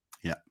reading.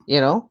 Yeah.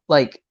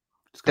 Like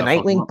the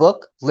Nightwing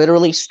book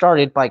literally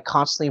started by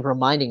constantly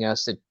reminding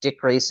us that Dick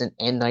Grayson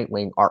and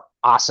Nightwing are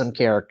awesome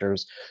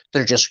characters.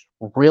 They're just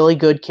really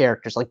good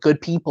characters, like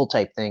good people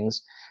type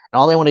things. And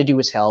all they want to do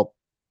is help.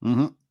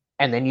 Mm-hmm.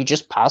 And then you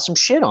just pile some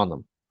shit on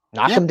them.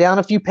 Knock them down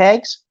a few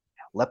pegs.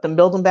 Let them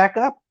build them back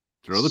up.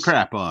 Throw the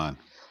crap on.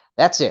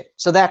 That's it.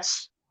 So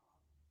that's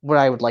what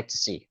I would like to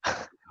see.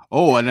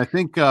 Oh, and I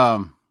think,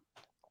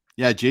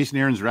 Jason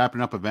Aaron's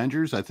wrapping up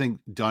Avengers. I think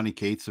Donny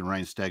Cates and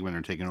Ryan Stegman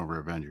are taking over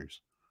Avengers.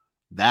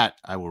 That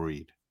I will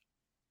read.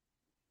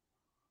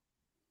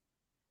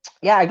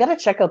 Yeah, I gotta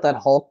check out that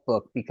Hulk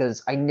book,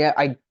 because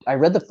I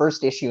read the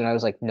first issue and I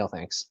was like, no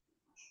thanks.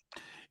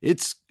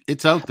 It's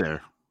out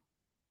there.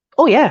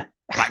 Oh yeah.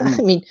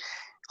 I mean,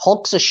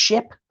 Hulk's a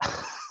ship.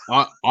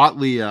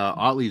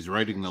 Otley's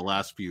writing the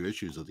last few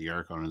issues of the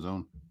arc on his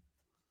own.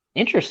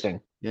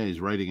 Interesting. Yeah, he's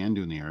writing and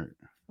doing the art.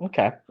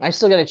 Okay, I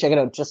still got to check it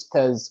out, just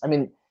because. I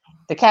mean,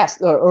 the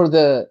cast or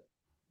the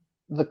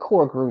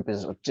core group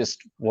is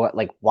just what,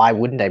 like, why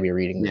wouldn't I be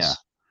reading this? Yeah,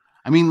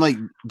 I mean, like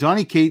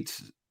Donny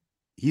Cates,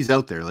 he's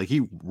out there. Like,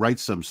 he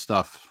writes some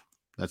stuff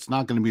that's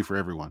not going to be for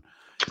everyone.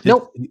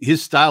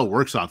 His style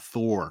works on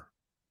Thor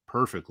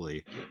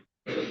perfectly.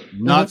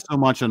 Not so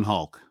much on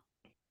Hulk.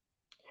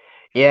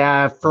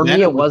 Yeah, for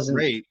me it wasn't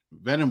great.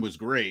 Venom was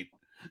great.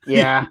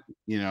 Yeah.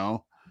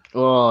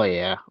 Oh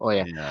yeah.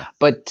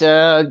 But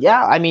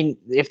I mean,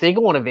 if they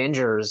go on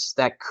Avengers,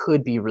 that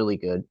could be really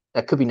good.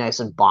 That could be nice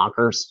and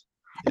bonkers.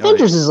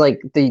 Avengers is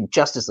like the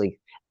Justice League.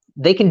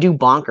 They can do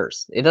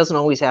bonkers. It doesn't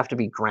always have to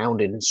be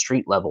grounded in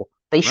street level.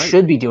 They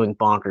should be doing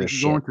bonkers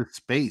shit. Going to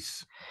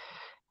space.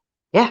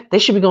 Yeah, they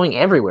should be going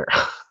everywhere.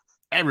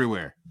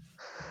 Everywhere.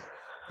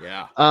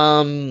 Yeah.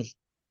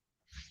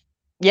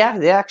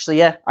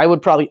 Yeah. I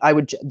would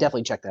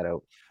definitely check that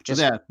out.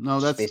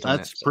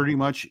 That's pretty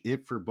much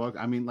it for book.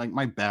 I mean, like,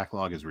 my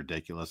backlog is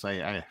ridiculous.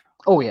 I'm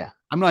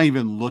not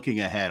even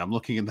looking ahead. I'm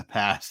looking in the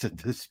past at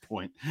this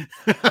point.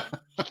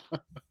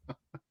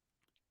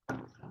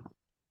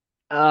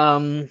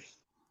 Video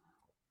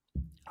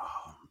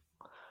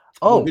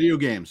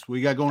games.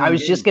 We got going. I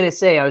was just gonna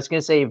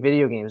say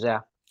video games. Yeah.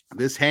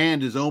 This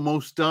hand is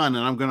almost done,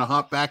 and I'm gonna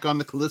hop back on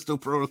the Callisto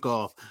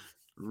Protocol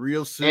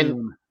real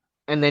soon.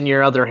 And then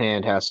your other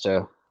hand has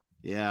to.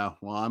 Yeah,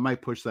 well, I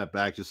might push that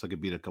back just so I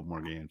could beat a couple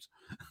more games.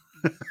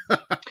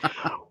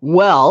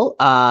 Well,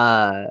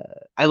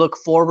 I look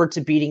forward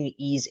to beating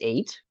Ys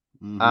 8.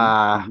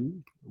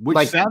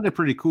 Which sounded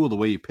pretty cool the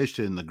way you pitched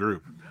it in the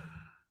group.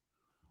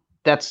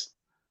 It's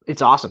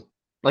awesome.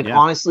 Like,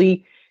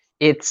 honestly,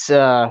 it's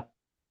because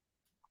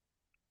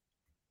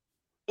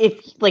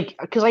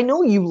I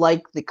know you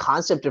like the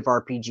concept of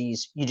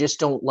RPGs, you just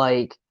don't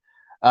like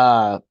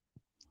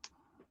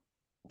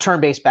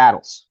turn-based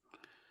battles.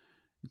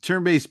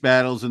 Turn-based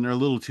battles, and they're a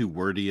little too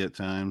wordy at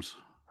times,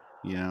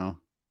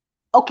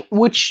 Okay,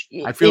 which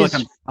I feel like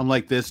I'm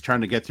like this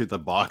trying to get through the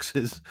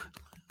boxes.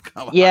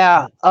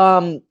 Yeah.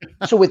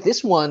 So with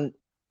this one,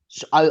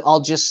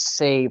 I'll just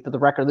say for the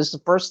record, this is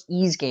the first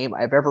Ys game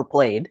I've ever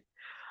played.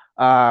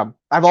 I've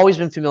always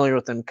been familiar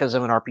with them because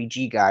I'm an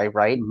RPG guy,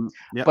 right?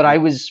 Yep. But I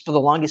was, for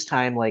the longest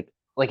time, like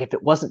if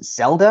it wasn't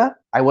Zelda,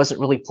 I wasn't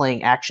really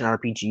playing action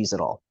RPGs at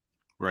all.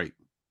 Right.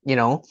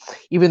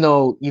 Even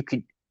though you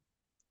could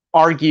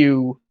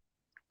argue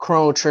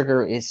Chrono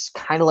Trigger is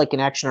kind of like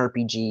an action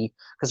RPG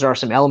because there are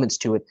some elements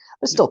to it,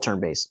 but still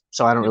turn-based.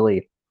 So I don't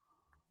really,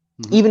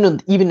 even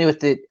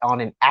with it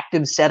on an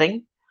active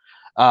setting,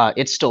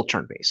 it's still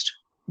turn-based.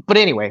 But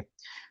anyway,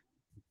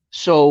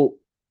 so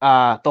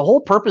the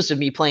whole purpose of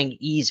me playing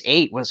Ys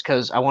 8 was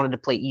because I wanted to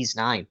play Ys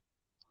 9.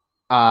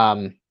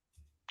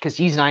 Because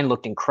Ys 9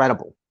 looked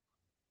incredible.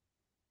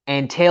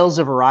 And Tales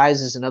of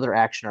Arise is another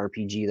action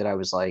RPG that I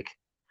was like,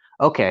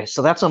 okay,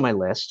 so that's on my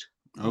list.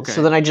 Okay.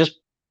 So then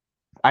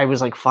I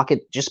was like, fuck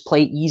it, just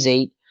play Ys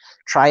 8,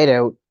 try it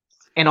out.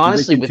 And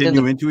honestly, do they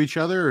continue into each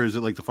other, or is it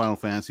like the Final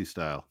Fantasy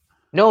style?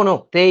 No.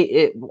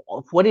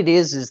 What it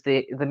is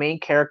the main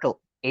character,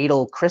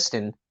 Adel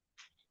Kristen,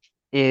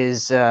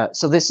 is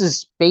so this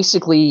is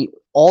basically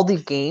all the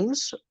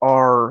games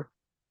are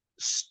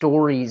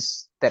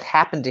stories that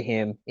happened to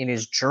him in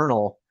his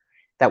journal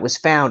that was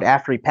found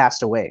after he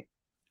passed away.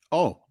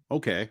 Oh,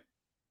 okay.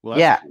 Well,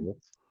 that's cool.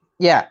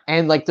 Yeah,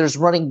 and like there's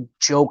running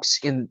jokes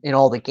in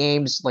all the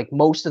games. Like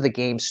most of the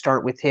games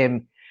start with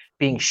him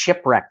being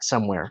shipwrecked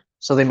somewhere.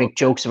 So they make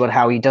jokes about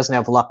how he doesn't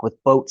have luck with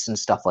boats and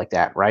stuff like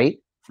that, right?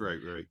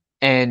 Right.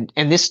 And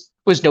this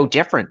was no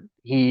different.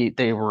 He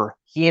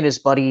and his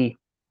buddy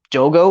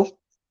Doji,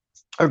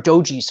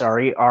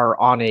 are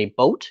on a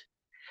boat.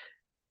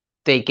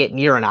 They get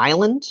near an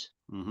island,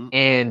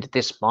 and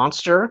this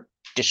monster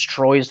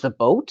destroys the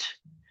boat.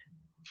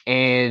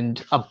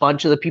 and a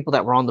bunch of the people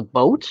that were on the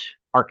boat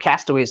are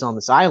castaways on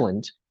this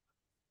island.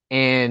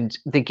 And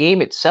the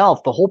game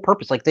itself, the whole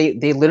purpose, like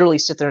they literally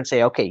sit there and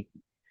say, okay,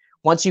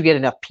 once you get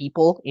enough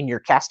people in your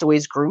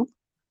castaways group,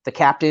 the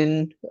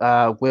captain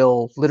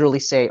will literally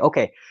say,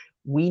 okay,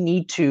 we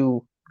need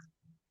to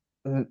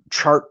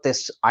chart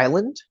this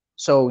island.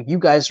 So you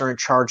guys are in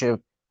charge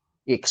of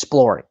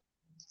exploring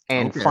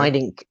and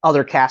finding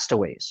other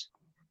castaways.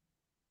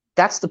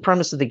 That's the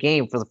premise of the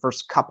game for the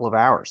first couple of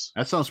hours.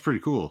 That sounds pretty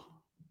cool.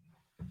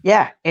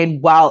 Yeah.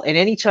 And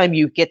anytime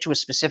you get to a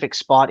specific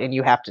spot and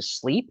you have to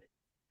sleep,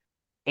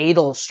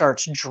 Adel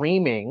starts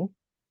dreaming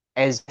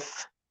and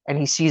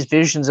he sees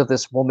visions of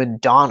this woman,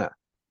 Donna.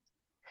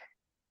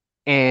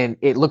 And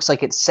it looks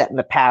like it's set in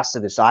the past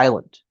of this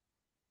island.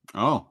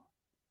 Oh.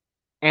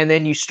 And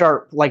then you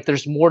start, like,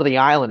 there's more to the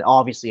island,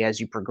 obviously, as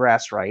you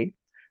progress, right?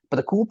 But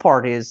the cool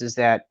part is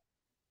that,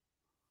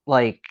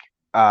 like,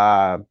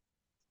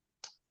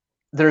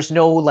 there's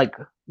no, like,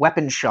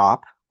 weapon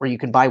shop where you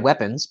can buy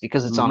weapons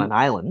because it's on an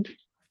island.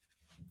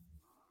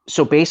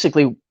 So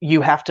basically,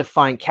 you have to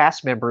find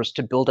cast members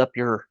to build up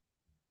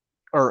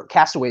or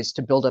castaways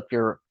to build up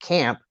your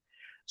camp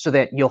so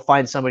that you'll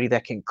find somebody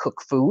that can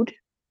cook food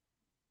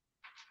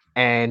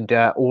and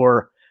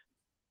or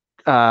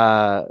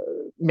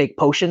make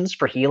potions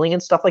for healing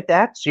and stuff like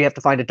that. So you have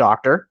to find a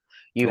doctor.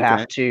 You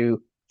have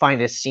to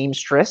find a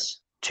seamstress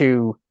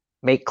to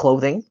make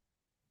clothing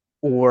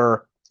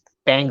or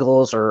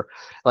bangles or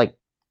like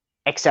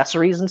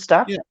accessories and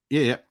stuff.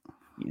 Yeah.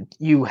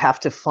 You have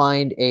to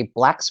find a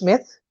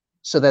blacksmith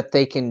so that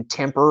they can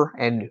temper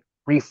and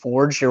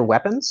reforge your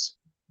weapons.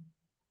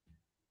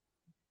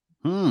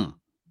 Yeah.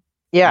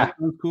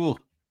 That's cool.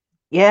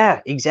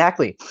 Yeah,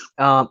 exactly.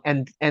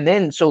 And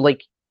then so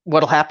like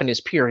what'll happen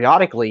is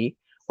periodically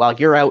while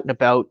you're out and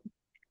about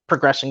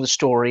progressing the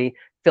story,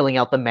 filling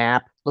out the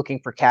map, looking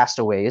for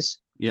castaways.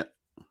 Yeah.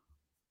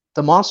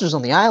 The monsters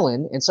on the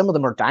island, and some of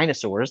them are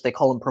dinosaurs, they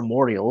call them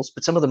primordials,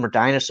 but some of them are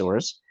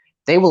dinosaurs.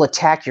 They will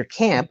attack your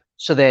camp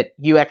so that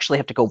you actually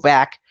have to go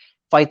back,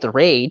 fight the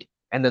raid,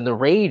 and then the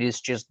raid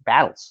is just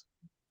battles.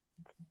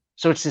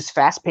 So it's this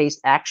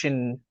fast-paced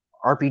action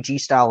RPG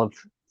style of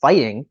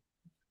fighting,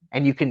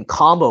 and you can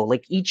combo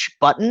like each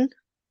button,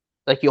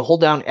 like you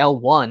hold down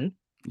L1.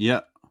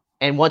 Yeah.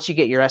 And once you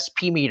get your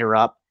SP meter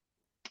up,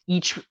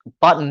 each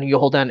button you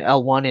hold down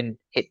L1 and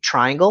hit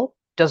triangle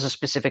does a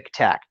specific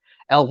attack.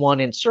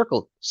 L1 in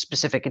circle,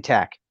 specific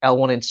attack.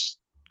 L1 in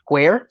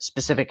square,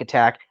 specific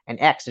attack,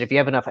 and X. And if you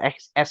have enough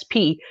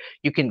SP,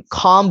 you can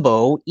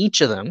combo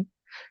each of them.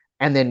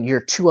 And then your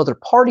two other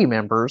party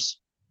members,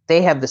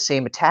 they have the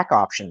same attack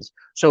options.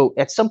 So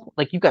at some point,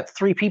 like you've got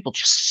three people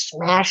just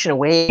smashing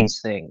away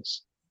these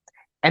things.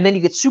 And then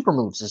you get super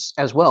moves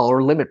as well,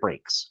 or limit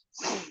breaks.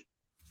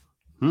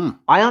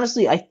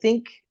 I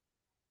think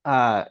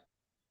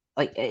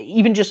like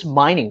even just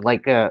mining,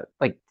 like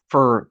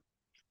for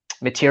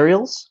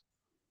materials,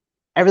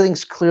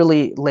 everything's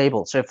clearly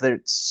labeled. So if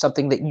there's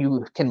something that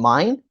you can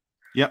mine,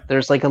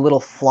 there's like a little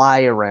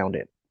fly around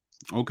it.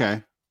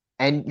 Okay.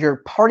 And your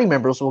party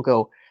members will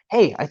go,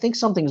 hey, I think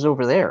something's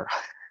over there.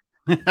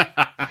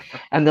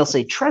 And they'll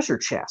say treasure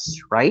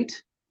chest, right?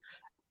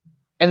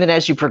 And then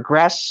as you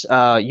progress,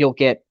 you'll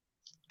get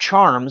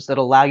charms that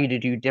allow you to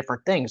do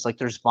different things. Like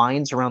there's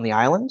vines around the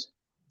island.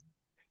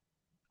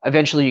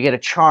 Eventually you get a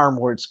charm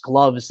where it's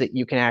gloves that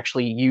you can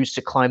actually use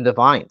to climb the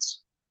vines.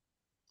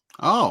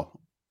 Oh.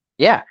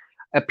 Yeah.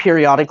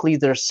 Periodically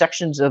there's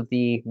sections of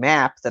the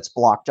map that's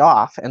blocked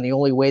off, and the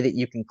only way that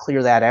you can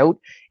clear that out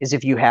is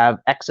if you have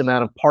X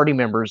amount of party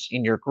members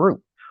in your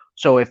group.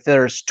 So if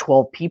there's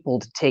 12 people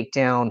to take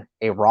down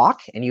a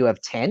rock and you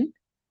have 10,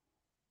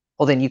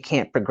 well, then you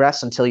can't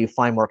progress until you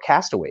find more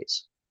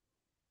castaways.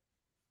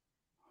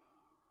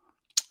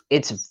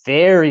 It's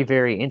very,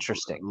 very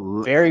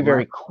interesting. Very,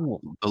 very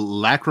cool. The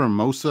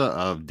Lacrimosa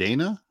of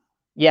Dana?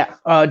 Yeah,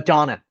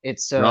 Donna.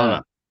 It's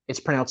Donna. It's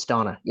pronounced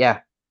Donna. Yeah.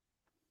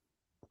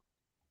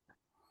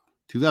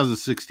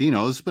 2016.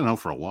 Oh, this has been out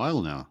for a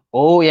while now.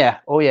 Oh yeah.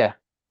 Oh yeah.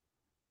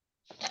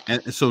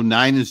 And so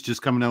 9 is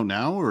just coming out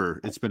now, or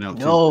it's been out?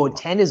 No,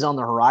 10 is on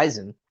the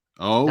horizon.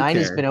 Oh, 9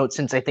 has been out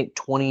since I think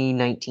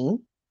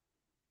 2019.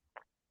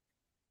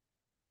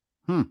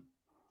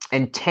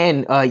 And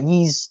 10,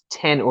 Ys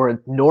 10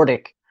 or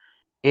Nordic,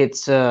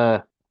 it's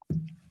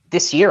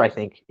this year, I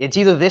think. It's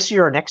either this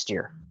year or next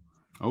year.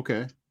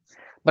 Okay.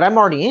 But I'm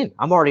already in.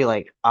 I'm already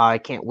like, I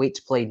can't wait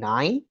to play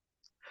 9.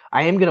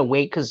 I am gonna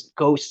wait because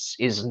Ghosts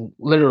of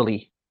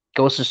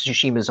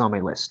Tsushima is on my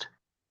list.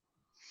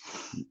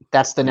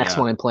 That's the next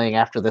one I'm playing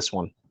after this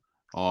one.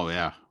 Oh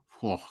yeah.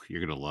 Oh,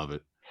 you're gonna love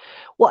it.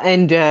 Well,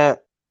 and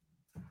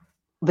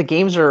the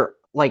games are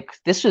like,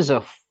 this is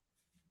a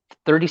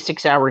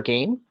 36-hour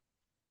game.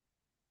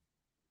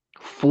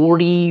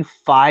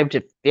 45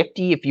 to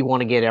 50 if you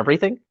want to get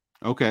everything.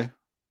 Okay.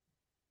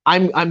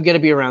 I'm going to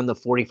be around the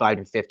 45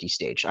 to 50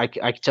 stage. I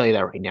can tell you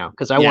that right now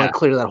because I want to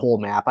clear that whole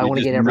map. I want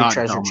to get every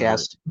treasure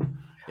chest.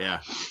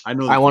 Yeah, I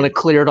know. I want to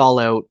clear it all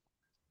out.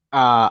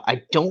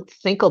 I don't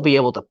think I'll be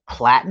able to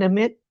platinum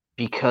it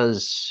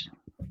because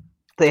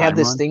they have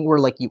this thing where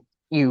like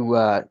you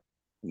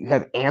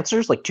have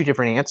answers, like 2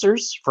 different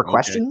answers for Okay.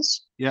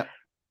 questions, Yeah.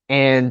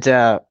 and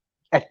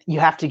you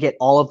have to get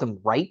all of them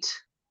right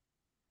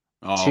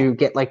Oh, to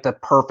get like the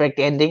perfect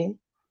ending.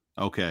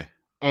 okay.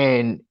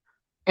 And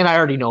I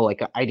already know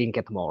like I didn't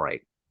get them all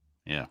right.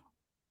 Yeah.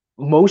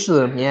 Most of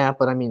them, yeah,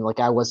 but I mean like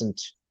I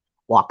wasn't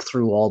walked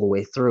through all the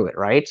way through it,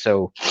 right?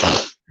 So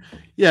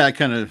Yeah, it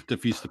kind of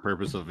defeats the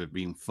purpose of it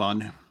being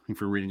fun if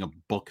you're reading a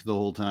book the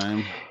whole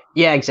time.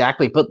 yeah,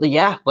 exactly. But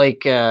yeah,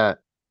 like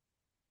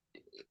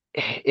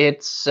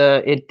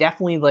it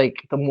definitely,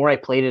 like, the more I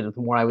played it,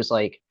 the more I was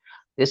like,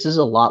 this is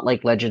a lot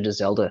like Legend of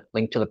Zelda: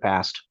 Link to the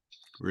Past,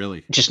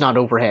 Really? just not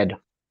overhead.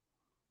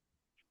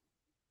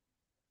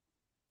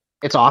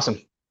 It's awesome.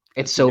 It's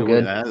That's a so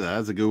good way. good.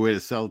 That's a good way to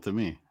sell it to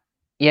me.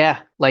 Yeah,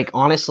 like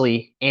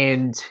honestly,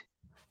 and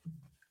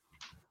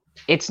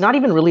it's not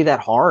even really that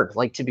hard,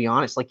 like, to be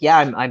honest. Like, yeah,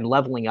 I'm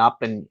leveling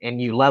up, and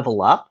you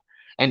level up,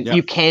 and Yep.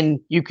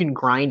 you can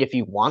grind if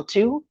you want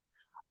to.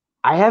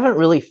 I haven't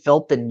really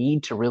felt the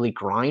need to really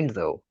grind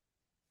though,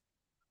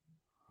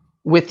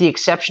 with the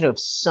exception of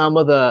some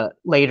of the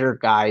later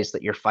guys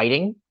that you're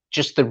fighting.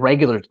 Just the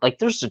regular, like,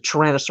 there's a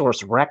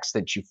Tyrannosaurus Rex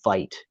that you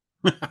fight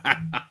That's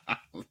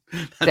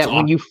that when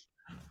awesome. you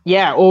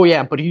yeah, oh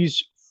yeah, but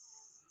he's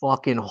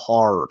fucking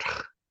hard.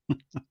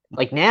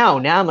 Like now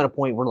I'm at a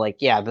point where like,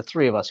 yeah, the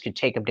 3 of us could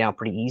take him down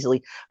pretty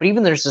easily. But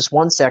even there's this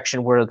one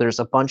section where there's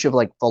a bunch of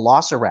like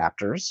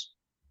velociraptors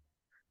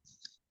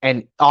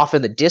and off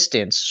in the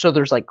distance. So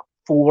there's like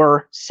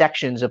 4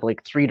 sections of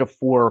like 3 to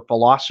 4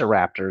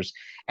 velociraptors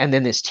and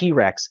then this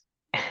T-Rex.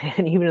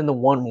 And even in the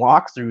one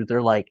walkthrough,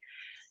 they're like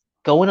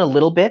going a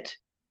little bit.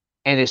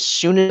 And as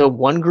soon as the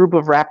one group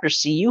of raptors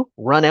see you,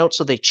 run out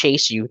so they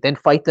chase you, then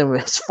fight them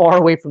as far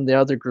away from the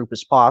other group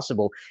as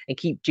possible, and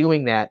keep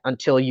doing that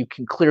until you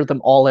can clear them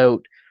all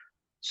out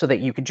so that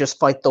you can just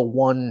fight the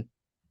one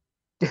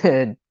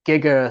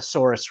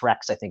Gigasaurus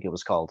Rex, I think it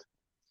was called.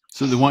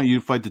 So they want you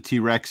to fight the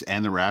T-Rex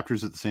and the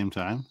Raptors at the same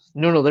time?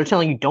 No, they're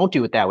telling you don't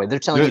do it that way. They're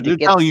telling you to They're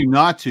get. telling you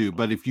not to,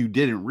 but if you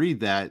didn't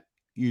read that,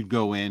 you'd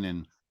go in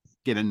and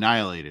get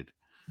annihilated.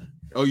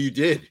 Oh, you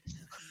did?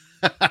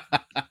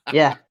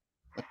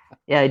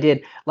 Yeah, I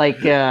did.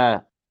 Like,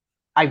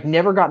 I've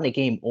never gotten a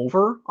game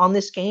over on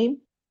this game,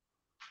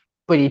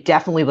 but it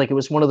definitely, like, it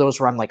was one of those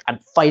where I'm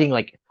fighting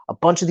like a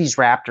bunch of these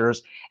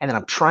raptors, and then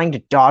I'm trying to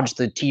dodge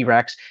the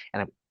T-Rex,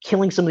 and I'm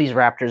killing some of these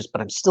raptors,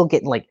 but I'm still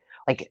getting like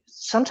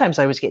sometimes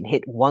I was getting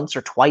hit once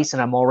or twice,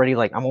 and I'm already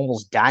like I'm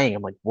almost dying.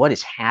 I'm like, what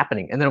is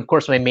happening? And then of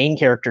course my main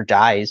character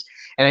dies,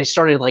 and I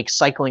started like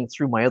cycling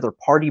through my other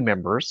party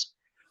members,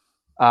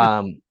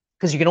 because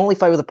you can only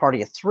fight with a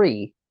party of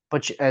 3,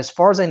 but as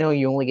far as I know,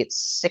 you only get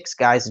 6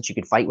 guys that you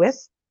can fight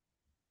with.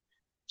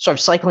 So I'm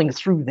cycling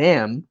through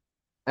them,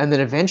 and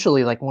then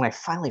eventually, like when I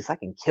finally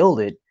fucking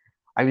killed it,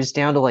 I was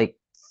down to like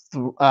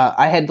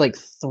I had like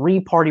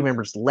 3 party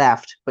members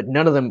left, but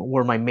none of them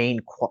were my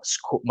main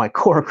my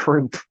core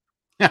group.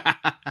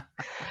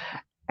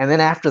 And then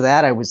after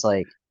that, I was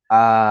like,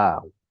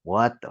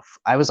 what the?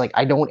 I was like,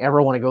 I don't ever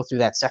want to go through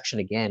that section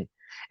again.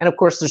 And of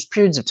course, there's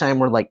periods of time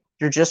where like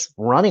you're just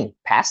running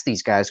past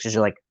these guys because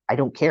you're like, I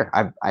don't care.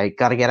 I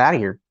got to get out of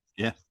here.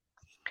 Yeah.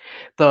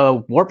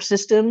 The warp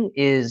system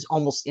is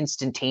almost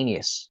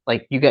instantaneous.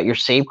 Like you got your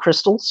save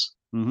crystals,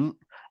 Mm-hmm.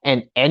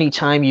 and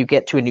anytime you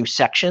get to a new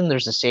section,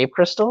 there's a save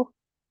crystal.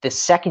 The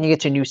second you get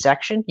to a new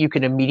section, you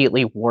can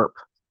immediately warp.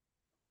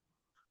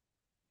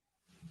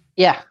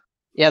 Yeah.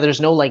 Yeah,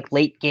 there's no like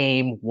late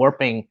game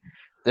warping.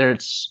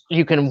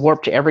 You can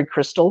warp to every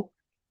crystal.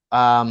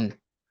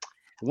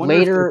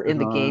 Later in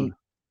the game,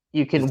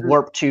 you can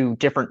warp to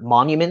different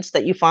monuments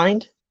that you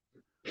find.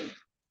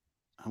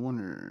 I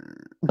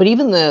wonder. But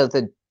even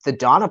the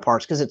Donna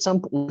parts, because at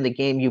some point in the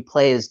game you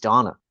play as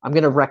Donna. I'm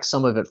gonna wreck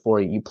some of it for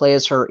you. You play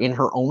as her in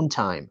her own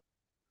time.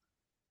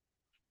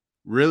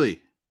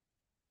 Really?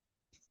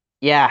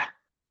 Yeah.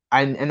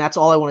 And that's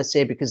all I want to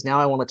say, because now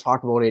I want to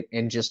talk about it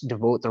and just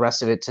devote the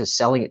rest of it to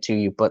selling it to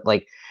you. But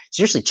like,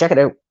 seriously, check it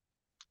out.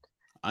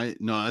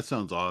 No, that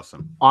sounds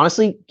awesome.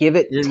 Honestly, give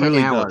it, 10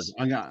 really hours.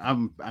 Does.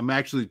 I'm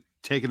actually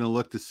taking a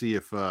look to see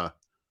if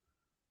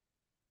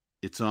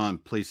it's on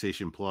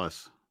PlayStation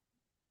Plus.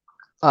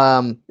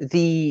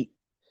 The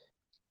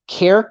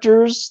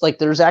characters, like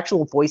there's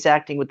actual voice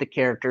acting with the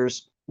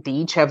characters. They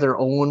each have their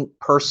own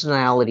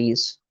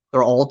personalities.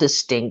 They're all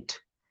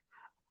distinct.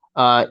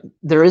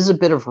 There is a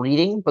bit of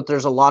reading, but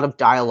there's a lot of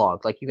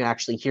dialogue. Like you can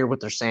actually hear what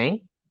they're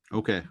saying.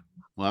 Okay.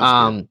 Well,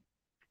 that's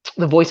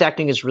good. The voice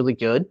acting is really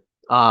good.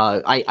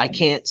 I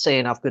can't say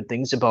enough good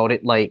things about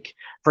it. Like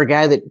for a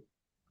guy that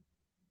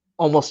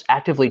almost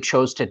actively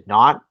chose to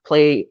not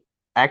play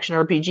action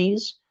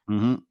RPGs,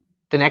 Mm-hmm.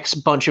 the next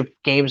bunch of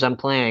games I'm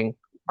playing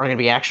are going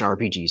to be action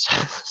RPGs.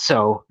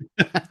 So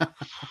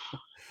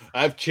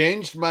I've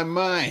changed my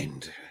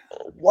mind.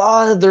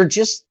 well, they're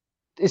just,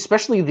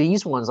 especially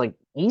these ones, like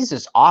Ys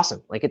is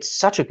awesome. Like it's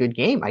such a good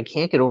game. I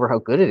can't get over how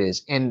good it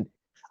is. And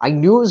I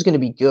knew it was going to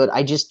be good.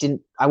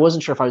 I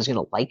wasn't sure if I was going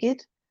to like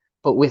it,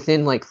 but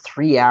within like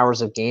 3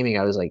 hours of gaming,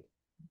 I was like,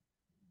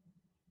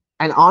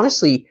 and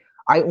honestly,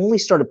 I only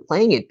started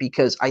playing it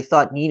because I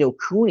thought Ni no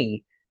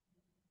Kuni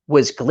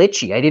was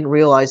glitchy. I didn't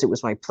realize it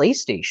was my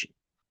PlayStation.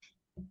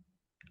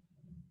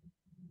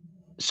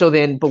 So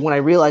then, but when I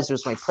realized it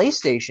was my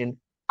PlayStation,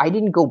 I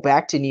didn't go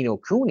back to Ni no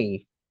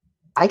Kuni.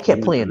 I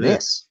kept playing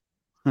this.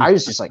 I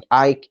was just like,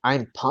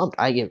 I'm pumped.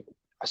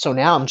 So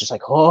now I'm just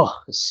like, oh,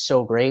 it's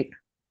so great.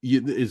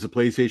 Is the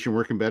PlayStation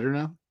working better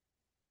now?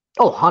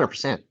 Oh,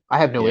 100%. I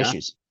have no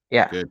issues.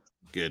 Yeah.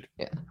 Good.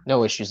 Yeah.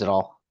 No issues at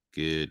all.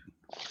 Good.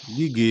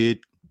 You good.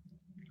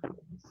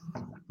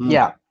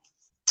 Yeah.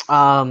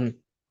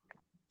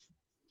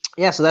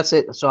 Yeah, so that's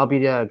it. So I'll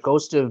be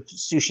Ghost of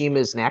Tsushima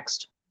is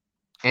next.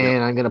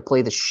 And I'm going to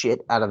play the shit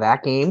out of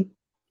that game.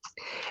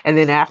 And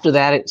then after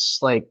that, it's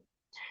like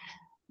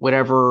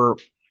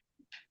whatever's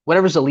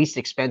the least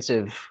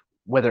expensive,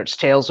 whether it's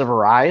Tales of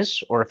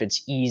Arise or if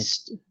it's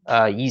Ys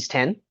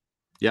 10.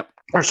 Yep.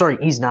 Or sorry,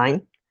 Ys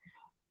 9.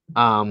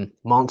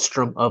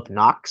 Monstrum of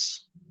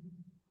Nox.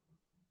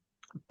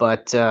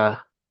 But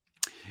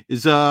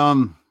is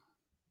the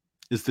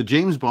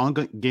James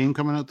Bond game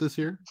coming out this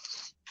year?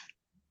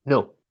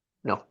 No.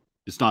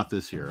 It's not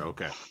this year.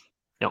 Okay.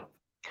 No.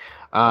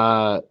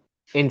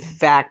 In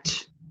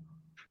fact,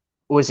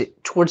 was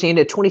it towards the end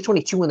of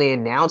 2022 when they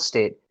announced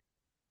it?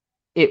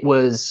 There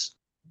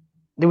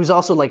was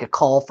also like a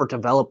call for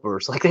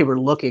developers, like they were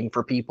looking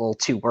for people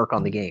to work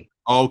on the game.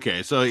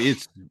 Okay, so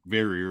it's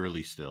very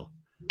early still.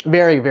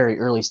 Very, very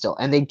early still.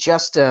 And they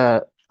just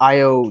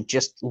IO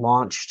just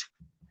launched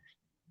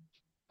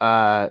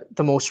the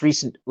most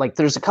recent, like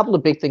there's a couple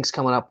of big things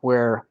coming up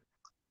where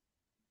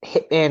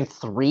Hitman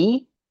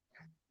 3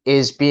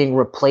 is being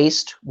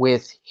replaced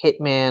with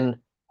Hitman,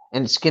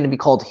 and it's going to be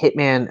called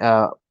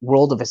Hitman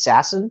World of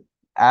Assassination,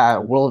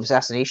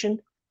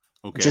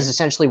 which is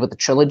essentially what the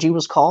trilogy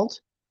was called.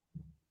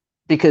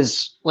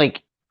 Because,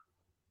 like,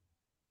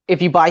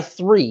 if you buy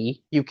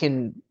 3, you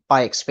can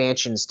buy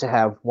expansions to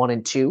have 1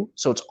 and 2,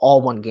 so it's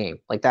all one game.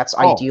 Like, that's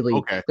ideally...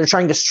 Okay. They're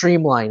trying to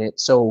streamline it,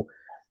 so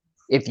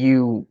if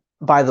you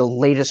buy the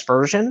latest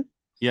version,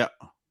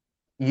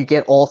 you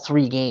get all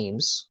 3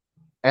 games,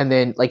 and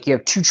then, like, you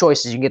have 2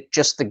 choices. You can get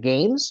just the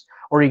games,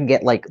 or you can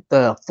get, like,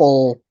 the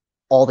full...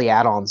 all the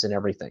add-ons and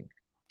everything.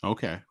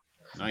 Okay.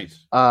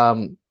 Nice.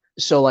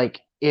 So,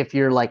 like, if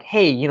you're like,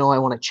 hey, I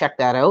want to check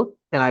that out,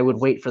 then I would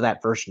wait for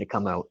that version to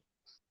come out.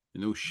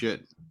 No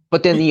shit.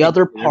 But then the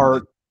other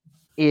part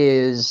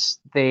is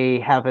they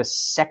have a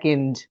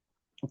second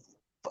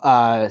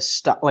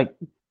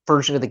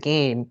version of the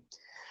game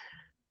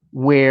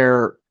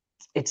where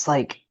it's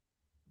like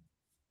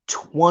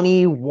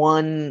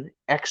 21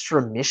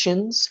 extra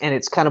missions, and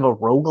it's kind of a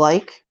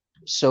roguelike,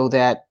 so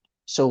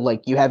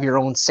like you have your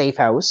own safe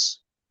house,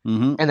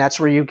 and that's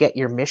where you get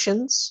your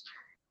missions,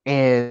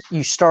 and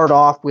you start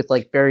off with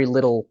like very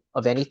little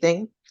of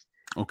anything.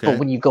 Okay. But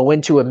when you go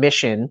into a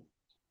mission,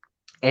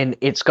 and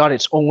it's got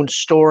its own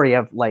story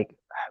of, like,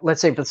 let's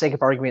say for the sake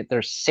of argument,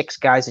 there's 6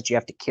 guys that you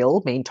have to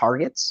kill, main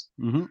targets.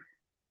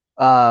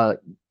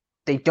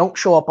 They don't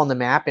show up on the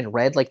map in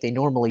red like they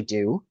normally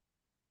do,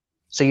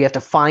 so you have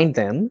to find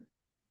them.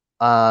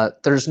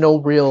 There's no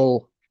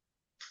real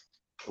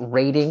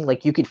rating.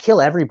 Like, you could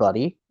kill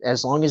everybody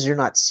as long as you're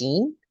not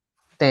seen,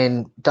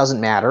 then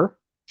doesn't matter.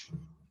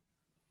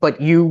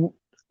 But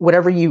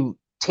whatever you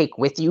take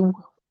with you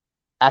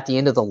at the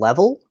end of the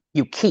level,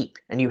 you keep,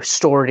 and you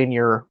store it in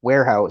your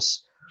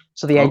warehouse.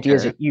 So the idea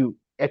is that you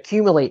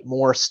accumulate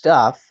more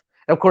stuff.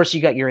 And of course,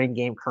 you got your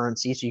in-game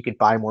currency, so you could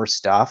buy more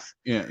stuff.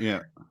 Yeah.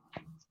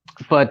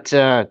 But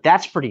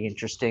that's pretty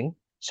interesting.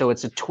 So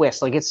it's a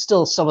twist. Like, it's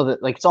still some of the,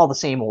 like, it's all the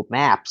same old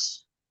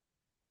maps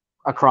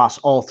across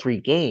all 3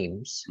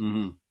 games,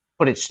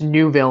 but it's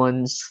new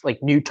villains,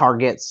 like new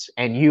targets,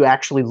 and you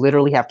actually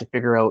literally have to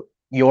figure out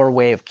your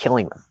way of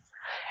killing them.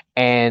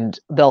 And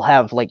they'll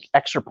have like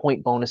extra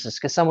point bonuses,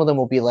 because some of them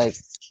will be like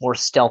more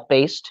stealth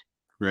based.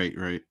 Right.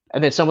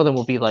 And then some of them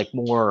will be like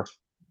more,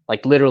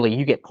 like, literally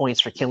you get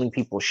points for killing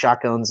people with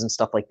shotguns and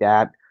stuff like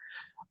that.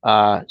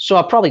 So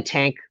I'll probably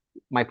tank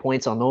my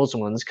points on those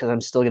ones, because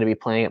I'm still going to be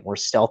playing it more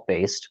stealth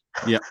based.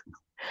 Yeah.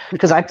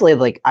 Because I play,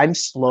 like, I'm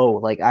slow.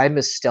 Like, I'm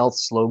a stealth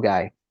slow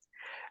guy.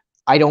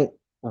 I don't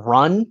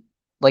run.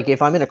 Like,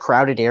 if I'm in a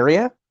crowded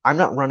area, I'm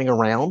not running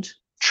around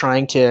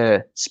trying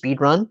to speed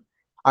run.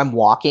 I'm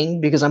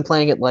walking, because I'm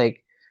playing it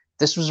like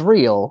this was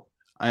real.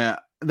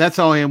 That's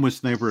how I am with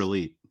Sniper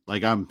Elite.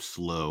 Like, I'm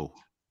slow.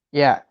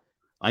 Yeah.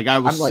 Like, I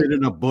will sit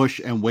in a bush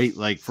and wait,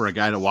 like, for a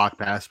guy to walk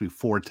past me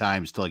 4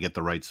 times till I get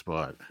the right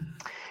spot.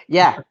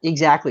 Yeah,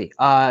 exactly.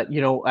 So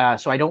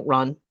I don't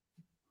run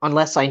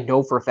unless I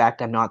know for a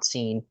fact I'm not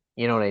seen.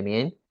 You know what I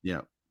mean?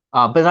 Yeah.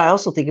 But I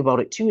also think about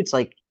it too. It's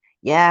like,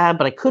 yeah,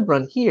 but I could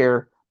run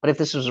here. But if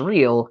this was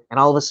real, and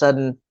all of a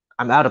sudden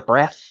I'm out of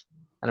breath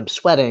and I'm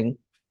sweating,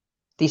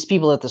 these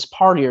people at this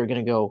party are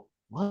going to go,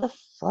 what the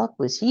fuck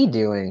was he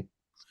doing?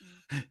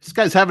 This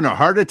guy's having a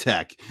heart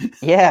attack.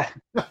 Yeah.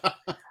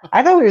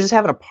 I thought we were just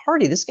having a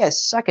party. This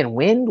guy's sucking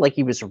wind like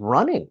he was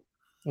running,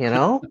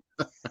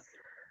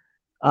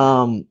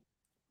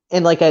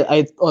 And like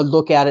I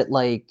look at it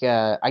like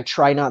I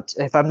try not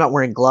if I'm not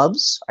wearing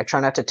gloves, I try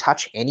not to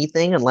touch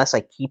anything unless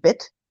I keep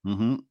it.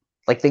 Mm-hmm.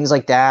 Like things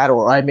like that,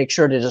 or I make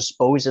sure to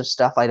dispose of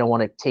stuff I don't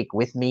want to take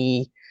with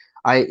me.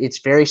 It's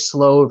very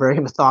slow, very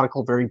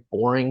methodical, very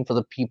boring for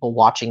the people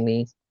watching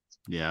me.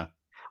 Yeah.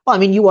 Well, I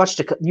mean, you watched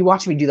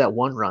me do that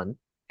one run,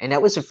 and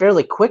that was a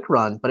fairly quick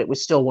run, but it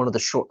was still one of the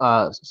short.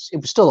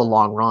 It was still a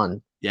long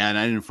run. Yeah, and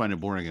I didn't find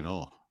it boring at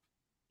all.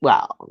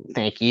 Well,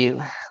 thank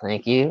you,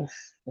 thank you.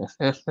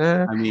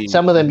 I mean,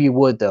 Some of them you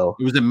would though.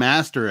 it was a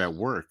master at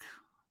work.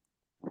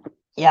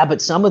 Yeah,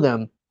 but some of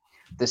them,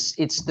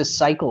 it's the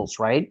cycles,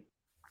 right?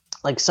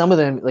 Like some of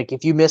them, like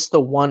if you miss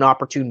the one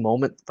opportune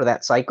moment for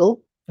that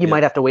cycle, you Yeah.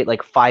 might have to wait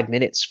like 5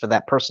 minutes for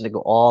that person to go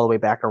all the way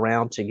back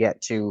around to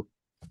get to,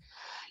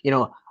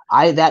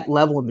 that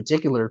level in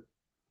particular.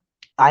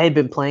 I had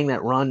been playing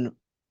that run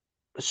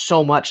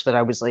so much that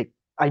I was like,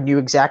 I knew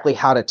exactly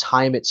how to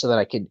time it so that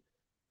I could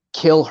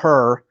kill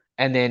her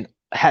and then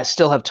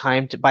still have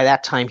time to. By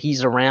that time,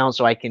 he's around,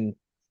 so I can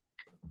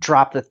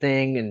drop the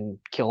thing and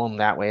kill him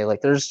that way.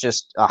 Like there's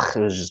just,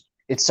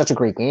 it's such a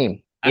great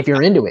game if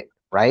you're into it,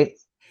 right?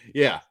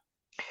 Yeah.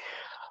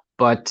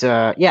 But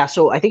yeah,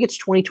 so I think it's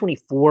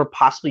 2024,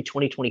 possibly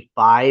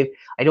 2025.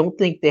 I don't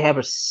think they have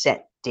a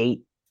set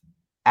date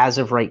as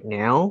of right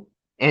now,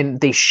 and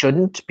they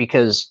shouldn't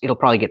because it'll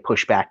probably get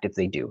pushed back if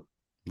they do.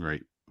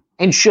 Right.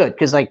 And should,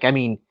 because like I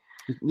mean,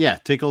 yeah,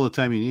 take all the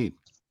time you need.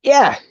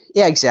 Yeah,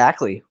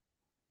 exactly.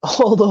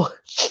 Although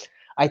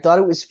I thought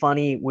it was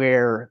funny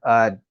where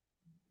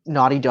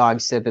Naughty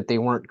Dog said that they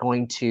weren't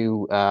going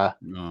to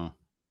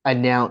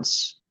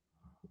announce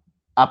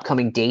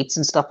upcoming dates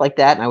and stuff like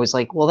that, and I was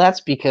like, well,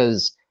 that's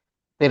because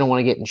they don't want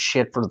to get in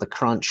shit for the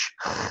crunch.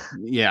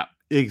 Yeah,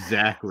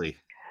 exactly.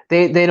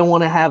 They don't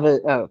want to have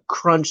a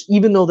crunch,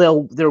 even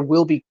though there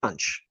will be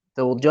crunch.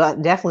 There will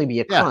definitely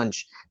be a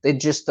crunch.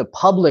 The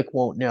public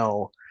won't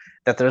know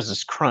that there's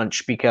this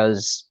crunch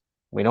because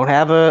we don't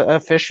have a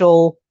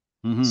official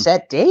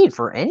set date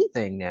for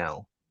anything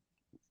now.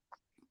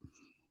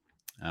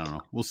 I don't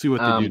know. We'll see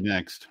what they do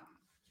next.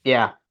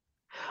 Yeah,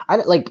 I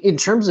like in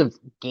terms of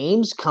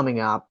games coming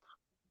up.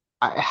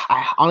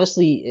 I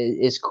honestly,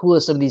 as cool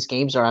as some of these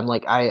games are, I'm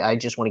like, I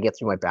just want to get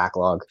through my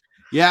backlog.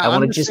 Yeah, I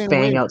want to just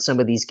bang out some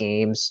of these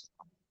games.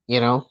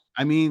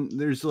 I mean,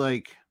 there's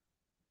like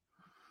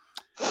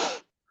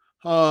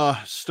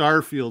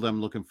Starfield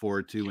I'm looking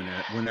forward to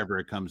whenever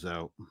it comes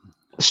out.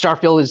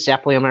 Starfield is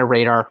definitely on my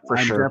radar for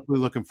sure. I'm definitely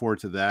looking forward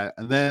to that.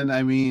 And then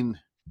I mean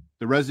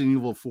the Resident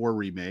Evil 4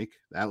 remake,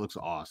 that looks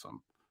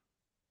awesome.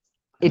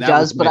 And it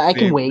does, but I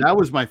can wait. That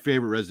was my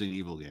favorite Resident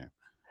Evil game.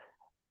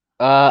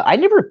 I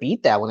never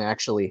beat that one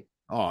actually.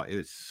 Oh, it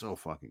was so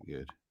fucking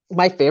good.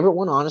 My favorite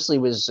one honestly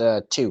was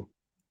 2.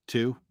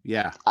 2?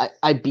 Yeah.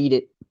 I beat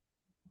it.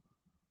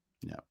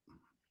 Yeah.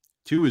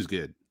 2 is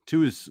good.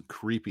 2 is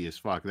creepy as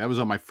fuck. That was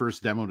on my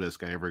first demo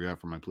disc I ever got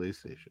from my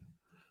PlayStation.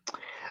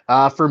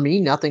 For me,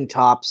 nothing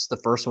tops the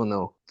first one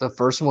though. The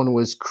first one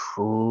was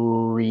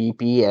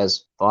creepy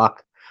as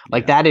fuck.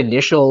 Like that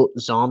initial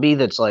zombie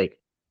that's like,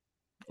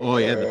 oh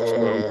yeah, the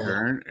slow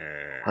turn.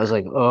 I was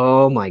like,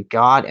 oh my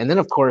god. And then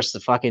of course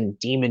the fucking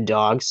demon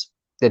dogs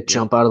that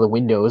jump out of the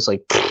windows.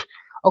 Like,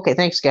 okay,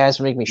 thanks guys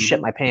for making me shit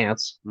my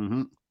pants.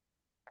 Mm-hmm.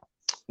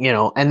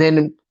 And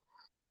then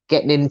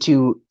getting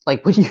into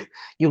like when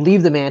you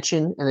leave the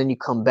mansion and then you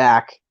come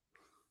back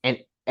and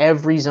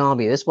every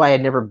zombie. That's why I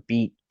never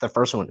beat the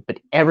first one, but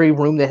every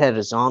room that had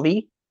a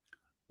zombie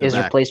is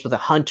replaced with a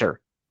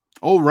hunter.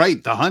 Oh,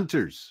 right, the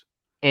hunters.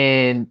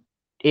 And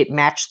it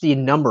matched the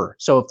number.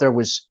 So if there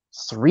was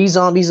 3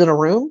 zombies in a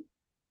room,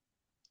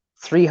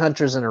 3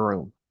 hunters in a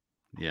room.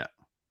 Yeah.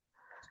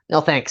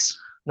 No thanks.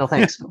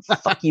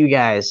 Fuck you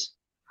guys.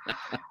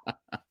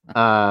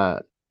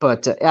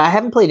 But I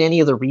haven't played any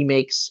of the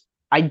remakes.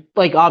 I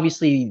like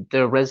obviously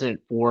the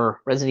Resident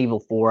Evil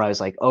 4. I was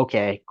like,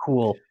 okay,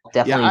 cool,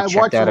 definitely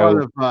check that out. I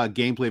watched a lot of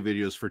gameplay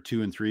videos for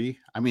 2 and 3.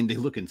 I mean, they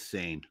look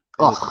insane.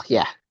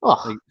 Yeah,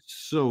 like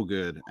so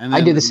good. And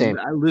I did the same.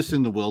 I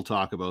listened to Will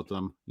talk about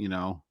them.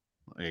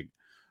 Like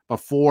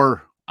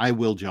before, I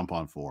will jump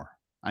on 4.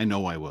 I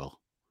know I will.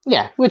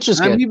 Yeah, which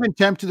is good. I'm even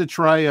tempted to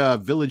try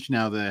Village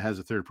now that it has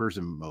a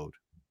third-person mode.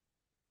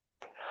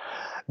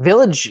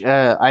 Village,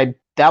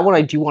 that one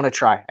I do want to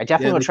try. I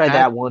definitely want to try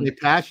that one. They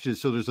patched it,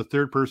 so there's a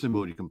third-person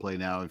mode you can play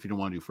now if you don't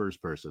want to do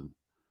first-person.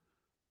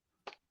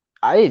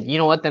 You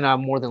know what? Then I'll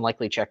more than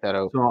likely check that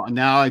out. So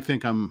now I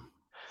think I'm.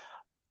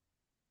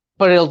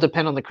 But it'll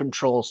depend on the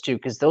controls too,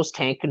 because those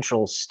tank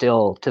controls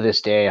still to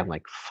this day, I'm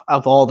like,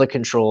 of all the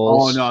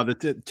controls. Oh no,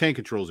 the tank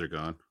controls are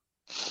gone.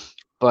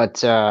 But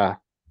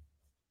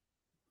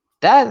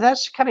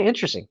that's kind of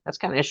interesting. That's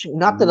kind of interesting.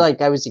 Not that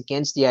like I was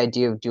against the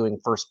idea of doing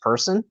first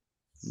person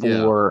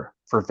for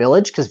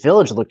Village, because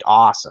Village looked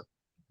awesome.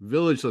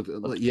 Village looked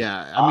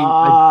yeah. I mean,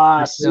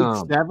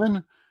 awesome.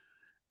 7,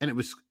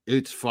 and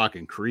it's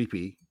fucking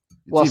creepy.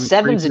 Well,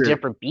 7's a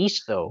different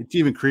beast, though. It's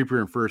even creepier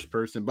in first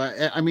person, but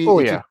I mean,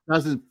 it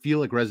doesn't feel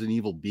like Resident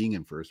Evil being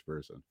in first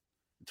person.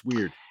 It's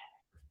weird.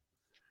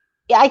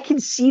 Yeah, I can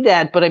see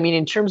that, but I mean,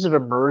 in terms of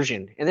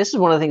immersion, and this is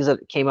one of the things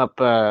that came up,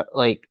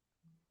 like,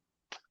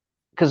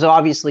 because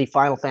obviously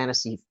Final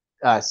Fantasy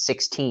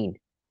 16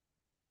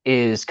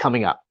 is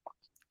coming up,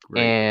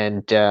 Right.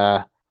 and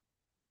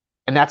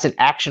that's an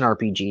action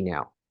RPG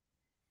now,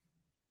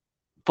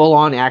 full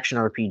on action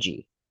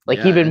RPG, like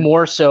Yeah. even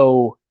more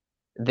so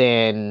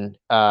than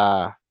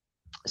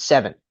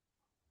 7.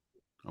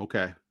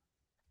 Okay.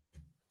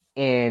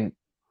 And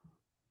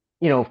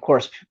of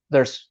course,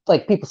 there's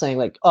like people saying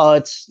like, "Oh,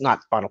 it's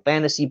not Final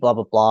Fantasy," blah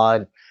blah blah.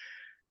 And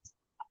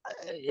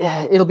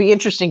it'll be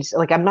interesting.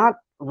 Like, I'm not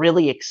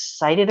really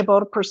excited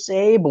about it per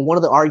se, but one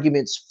of the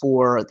arguments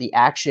for the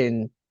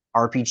action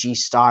RPG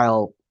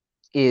style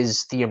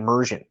is the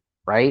immersion,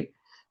 right?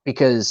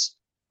 Because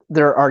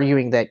they're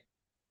arguing that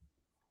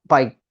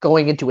by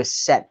going into a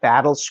set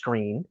battle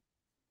screen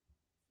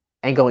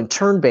and going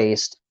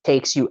turn-based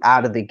takes you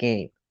out of the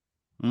game.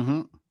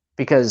 Mm-hmm.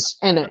 Because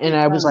and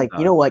I was like,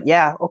 you know what?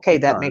 Yeah, okay,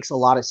 that makes a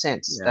lot of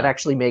sense. Yeah. That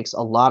actually makes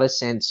a lot of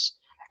sense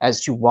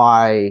as to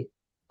why,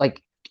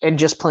 like, and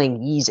just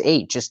playing Ys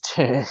 8, just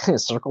to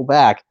circle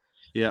back.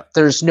 Yeah.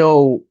 There's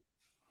no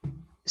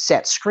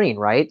set screen,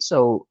 right?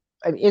 So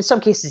I mean, in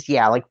some cases,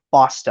 yeah, like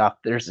boss stuff,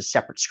 there's a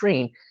separate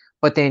screen,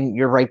 but then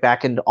you're right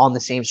back on the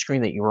same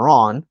screen that you were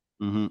on.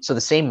 Mm-hmm. So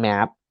the same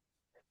map,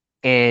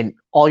 and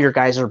all your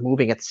guys are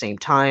moving at the same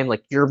time.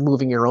 Like, you're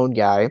moving your own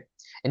guy,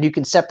 and you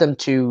can set them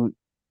to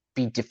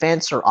be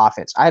defense or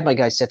offense. I have my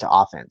guys set to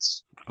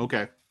offense.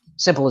 Okay.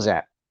 Simple as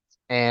that.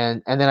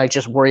 And then I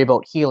just worry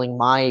about healing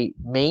my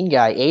main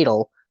guy,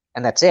 Adel,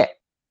 and that's it.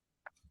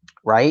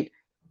 Right?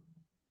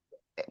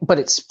 But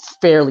it's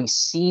fairly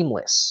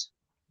seamless.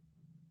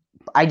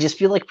 I just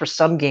feel like for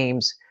some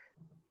games,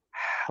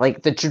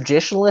 like the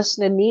traditionalist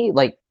in me,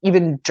 like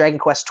even Dragon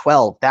Quest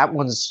 12, that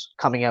one's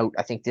coming out,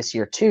 I think, this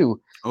year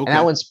too. Okay. And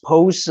that one's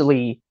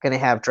supposedly going to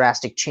have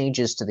drastic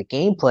changes to the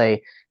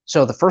gameplay.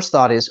 So the first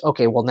thought is,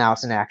 okay, well, now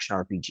it's an action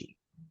RPG,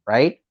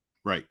 right?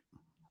 Right.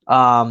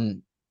 I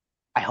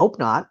hope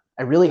not.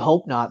 I really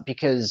hope not,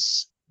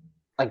 because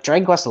like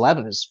Dragon Quest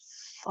 11 is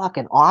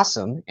fucking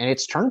awesome, and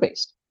it's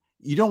turn-based.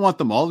 You don't want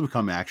them all to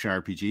become action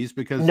RPGs,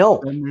 because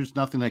No, then there's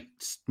nothing that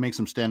makes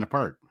them stand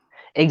apart.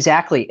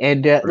 exactly.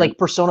 And Right. like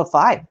Persona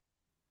 5,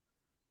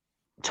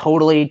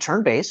 totally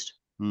turn-based,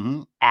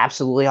 Mm-hmm.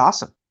 absolutely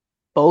awesome.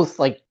 Both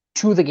like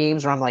two of the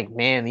games where I'm like,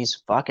 man,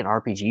 these fucking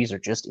RPGs are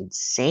just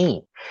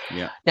insane.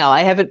 Yeah. Now,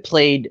 I haven't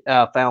played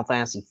Final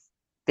Fantasy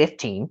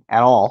 15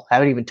 at all.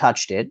 Haven't even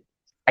touched it.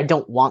 I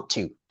don't want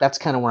to. That's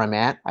kind of where I'm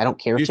at. I don't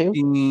care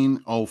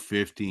 15, to.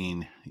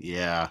 15.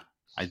 Yeah.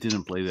 I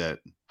didn't play that.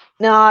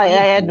 No, I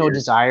had no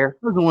desire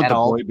It was the one with at the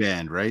all. boy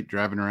band, right?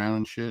 Driving around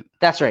and shit.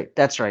 That's right.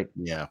 That's right.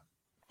 Yeah.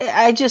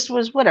 I just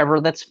was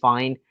whatever. That's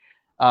fine.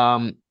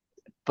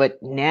 But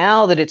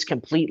now that it's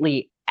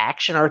completely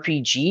action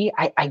RPG,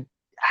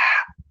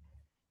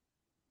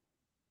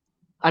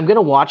 I'm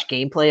gonna watch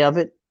gameplay of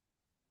it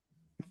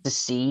to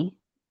see.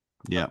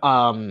 Yeah.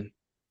 I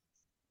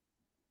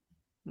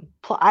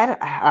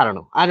don't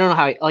know. I don't know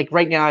how. Like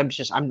right now, I'm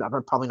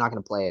probably not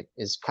gonna play it.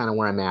 Is kind of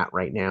where I'm at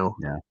right now.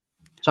 Yeah.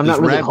 So I'm not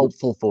really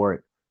hopeful for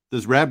it.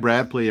 Does Rad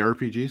Brad play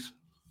RPGs?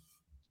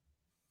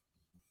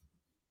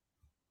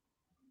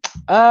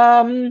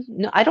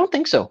 No, I don't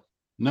think so.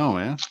 No,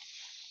 man.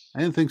 I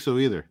didn't think so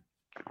either.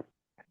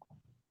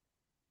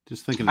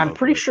 Just thinking. I'm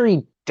pretty sure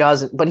he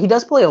doesn't, but he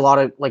does play a lot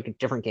of like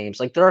different games.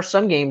 Like there are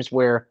some games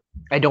where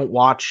I don't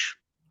watch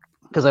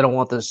because I don't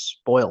want this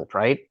spoiled,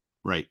 right?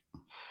 Right.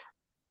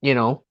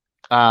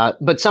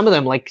 But some of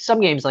them, like some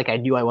games, like I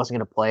knew I wasn't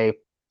going to play,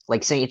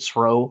 like Saints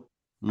Row.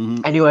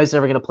 Mm-hmm. I knew I was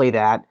never going to play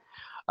that.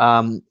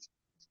 So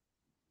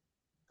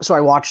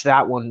I watched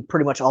that one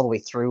pretty much all the way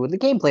through, and the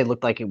gameplay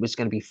looked like it was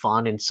going to be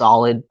fun and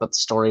solid, but the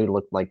story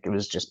looked like it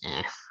was just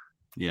eh.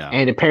 Yeah.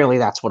 And apparently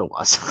that's what it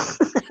was.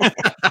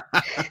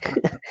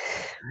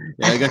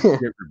 Yeah, I got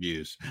shit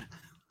reviews.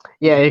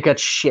 Yeah, it got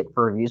shit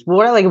for reviews. But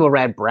what I like about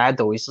Rad Brad,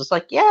 though, he's just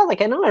like, yeah,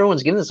 like I know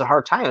everyone's giving this a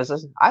hard time.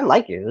 I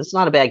like it. It's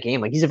not a bad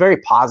game. Like he's a very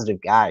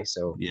positive guy,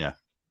 so yeah,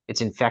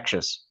 it's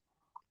infectious.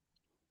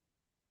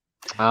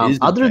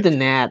 Other than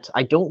that,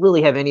 I don't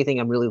really have anything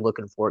I'm really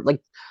looking forward.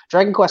 Like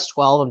Dragon Quest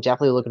 12, I'm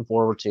definitely looking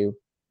forward to.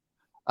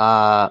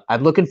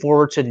 I'm looking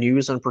forward to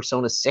news on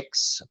Persona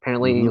 6.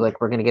 Apparently,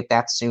 like we're gonna get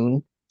that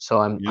soon, so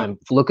I'm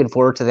looking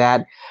forward to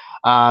that.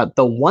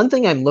 The one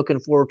thing I'm looking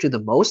forward to the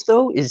most,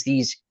 though, is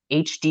these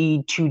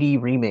HD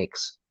 2D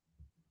remakes.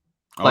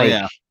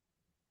 Like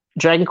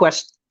Dragon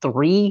Quest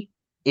 3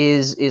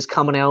 is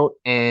coming out,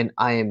 and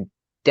I am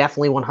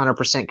definitely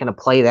 100% going to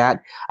play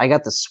that. I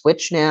got the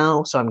Switch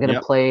now, so I'm going to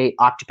play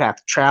Octopath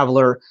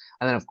Traveler,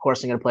 and then of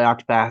course I'm going to play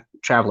Octopath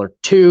Traveler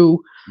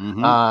 2.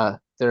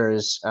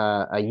 There's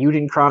a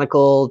Yuden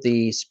Chronicle,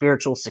 the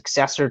spiritual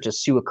successor to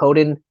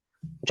Suikoden,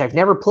 which I've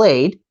never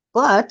played,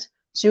 but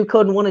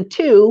Suikoden 1 and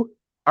 2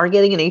 are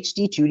getting an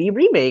HD 2D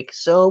remake,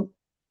 so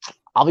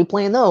I'll be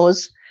playing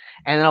those,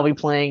 and then I'll be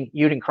playing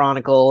Yuden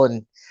Chronicle,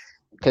 and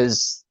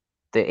because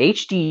the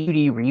HD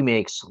 2D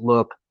remakes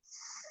look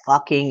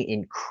fucking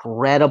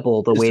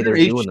incredible the way they're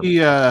doing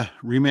them.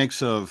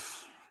 remakes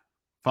of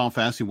Final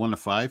Fantasy 1 to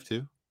 5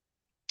 too?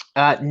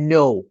 No, I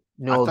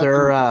no, thought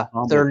there was a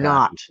combo they're pack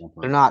not. or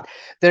something. They're not.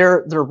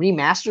 They're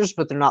remasters,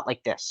 but they're not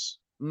like this.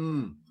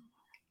 Mm.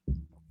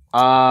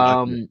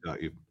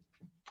 Got you.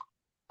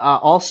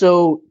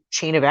 Also,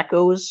 Chain of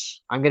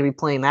Echoes. I'm going to be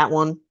playing that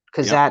one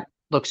because Yep. that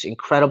looks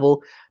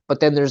incredible. But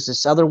then there's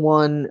this other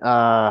one.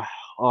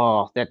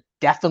 That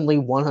definitely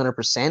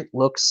 100%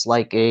 looks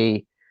like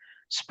a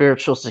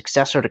spiritual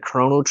successor to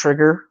Chrono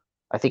Trigger.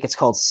 I think it's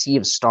called Sea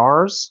of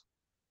Stars.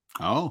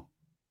 Oh.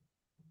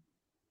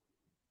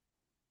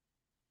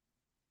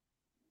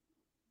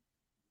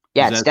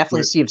 Yeah, Is it's that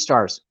definitely Sea of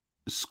Stars.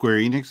 Square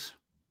Enix?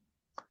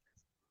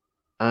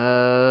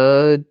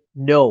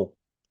 No.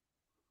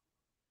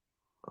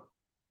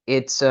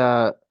 It's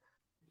a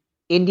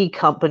indie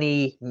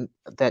company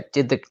that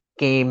did the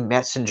game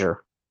Messenger.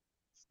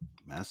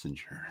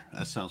 Messenger.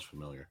 That sounds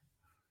familiar.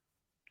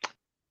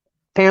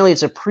 Apparently,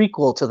 it's a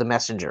prequel to the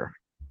Messenger.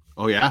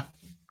 Oh yeah.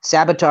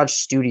 Sabotage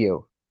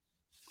Studio.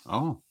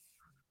 Oh.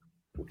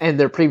 And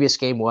their previous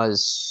game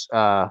was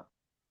the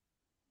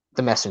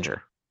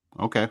Messenger.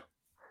 Okay.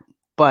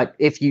 But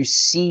if you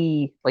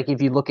see, like, if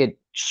you look at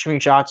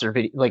screenshots or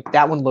video, like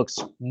that one looks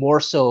more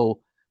so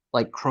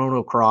like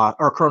Chrono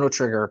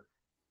Trigger,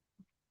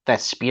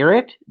 that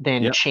spirit,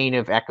 than Yep. Chain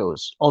of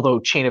Echoes. Although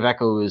Chain of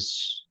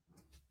Echoes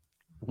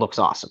looks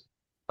awesome,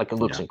 like it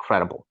looks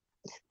incredible.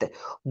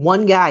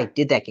 One guy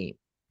did that game.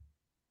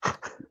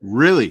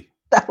 Really?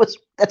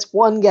 That's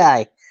one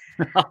guy.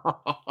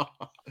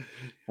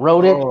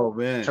 Wrote it, Oh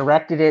man.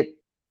 directed it,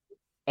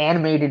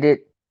 animated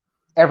it,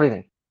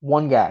 everything.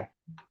 One guy.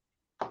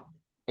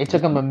 It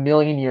took him a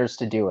million years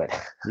to do it.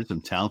 There's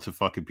some talented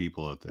fucking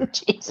people out there.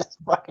 Jesus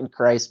fucking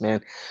Christ,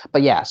 man.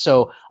 But yeah,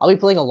 so I'll be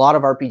playing a lot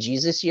of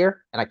RPGs this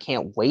year, and I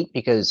can't wait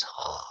because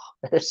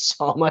there's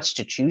so much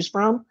to choose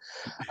from.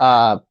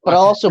 But I'll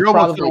also You're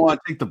almost probably gonna want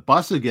to take the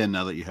bus again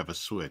now that you have a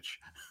Switch,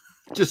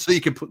 just so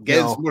you can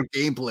get No. some more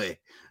gameplay.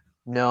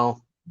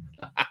 no.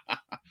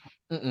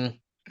 Mm-mm.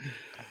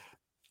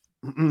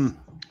 Mm-mm.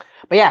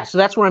 But yeah, so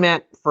that's where I'm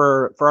at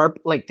for our,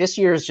 like, this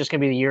year is just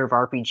gonna be the year of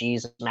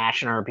RPGs,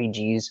 smashing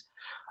RPGs,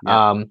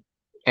 Yeah.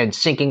 and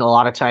sinking a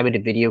lot of time into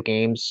video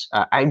games.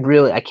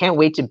 I can't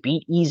wait to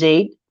beat Ys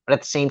 8, but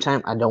at the same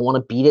time, I don't want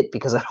to beat it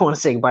because I don't want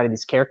to say goodbye to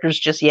these characters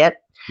just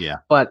yet. Yeah.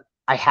 But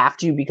I have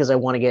to because I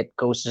want to get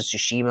Ghost of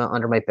Tsushima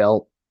under my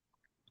belt.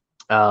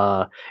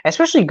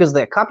 Especially because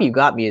the copy you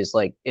got me is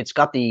like it's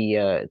got the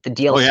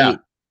DLC. Oh yeah.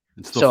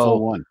 It's the So-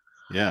 full one.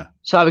 Yeah.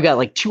 So I've got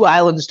like 2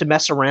 islands to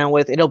mess around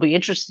with. It'll be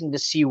interesting to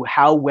see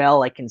how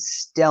well I can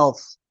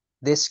stealth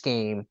this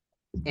game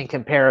in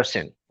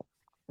comparison.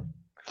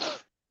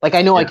 Like,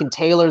 I know I Yeah. can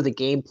tailor the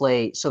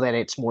gameplay so that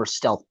it's more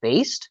stealth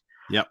based.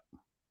 Yep.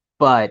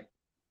 But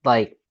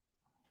like,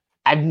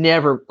 I've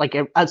never, like,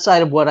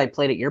 outside of what I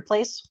played at your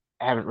place,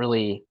 I haven't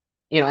really,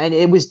 and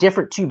it was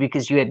different too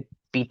because you had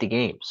beat the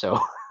game. So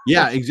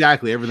Yeah,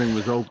 exactly. Everything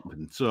was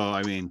open. So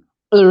I mean,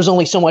 there was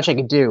only so much I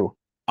could do.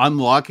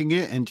 unlocking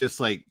it and just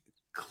like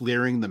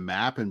clearing the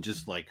map and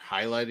just like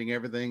highlighting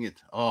everything.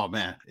 It's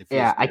man. It feels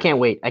Yeah, I good. can't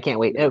wait. I can't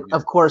wait. Yeah,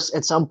 Of course,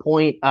 at some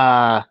point,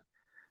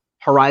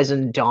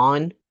 Horizon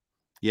Dawn,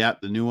 Yeah,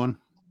 the new one.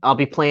 I'll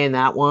be playing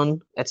that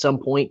one at some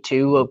point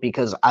too,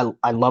 because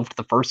I loved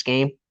the first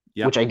game,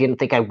 Yep. which I didn't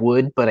think I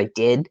would, but I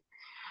did.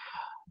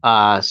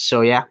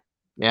 So yeah,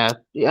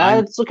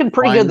 I'm it's looking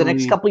pretty good. The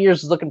next finally- couple of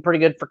years is looking pretty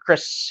good for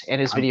Chris and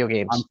his video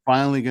games. I'm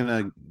finally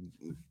gonna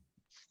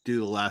do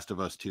The Last of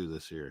Us 2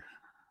 this year.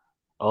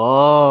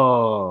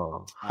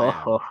 Oh, I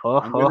am.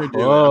 I'm gonna do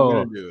it. I'm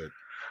gonna do it.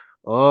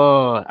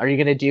 Oh, are you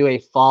gonna do a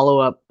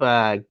follow-up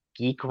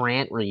geek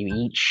rant where you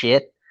eat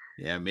shit?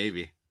 Yeah,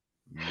 maybe.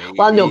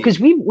 Well, no, because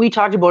we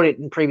talked about it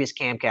in previous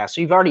Camcast,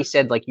 so you've already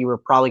said like you were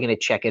probably going to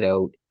check it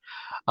out.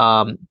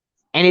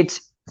 And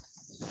it's,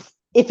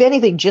 if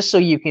anything, just so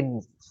you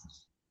can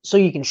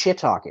shit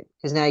talk it,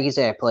 because now you can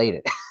say I played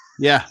it.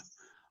 Yeah.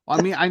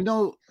 I mean, I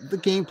know the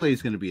gameplay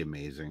is going to be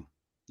amazing.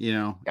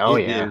 Oh,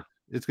 It yeah. is.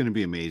 It's going to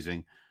be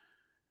amazing.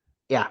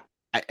 Yeah.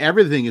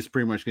 Everything is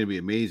pretty much going to be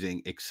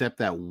amazing, except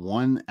that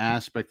one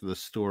aspect of the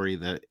story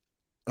that,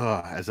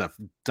 as a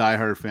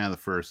diehard fan of the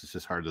first, it's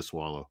just hard to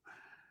swallow.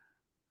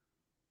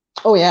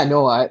 Oh yeah,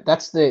 no,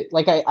 that's the,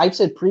 like I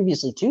said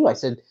previously too. I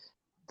said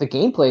the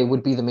gameplay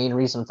would be the main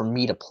reason for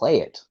me to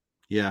play it.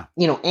 Yeah.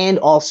 And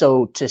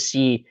also to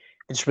see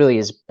if it's really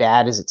as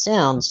bad as it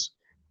sounds,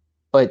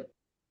 but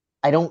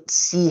I don't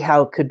see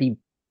how it could be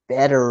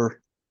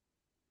better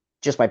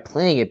just by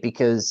playing it,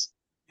 because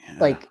Yeah.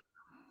 like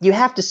you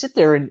have to sit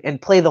there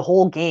and play the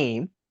whole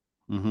game,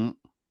 Mm-hmm.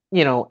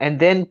 and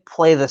then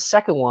play the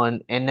second one,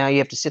 and now you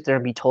have to sit there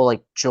and be told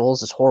like Joel's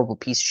this horrible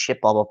piece of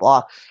shit, blah blah blah,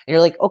 and you're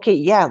like, okay,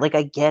 yeah, like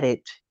I get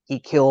it, he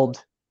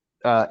killed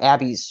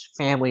Abby's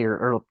family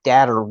or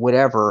dad or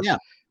whatever, Yeah.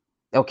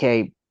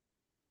 okay,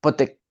 but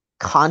the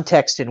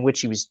context in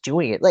which he was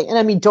doing it, like, and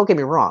I mean, don't get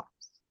me wrong,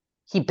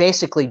 he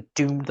basically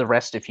doomed the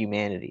rest of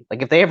humanity.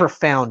 Like, if they ever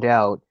found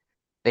out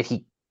that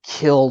he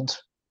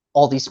killed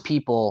all these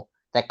people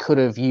that could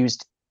have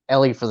used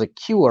Ellie for the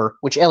cure,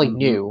 which Ellie Mhm.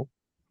 knew,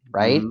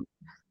 right? Mhm.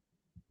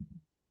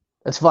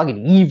 That's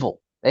fucking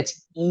evil.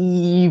 That's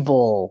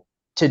evil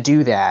to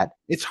do that.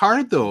 It's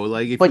hard though.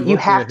 Like if But you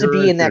have to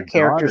be in that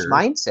character's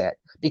mindset,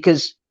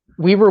 because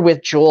we were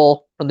with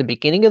Joel from the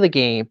beginning of the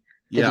game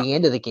to the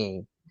end of the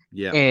game.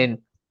 Yeah. And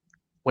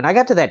when I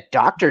got to that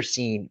doctor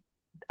scene,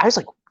 I was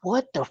like,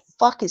 what the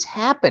fuck is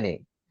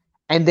happening?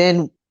 And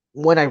then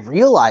when I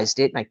realized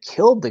it and I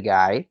killed the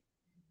guy,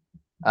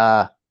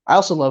 I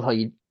also love how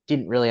you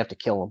didn't really have to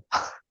kill him.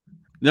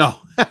 No.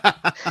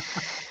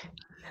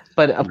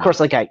 But of course,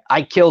 like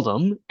I killed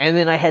him, and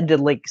then I had to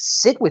like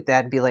sit with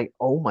that and be like,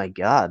 oh my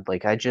God,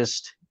 like I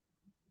just,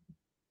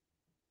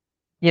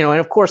 and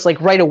of course, like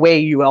right away,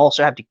 you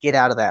also have to get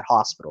out of that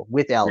hospital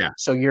with Ellie. Yeah.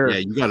 So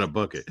you gotta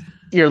book it.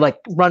 You're like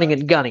running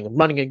and gunning,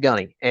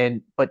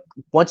 but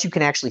once you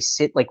can actually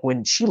sit, like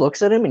when she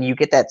looks at him and you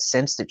get that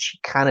sense that she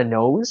kind of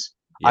knows,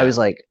 I was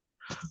like,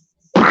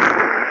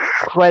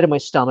 right in my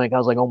stomach. I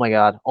was like, oh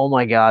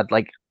my God,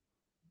 like,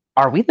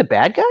 are we the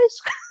bad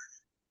guys?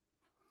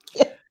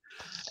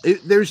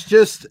 There's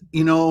just,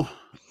 and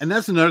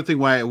that's another thing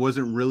why I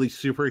wasn't really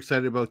super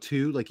excited about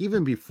 2. Like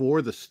even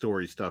before the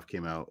story stuff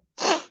came out,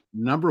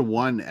 number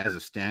 1 as a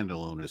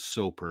standalone is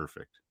so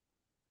perfect.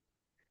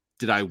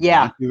 Did I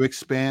want to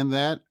expand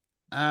that?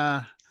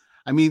 I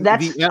mean,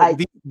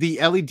 the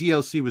Ellie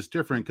DLC was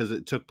different because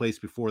it took place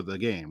before the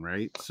game,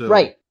 right? So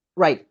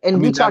right.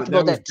 And we talked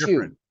about that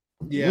too.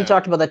 Yeah. We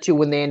talked about that too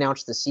when they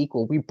announced the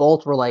sequel. We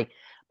both were like,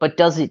 but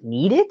does it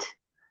need it?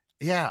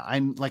 Yeah, I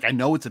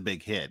know it's a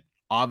big hit.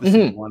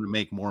 Obviously, you want to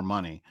make more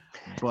money,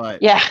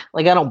 but yeah,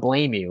 like I don't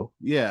blame you.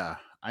 Yeah,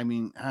 I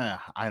mean,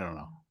 I don't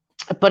know.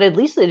 But at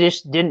least they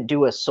just didn't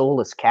do a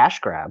soulless cash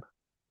grab.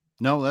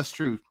 No, that's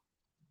true.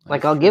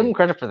 Like I'll give them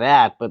credit for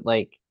that, but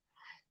like,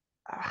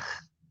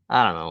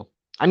 I don't know.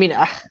 I mean,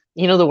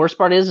 the worst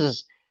part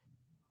is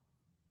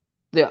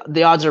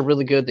the odds are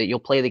really good that you'll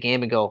play the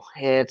game and go,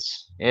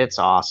 it's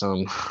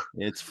awesome.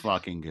 It's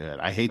fucking good.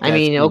 I hate that. I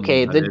mean,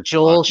 okay, the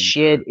Joel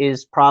shit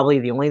is probably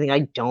the only thing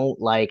I don't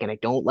like, and I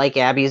don't like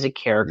Abby as a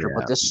character,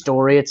 but the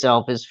story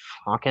itself is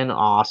fucking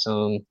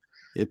awesome.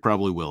 It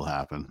probably will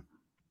happen.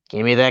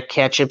 Give me that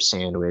ketchup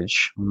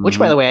sandwich, which,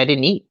 by the way, I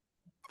didn't eat.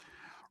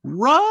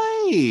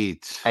 Right.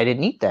 I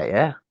didn't eat that,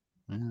 yeah.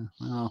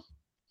 Well,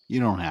 you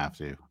don't have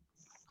to.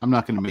 I'm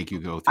not going to make you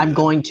go through I'm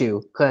going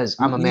to, because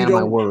I'm a man of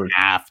my word. You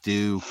have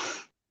to.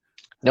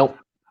 Nope.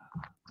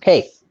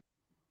 Hey,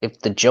 if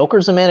the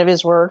Joker's a man of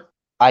his word,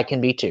 I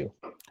can be too.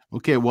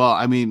 Okay, well,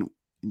 I mean,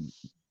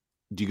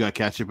 do you got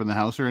ketchup in the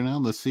house right now?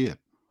 Let's see it.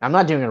 I'm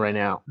not doing it right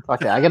now. Fuck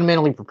that. I got to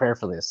mentally prepare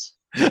for this.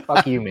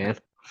 Fuck you, man.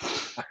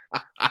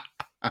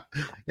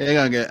 Hang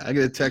on, I got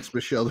to text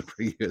Michelle to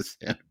bring you a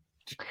sandwich.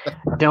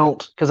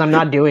 Don't, because I'm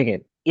not doing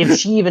it. If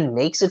she even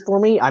makes it for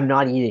me, I'm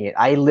not eating it.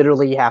 I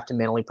literally have to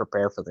mentally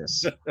prepare for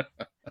this.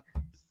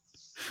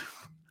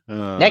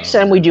 Next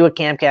time we do a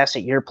Camcast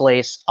at your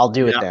place, I'll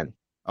do it then.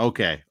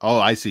 Okay. Oh,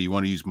 I see. You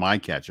want to use my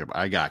ketchup.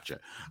 I gotcha.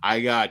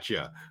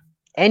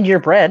 And your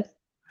bread.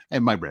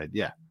 And my bread,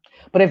 yeah.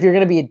 But if you're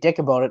going to be a dick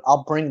about it,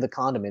 I'll bring the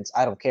condiments.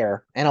 I don't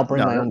care. And I'll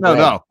bring my own bread.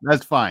 No,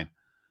 that's fine.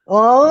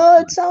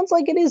 Oh, it sounds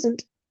like it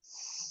isn't.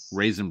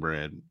 Raisin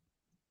bread.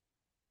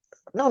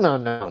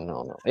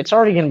 No. It's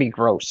already going to be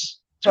gross.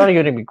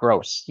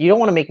 You don't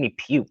want to make me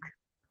puke.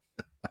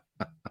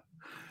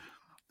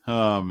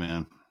 Oh,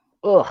 man.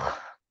 Ugh.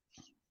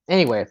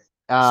 Anyway.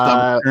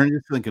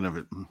 Just thinking of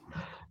it.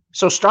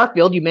 So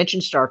Starfield, you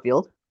mentioned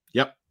Starfield.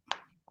 Yep.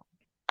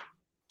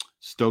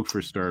 Stoked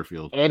for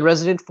Starfield. And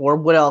Resident 4.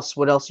 What else?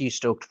 What else are you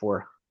stoked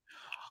for?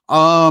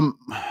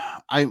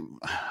 I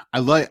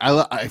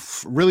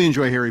really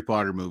enjoy Harry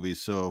Potter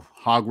movies, so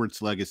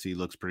Hogwarts Legacy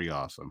looks pretty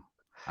awesome.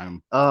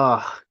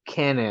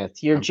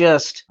 Kenneth, you're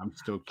I'm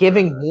stoked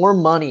giving more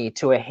money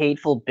to a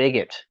hateful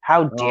bigot.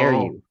 How dare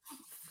you?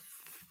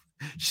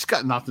 She's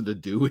got nothing to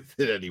do with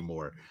it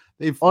anymore.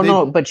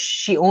 No, but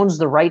she owns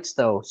the rights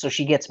though, so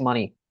she gets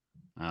money.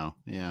 Oh,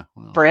 yeah.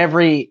 Well, for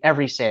every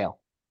sale.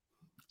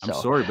 I'm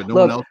sorry, but no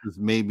one else has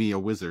made me a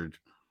wizard.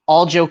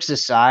 All jokes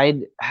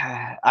aside,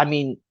 I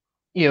mean,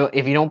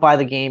 if you don't buy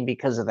the game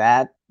because of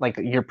that, like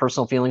your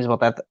personal feelings about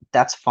that,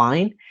 that's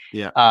fine.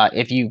 Yeah.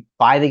 If you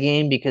buy the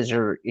game because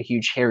you're a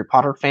huge Harry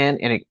Potter fan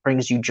and it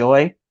brings you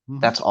joy,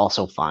 that's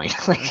also fine.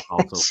 Like,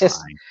 also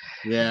fine.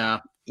 Yeah.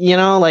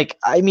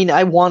 I mean,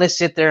 I want to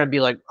sit there and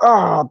be like,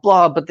 oh,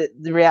 blah, but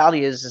the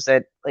reality is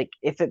that like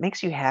if it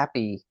makes you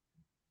happy,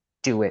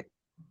 do it.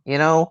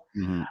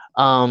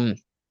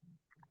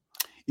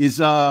 Is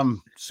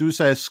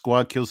Suicide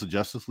Squad Kills the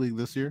Justice League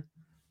this year?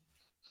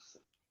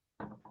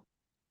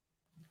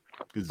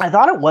 I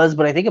thought it was,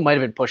 but I think it might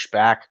have been pushed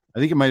back.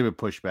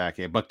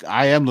 Yeah, but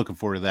I am looking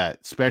forward to that,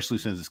 especially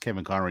since it's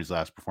Kevin Conroy's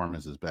last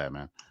performance as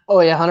Batman.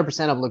 Oh yeah,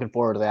 100%. I'm looking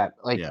forward to that.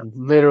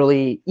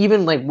 Literally,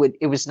 even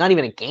it was not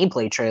even a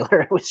gameplay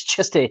trailer; it was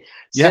just a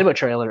cinema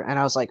trailer, and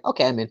I was like,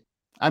 okay, I'm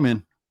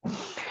in.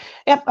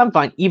 Yep, I'm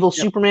fine. Evil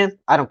Superman,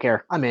 I don't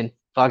care. I'm in.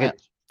 Fuck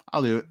it.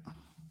 I'll do it.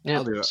 Yeah.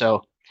 I'll do it.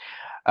 So,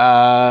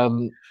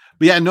 but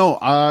yeah,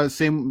 no,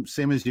 same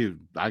as you.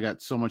 I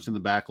got so much in the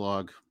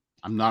backlog.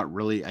 I'm not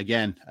really,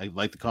 again, I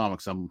like the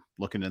comics. I'm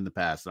looking in the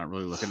past, not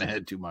really looking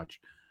ahead too much.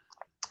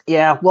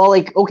 Yeah, well,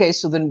 like, okay,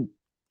 so then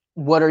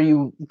what are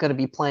you gonna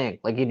be playing?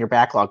 Like in your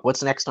backlog?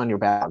 What's next on your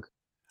backlog?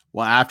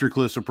 Well, after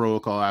Callisto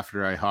Protocol,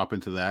 after I hop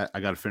into that, I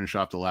got to finish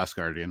off The Last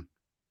Guardian.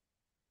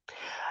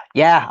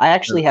 Yeah, I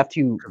actually have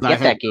to Because get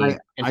that game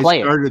and I play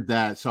it. started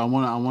that, so I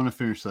want to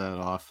finish that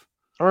off.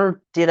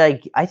 Or did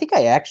I? I think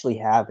I actually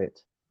have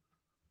it.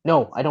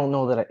 No, I don't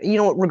know that I. You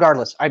know what?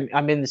 Regardless,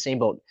 I'm in the same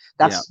boat.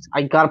 Yeah,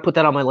 I got to put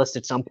that on my list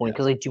at some point yeah,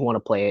 because I do want to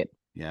play it.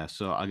 yeah.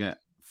 So I got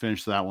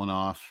finish that one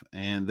off,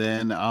 and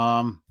then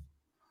I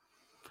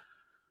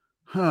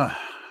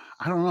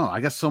don't know.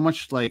 I got so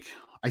much like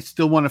I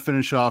still want to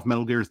finish off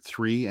Metal Gear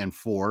 3 and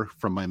 4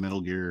 from my Metal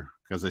Gear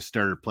because I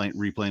started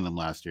replaying them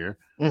last year.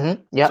 Mm-hmm.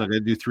 So I Yep. got to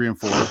do 3 and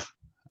 4.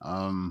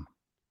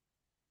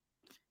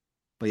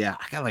 But yeah,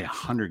 I got like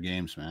 100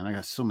 games, man. I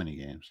got so many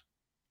games.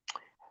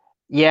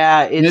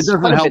 Yeah, And it it's doesn't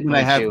quite a help bit when for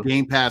I me have too.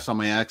 Game Pass on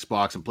my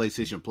Xbox and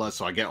PlayStation Plus,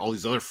 so I get all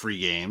these other free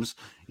games.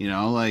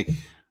 Like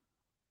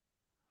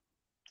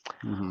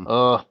mhm.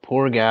 Oh,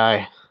 poor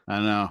guy. I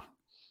know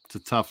it's a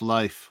tough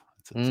life.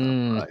 It's a tough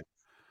Mm. life.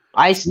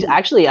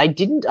 Actually I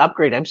didn't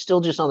upgrade. I'm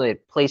still just on the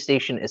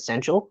PlayStation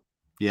Essential.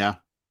 Yeah,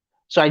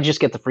 So I just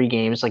get the free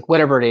games, like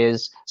whatever it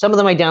is. Some of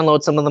them I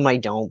download, some of them I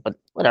don't, but yeah.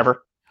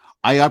 whatever.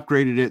 I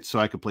upgraded it so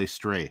I could play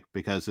Stray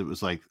because it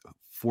was like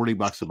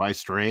 $40 to buy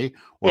Stray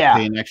or Yeah.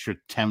 pay an extra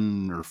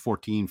 10 or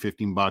 14,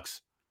 15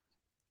 bucks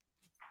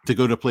to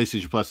go to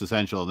PlayStation Plus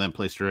Essential and then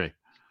play Stray.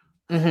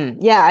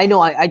 Yeah, I know.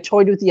 I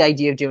toyed with the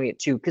idea of doing it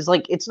too, because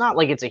like it's not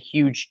like it's a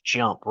huge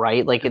jump,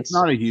 right? Like It's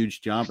not a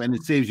huge jump and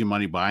it saves you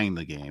money buying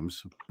the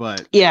games,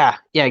 but yeah,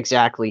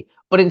 exactly.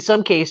 But in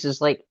some cases,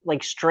 like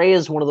Stray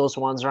is one of those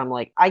ones where I'm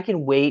like, I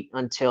can wait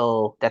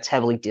until that's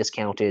heavily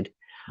discounted,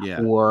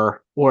 yeah,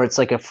 or it's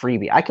like a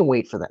freebie. I can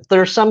wait for that.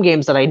 There are some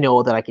games that I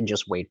know that I can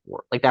just wait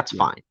for. Like that's yeah.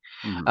 fine.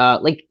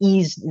 Mhm. Like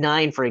Ease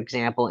 9, for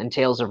example, and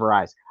Tales of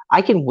Arise.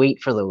 I can wait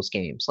for those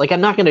games. Like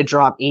I'm not going to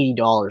drop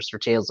 $80 for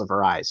Tales of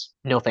Arise.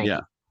 No, thank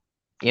Yeah,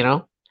 you. You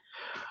know.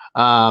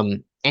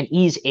 And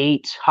Ease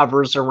 8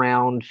 hovers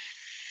around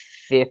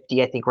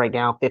 50, I think right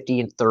now, 50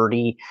 and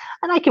 30.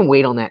 And I can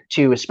wait on that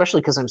too, especially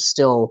because I'm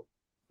still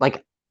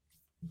like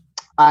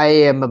I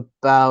am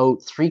about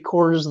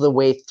 3/4 of the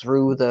way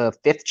through the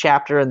 5th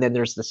chapter, and then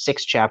there's the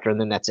 6th chapter, and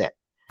then that's it.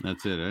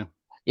 that's it. Eh?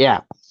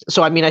 Yeah.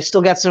 So I mean, I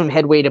still got some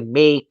headway to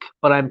make,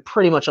 but I'm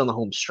pretty much on the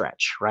home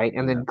stretch, right?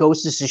 And Yeah. then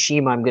Ghost of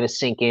Tsushima, I'm going to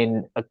sink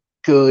in a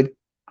good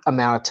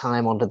amount of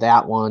time onto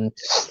that one.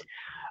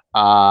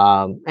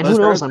 And who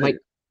knows? I might.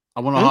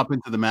 I want to Hmm? hop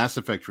into the Mass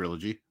Effect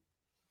trilogy.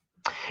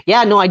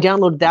 Yeah, no, I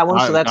downloaded that one,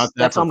 so I got that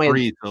that's for on my.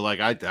 free. So like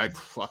I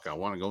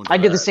want to go into I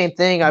did the that. same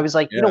thing. I was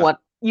like, you know Yeah. what?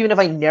 Even if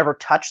I never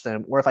touch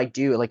them, or if I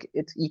do, like,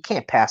 it's you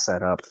can't pass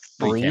that up.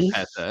 No, you can't Free,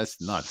 pass that.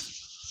 That's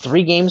nuts.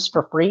 3 games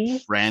for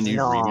free? Brand new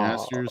No.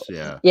 remasters.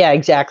 Yeah. Yeah,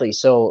 exactly.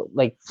 So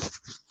like,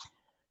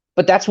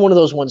 but that's one of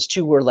those ones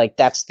too, where like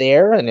that's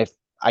there, and if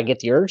I get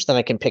the urge, then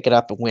I can pick it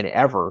up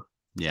whenever.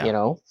 Yeah. You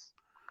know.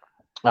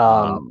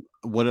 Um,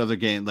 What other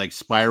game like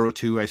Spyro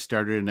 2 I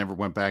started and never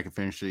went back and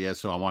finished it yet,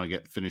 so I want to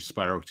finish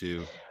Spyro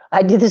 2.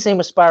 I did the same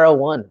with Spyro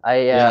 1.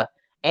 Yeah.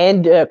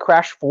 And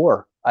Crash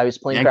 4. I was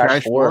playing And Crash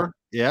Crash 4. 4?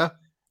 Yeah.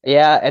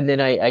 Yeah, and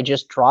then I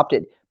just dropped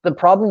it. The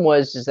problem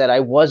was is that I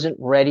wasn't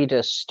ready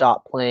to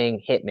stop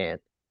playing Hitman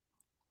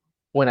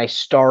when I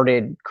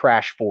started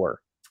Crash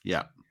 4.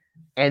 Yeah.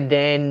 And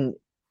then,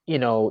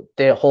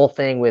 the whole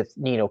thing with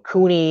Nino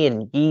Cooney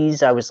and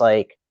Yeez, I was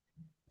like,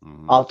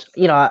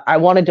 I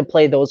wanted to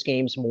play those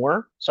games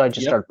more, so I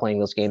just started playing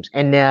those games.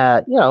 And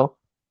I'll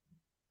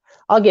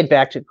get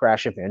back to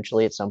Crash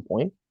eventually at some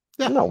point.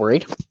 Yeah. I'm not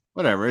worried.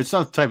 Whatever. It's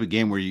not the type of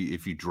game where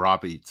if you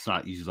drop it, it's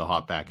not easy to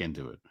hop back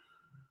into it.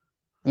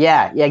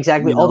 Yeah,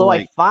 exactly. You know, Although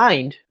like, I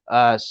find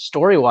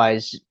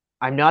story-wise,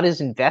 I'm not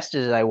as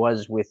invested as I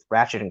was with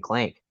Ratchet and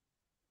Clank.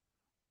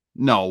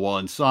 No,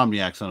 well,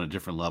 Insomniac's on a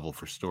different level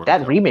for story.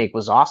 That remake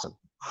was awesome.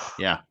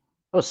 Yeah.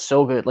 It was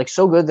so good. Like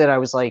so good that I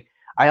was like,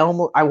 I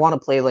want to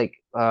play like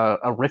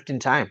a Rift in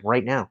Time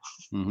right now.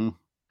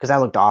 Because that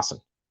looked awesome.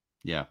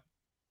 Yeah.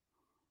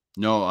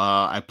 No,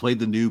 I played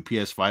the new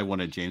PS5 one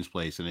at James'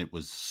 place, and it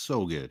was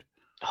so good.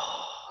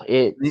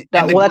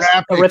 That's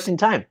a Rift in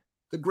Time.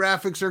 The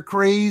graphics are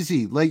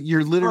crazy. Like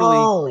you're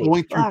literally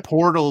going through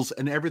portals,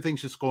 and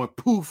everything's just going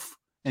poof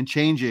and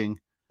changing.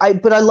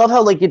 But I love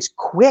how like it's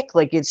quick.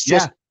 Like it's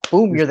just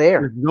boom, you're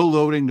there. There's no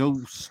loading,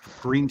 no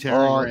screen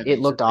tearing. It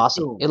looked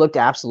awesome. It looked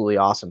absolutely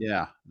awesome.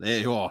 Yeah.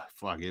 It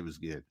was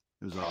good.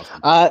 It was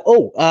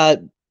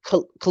awesome.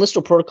 Callisto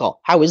Protocol.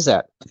 How is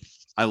that?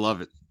 I love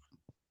it.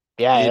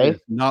 Yeah, it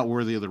is not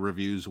worthy of the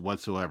reviews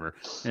whatsoever.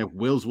 And if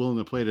Will's willing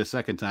to play it a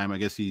second time, I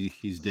guess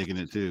he's digging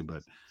it too.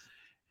 But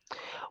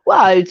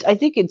well, I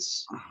think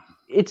it's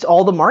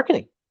all the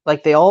marketing.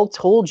 Like they all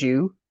told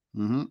you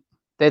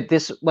that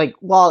this, like,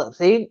 well,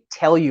 they didn't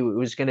tell you it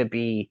was going to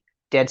be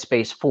Dead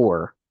Space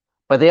 4,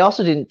 but they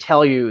also didn't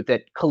tell you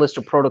that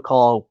Callisto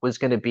Protocol was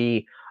going to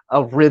be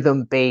a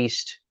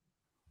rhythm-based,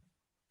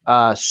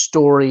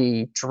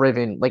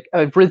 story-driven, like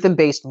a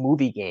rhythm-based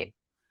movie game.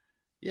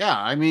 Yeah,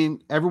 I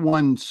mean,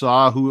 everyone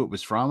saw who it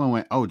was from and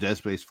went, "Oh, Dead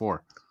Space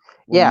 4."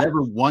 Well, Yeah.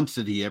 never once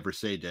did he ever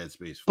say Dead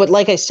Space 4. But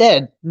like I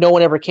said, no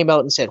one ever came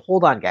out and said,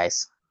 hold on,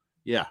 guys.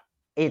 Yeah.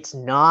 It's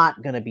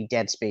not going to be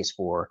Dead Space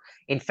 4.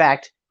 In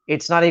fact,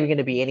 it's not even going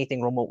to be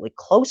anything remotely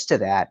close to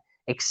that,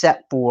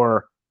 except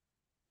for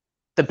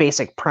the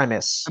basic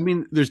premise. I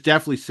mean, there's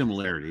definitely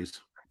similarities.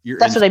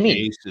 That's what I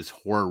mean.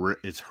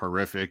 It's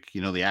horrific.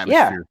 You know, the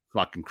atmosphere is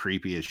fucking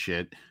creepy as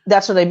shit.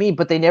 That's what I mean.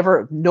 But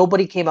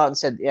nobody came out and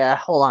said, yeah,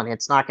 hold on,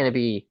 it's not going to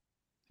be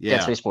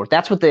Dead Space 4.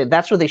 That's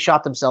where they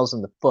shot themselves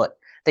in the foot.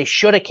 They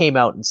should have came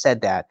out and said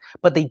that,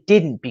 but they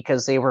didn't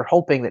because they were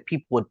hoping that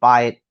people would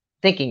buy it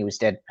thinking it was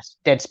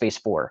Dead Space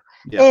 4.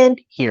 Yeah. And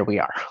here we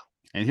are.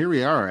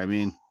 I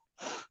mean,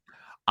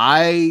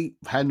 I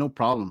had no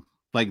problem.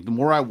 Like, the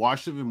more I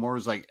watched it, the more I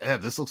was like,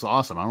 this looks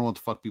awesome. I don't know what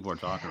the fuck people are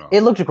talking about.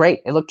 It looked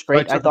great.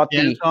 I thought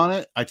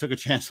I took a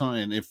chance on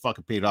it, and it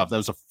fucking paid off. That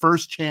was the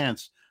first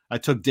chance I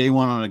took day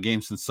one on a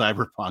game since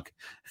Cyberpunk.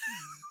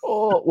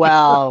 Oh,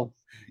 wow.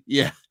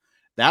 Yeah.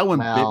 That one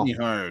bit me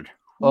hard.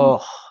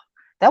 Oh,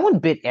 that one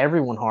bit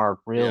everyone hard,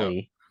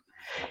 really.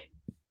 Yeah.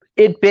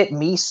 It bit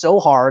me so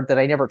hard that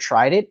I never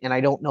tried it, and I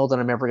don't know that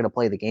I'm ever going to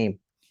play the game.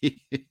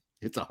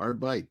 It's a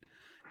hard bite.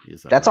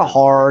 That's a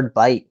hard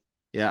bite.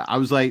 Yeah, I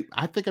was like,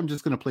 I think I'm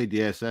just going to play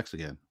DSX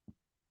again.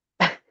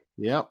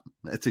 Yep,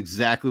 that's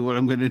exactly what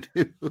I'm going to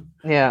do.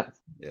 Yeah.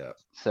 Yeah.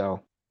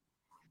 So,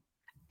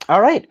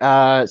 all right.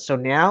 So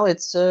now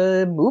it's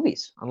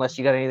movies, unless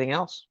you got anything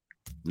else.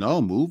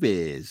 No,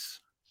 movies.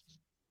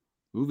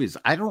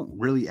 I don't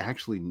really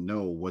actually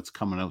know what's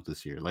coming out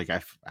this year. Like,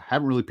 I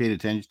haven't really paid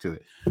attention to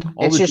it.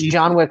 It's just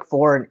John Wick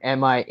 4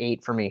 and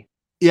MI8 for me.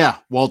 Yeah,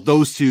 well,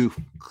 those two,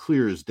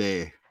 clear as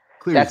day.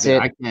 That's it.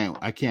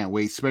 I can't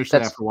wait, especially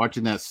after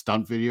watching that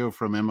stunt video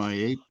from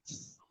MI8.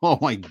 Oh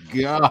my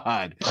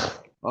god.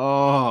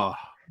 Oh.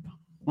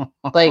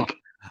 Like,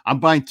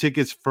 I'm buying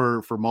tickets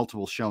for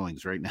multiple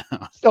showings right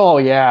now. Oh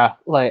yeah.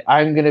 Like,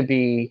 I'm gonna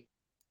be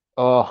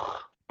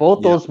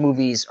both those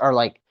movies are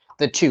like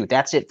the two.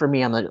 That's it for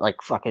me on the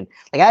fucking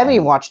I haven't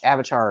even watched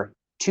Avatar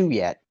 2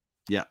 yet.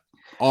 Yeah.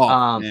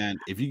 Oh man.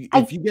 If you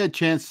get a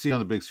chance to see on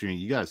the big screen,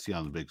 you gotta see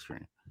on the big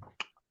screen.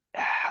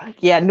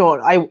 Yeah, no,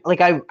 I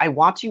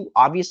want to,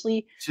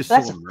 obviously.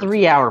 That's a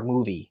 3-hour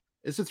movie.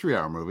 It's a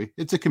 3-hour movie.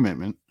 It's a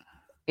commitment.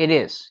 It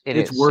is.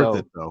 It's worth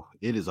it, though.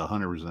 It is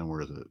 100%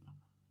 worth it.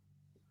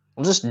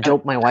 I'll just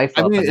dope my wife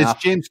up. I mean, it's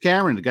James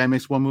Cameron. The guy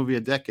makes one movie a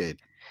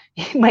decade.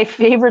 My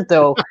favorite,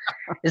 though,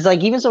 is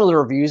like even some of the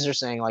reviews are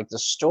saying like the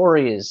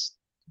story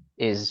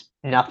is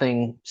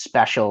nothing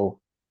special,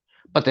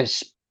 but the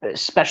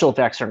special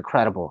effects are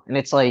incredible. And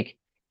it's like,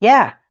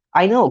 yeah,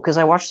 I know, because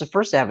I watched the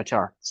first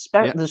Avatar.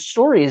 The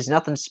story is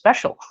nothing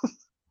special.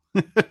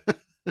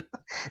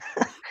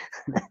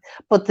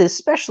 But the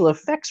special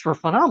effects were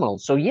phenomenal.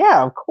 So,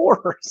 yeah, of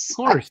course.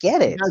 I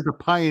get it. You guys are a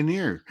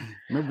pioneer.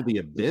 Remember The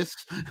Abyss?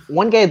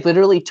 One guy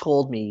literally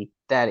told me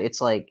that it's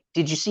like,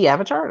 did you see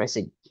Avatar? And I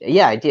said,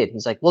 yeah, I did.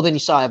 He's like, well, then you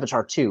saw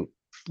Avatar 2,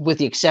 with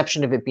the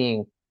exception of it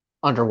being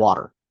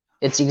underwater.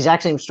 It's the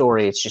exact same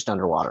story. It's just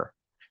underwater.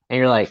 And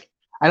you're like,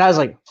 and I was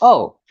like,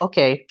 oh,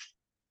 okay.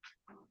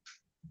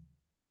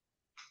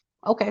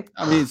 Okay.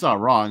 I mean, it's not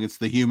wrong. It's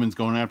the humans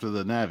going after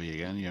the Na'vi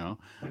again, you know.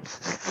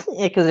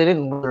 Yeah, because they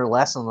didn't learn their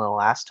lesson the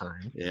last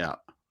time. Yeah.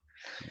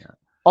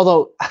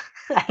 Although,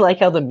 I like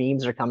how the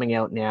memes are coming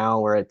out now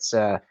where it's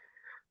the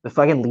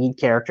fucking lead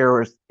character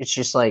where it's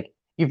just like,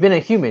 you've been a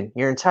human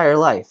your entire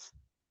life.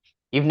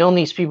 You've known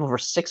these people for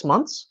 6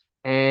 months,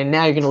 and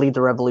now you're going to lead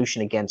the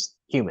revolution against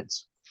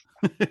humans.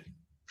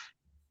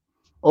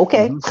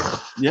 Okay.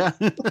 Mm-hmm. Yeah.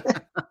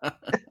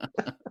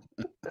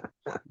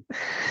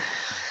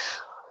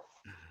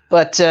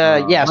 But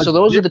so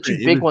those are the two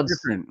big ones.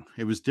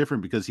 It was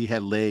different because he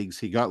had legs,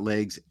 he got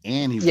legs,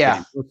 and he was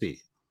getting pussy.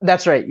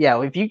 That's right.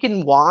 Yeah, if you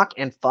can walk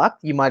and fuck,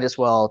 you might as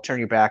well turn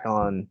your back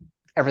on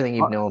everything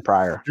you've known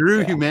prior.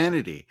 Through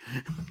humanity.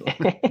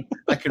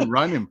 I can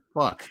run and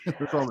fuck.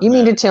 You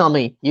mean to tell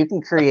me you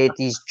can create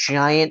these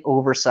giant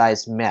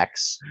oversized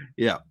mechs?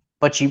 Yeah.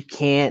 But you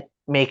can't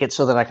make it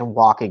so that I can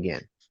walk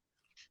again.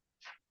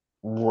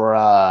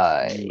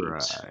 Right.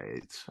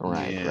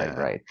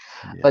 Yeah.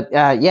 But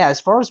as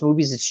far as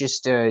movies, it's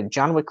just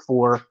John Wick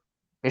 4,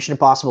 Mission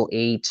Impossible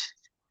 8.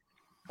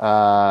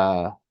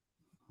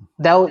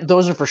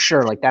 Those are for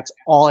sure. Like, that's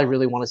all I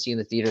really want to see in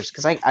the theaters,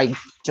 because I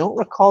don't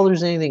recall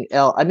there's anything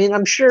else. I mean,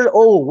 I'm sure.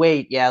 Oh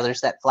wait, yeah,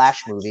 there's that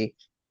Flash movie.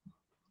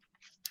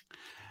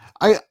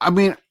 I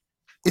mean,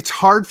 it's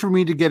hard for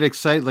me to get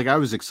excited. Like, I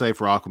was excited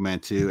for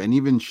Aquaman 2, and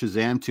even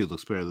Shazam 2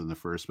 looks better than the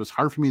first. But it's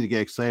hard for me to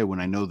get excited when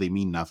I know they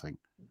mean nothing.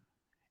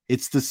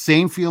 It's the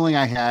same feeling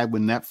I had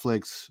when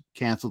Netflix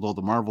canceled all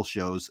the Marvel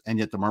shows, and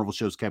yet the Marvel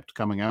shows kept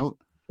coming out.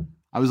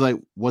 I was like,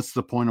 what's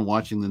the point of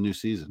watching the new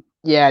season?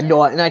 Yeah,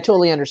 no, and I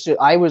totally understood.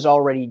 I was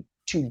already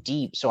too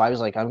deep, so I was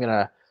like, I'm going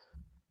to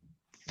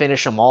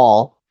finish them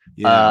all.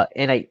 Yeah.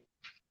 And I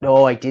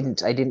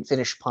didn't. I didn't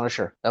finish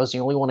Punisher. That was the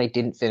only one I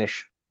didn't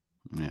finish.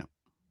 Yeah.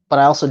 But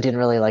I also didn't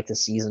really like the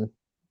season.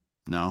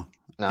 No.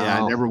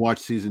 Yeah, I never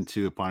watched season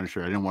 2 of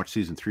Punisher. I didn't watch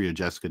season 3 of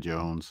Jessica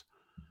Jones.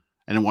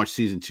 I didn't watch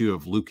season 2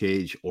 of Luke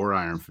Cage or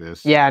Iron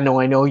Fist. Yeah, no,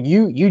 I know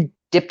you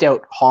dipped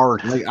out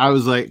hard. Like I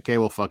was like, okay,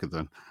 well, fuck it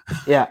then.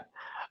 Yeah.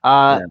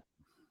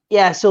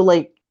 Yeah. So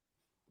like,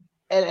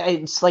 and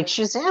it's like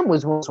Shazam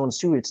was one of those ones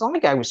too. It's not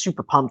like I was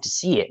super pumped to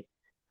see it,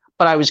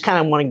 but I was kind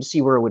of wanting to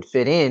see where it would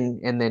fit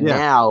in. And then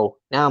now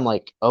I'm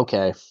like,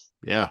 okay,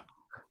 yeah,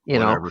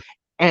 whatever.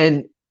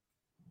 And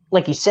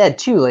like you said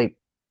too, like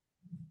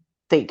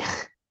they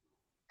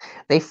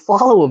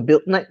follow a bill.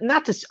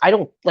 Not to. I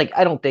don't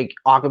think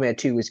Aquaman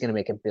 2 is going to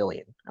make $1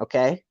 billion.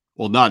 Okay.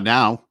 Well, not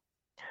now.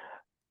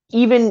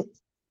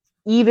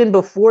 Even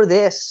before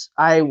this,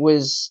 I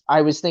was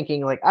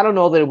thinking like, I don't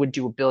know that it would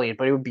do $1 billion,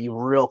 but it would be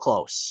real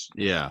close.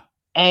 Yeah.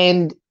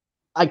 And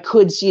I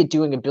could see it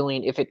doing $1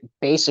 billion if it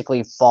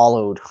basically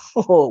followed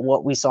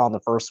what we saw in the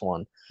first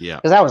one. Yeah.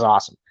 Because that was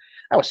awesome.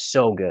 That was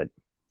so good.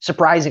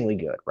 Surprisingly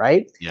good,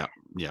 right? Yeah.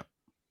 Yeah.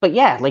 But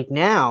yeah, like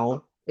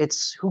now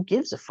it's who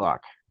gives a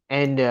fuck?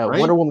 And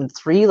Wonder Woman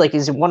 3, like,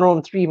 is Wonder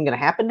Woman 3 even going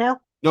to happen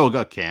now? No, it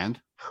got canned.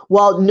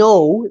 Well,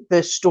 no,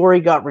 the story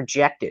got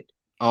rejected.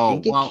 Oh,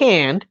 it didn't get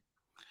canned.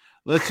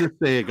 Let's just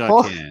say it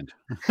got canned.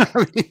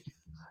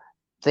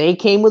 They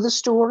came with a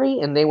story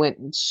and they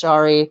went,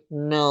 sorry,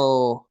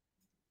 no.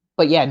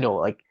 But yeah, no,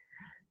 like,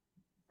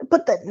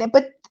 but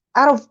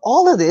out of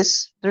all of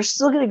this, they're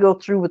still going to go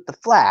through with the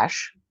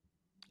Flash.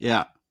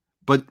 Yeah.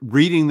 But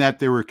reading that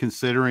they were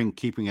considering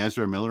keeping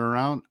Ezra Miller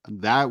around,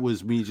 that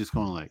was me just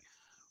going like,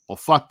 well,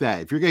 fuck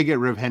that. If you're going to get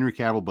rid of Henry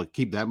Cavill, but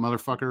keep that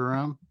motherfucker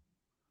around.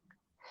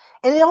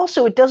 And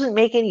it doesn't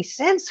make any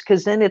sense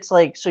because then it's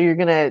like, so you're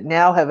going to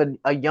now have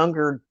a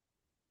younger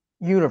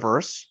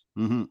universe,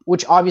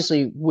 which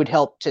obviously would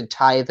help to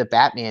tie the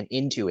Batman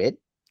into it.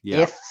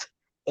 Yeah.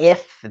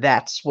 If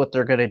that's what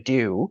they're going to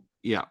do.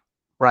 Yeah.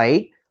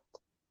 Right.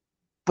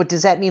 But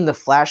does that mean the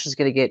Flash is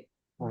going to get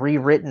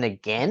rewritten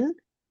again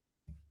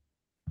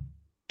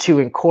to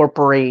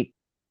incorporate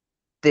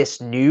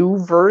this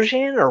new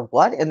version or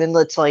what? And then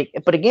let's like,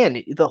 but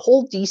again, the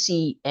whole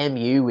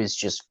DCMU is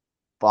just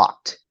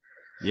fucked.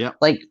 Yeah.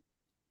 Like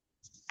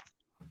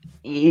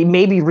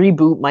maybe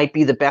reboot might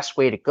be the best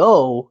way to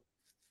go,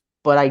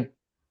 but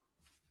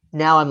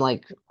I'm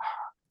like,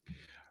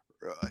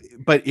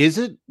 but is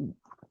it?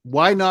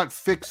 Why not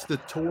fix the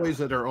toys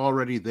that are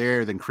already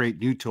there, then create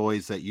new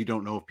toys that you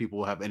don't know if people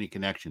will have any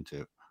connection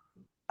to?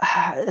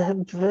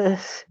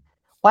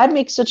 Why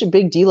make such a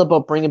big deal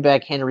about bringing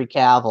back Henry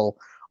Cavill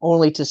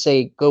only to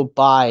say go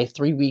by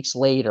 3 weeks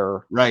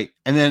later? Right.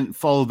 And then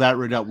follow that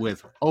right up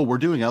with, oh, we're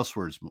doing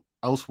Elseworlds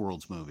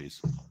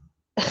movies.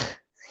 I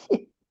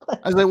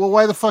was like, well,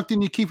 why the fuck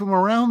didn't you keep him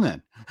around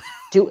then?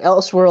 Do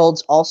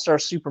Elseworlds All-Star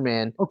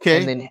Superman. Okay.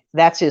 And then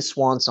that's his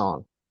swan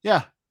song.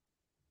 Yeah.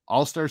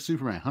 All-Star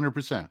Superman,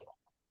 100%.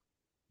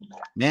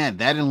 Man,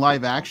 that in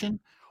live action?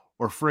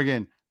 Or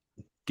friggin'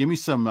 give me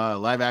some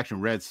live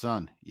action Red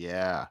Sun.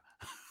 Yeah.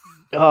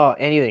 Oh,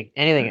 anything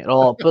at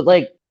all. But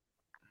like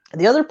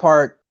the other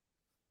part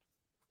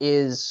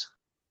is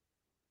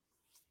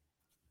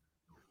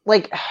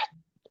like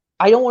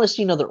I don't want to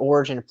see another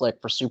origin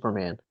flick for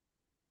Superman.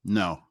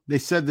 No. They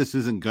said this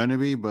isn't gonna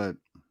be, but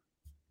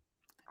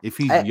if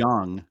he's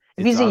young.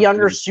 If he's a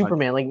younger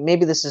Superman, like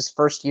maybe this is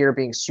first year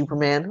being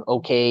Superman,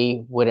 okay,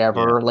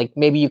 whatever. Yeah. Like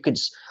maybe you could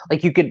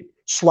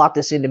slot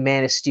this into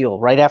Man of Steel.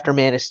 Right after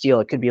Man of Steel,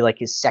 it could be like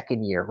his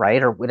second year,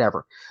 right? Or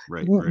whatever.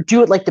 Right.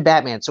 Do it like the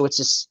Batman. So it's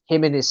just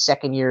him in his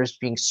second year as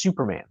being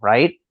Superman,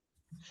 right?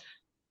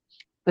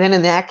 Then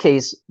in that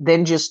case,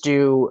 then just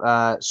do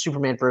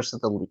Superman versus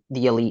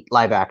the Elite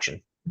live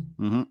action.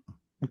 Mm-hmm.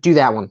 Do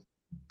that one.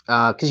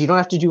 Because you don't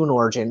have to do an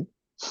origin.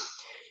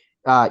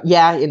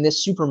 In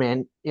this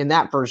Superman, in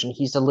that version,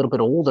 he's a little bit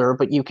older,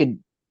 but you could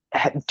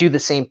do the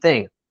same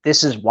thing.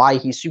 This is why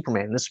he's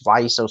Superman. This is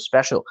why he's so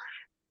special,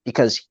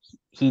 because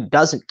he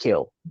doesn't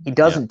kill. He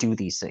doesn't do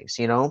these things,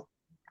 you know?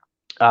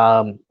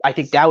 I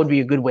think that would be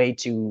a good way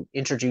to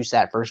introduce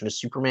that version of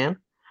Superman.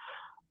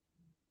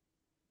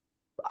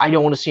 I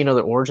don't want to see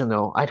another origin,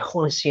 though. I don't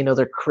want to see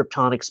another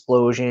Krypton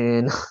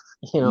explosion,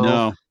 you know?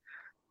 No.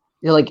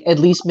 You know, like, at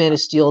least Man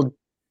of Steel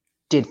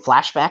did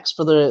flashbacks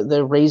for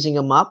the raising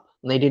him up.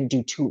 And they didn't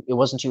it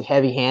wasn't too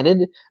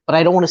heavy-handed, but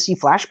I don't want to see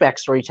flashback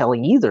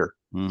storytelling either.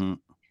 Mm-hmm.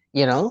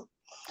 You know?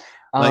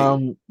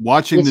 Like,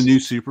 watching the new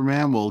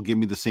Superman will give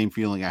me the same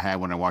feeling I had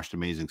when I watched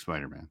Amazing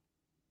Spider-Man.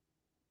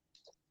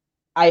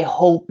 I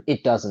hope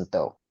it doesn't,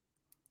 though.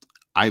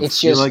 I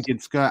feel like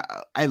it's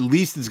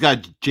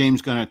got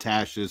James Gunn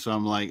attached to it, so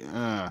I'm like,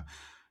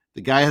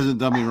 the guy hasn't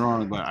done me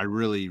wrong, but I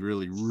really,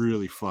 really,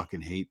 really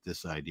fucking hate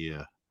this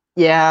idea.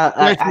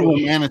 Yeah.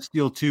 Man of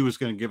Steel 2 is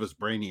going to give us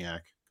Brainiac.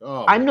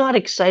 Oh, I'm not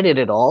excited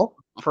at all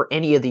for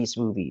any of these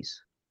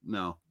movies.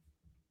 No.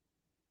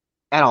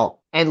 At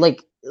all. And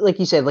like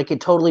you said, like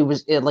it totally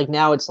was like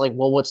now it's like,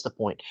 well, what's the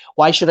point?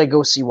 Why should I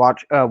go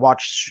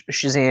watch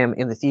Shazam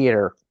in the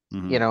theater?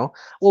 Mm-hmm. You know,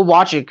 we'll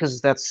watch it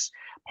because that's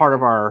part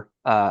of our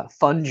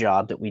fun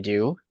job that we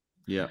do.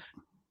 Yeah.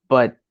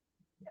 But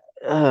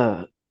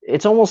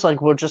it's almost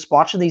like we're just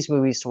watching these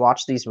movies to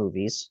watch these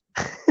movies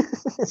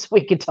so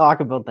we can talk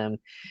about them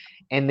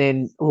and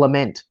then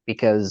lament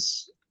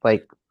because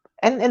like,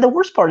 and the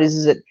worst part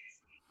is that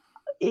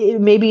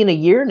maybe in a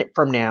year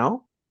from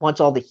now, once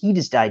all the heat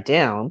has died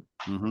down,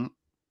 Mm-hmm.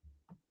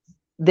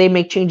 they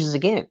make changes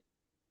again.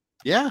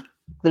 Yeah.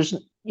 There's,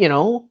 you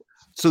know,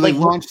 So they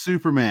like launched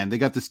Superman. They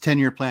got this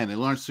 10-year plan. They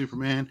launched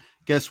Superman.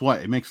 Guess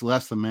what? It makes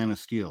less than Man of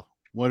Steel.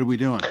 What are we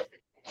doing?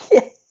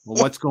 Well,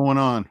 what's going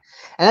on?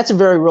 and that's a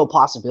very real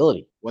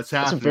possibility. What's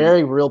That's a happening?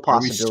 very real Are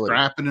we possibility.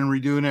 scrapping and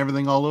redoing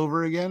everything all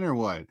over again, or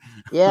what?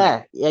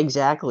 Yeah,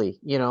 exactly.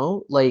 You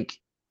know, like,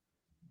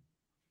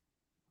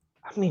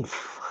 I mean,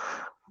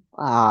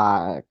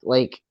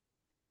 like,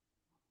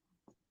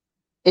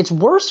 it's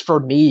worse for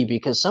me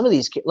because some of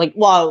these, like,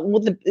 well,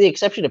 with the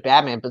exception of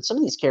Batman, but some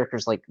of these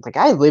characters, like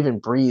I live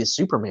and breathe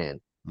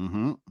Superman.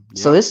 Mm-hmm.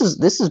 So this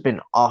has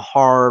been a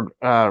hard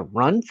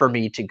run for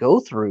me to go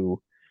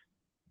through,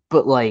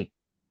 but like,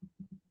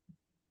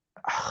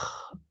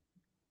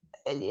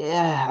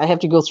 yeah, I have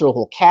to go through a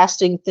whole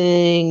casting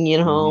thing, you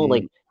know,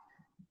 like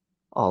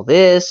all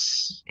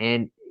this,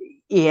 and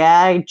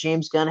yeah,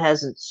 James Gunn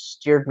hasn't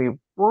steered me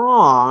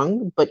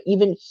wrong, but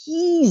even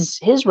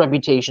his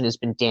reputation has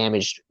been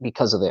damaged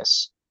because of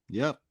this.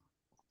 Yep.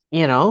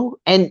 You know,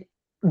 and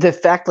the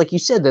fact, like you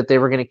said, that they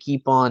were going to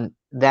keep on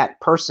that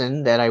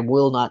person that I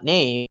will not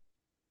name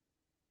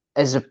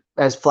as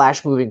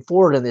Flash moving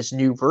forward in this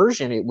new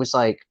version, it was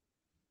like,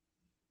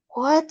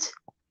 what?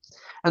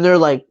 And they're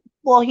like,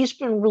 well, he's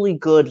been really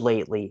good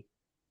lately.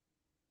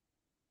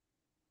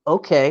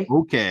 Okay.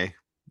 Okay.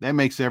 That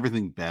makes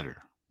everything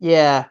better.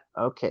 Yeah.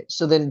 Okay.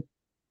 So then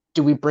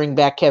do we bring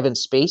back Kevin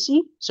Spacey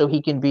so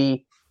he can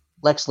be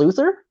Lex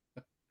Luthor?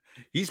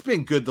 He's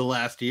been good the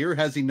last year,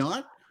 has he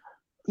not?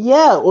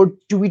 Yeah. Or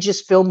do we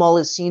just film all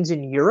his scenes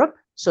in Europe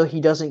so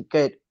he doesn't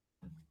get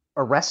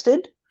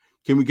arrested?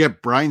 Can we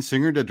get Bryan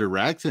Singer to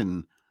direct?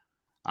 And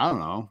I don't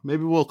know.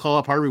 Maybe we'll call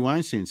up Harvey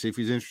Weinstein, see if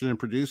he's interested in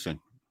producing.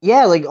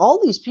 Yeah, like all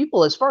these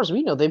people, as far as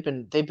we know, they've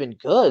been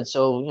good.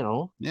 So, you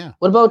know, Yeah.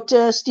 what about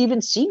Steven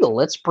Seagal?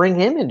 Let's bring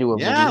him into a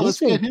movie. Yeah, let's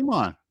get him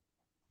on.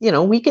 You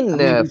know, we can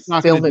he's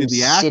not film gonna him do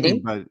the acting,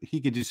 sitting. but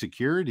he could do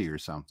security or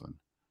something.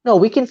 No,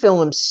 we can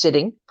film him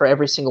sitting for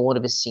every single one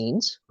of his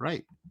scenes.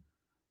 Right.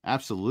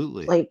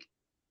 Absolutely. Like,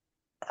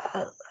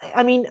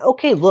 I mean,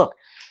 okay, look,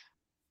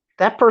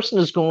 that person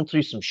is going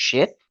through some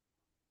shit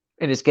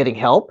and is getting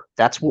help.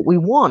 That's what we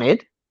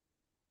wanted.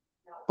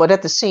 But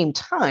at the same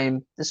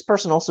time, this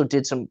person also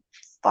did some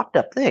fucked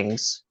up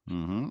things.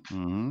 Mm-hmm,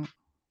 mm-hmm.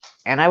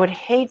 And I would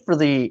hate for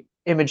the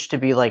image to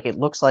be like, it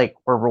looks like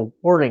we're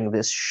rewarding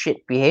this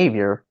shit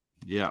behavior.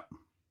 Yeah.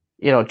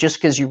 You know, just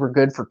because you were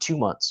good for 2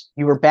 months.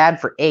 You were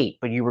bad for 8,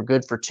 but you were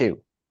good for 2.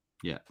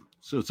 Yeah.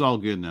 So it's all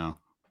good now.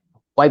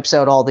 Wipes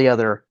out all the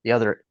other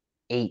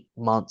 8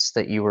 months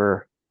that you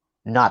were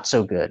not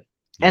so good.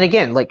 Yeah. And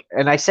again, like,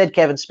 and I said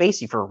Kevin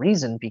Spacey for a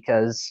reason,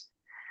 because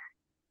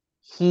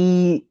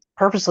he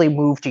purposely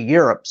moved to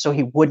Europe so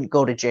he wouldn't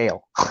go to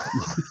jail.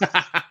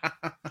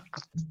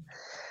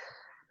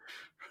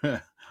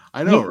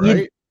 I know,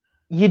 right?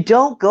 You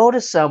don't go to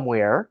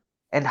somewhere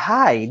and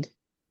hide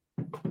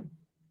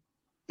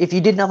if you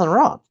did nothing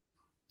wrong.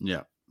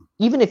 Yeah.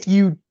 Even if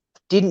you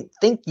didn't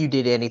think you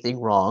did anything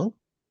wrong,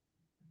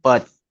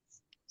 but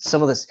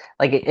some of this,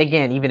 like,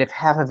 again, even if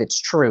half of it's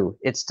true,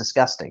 it's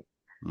disgusting.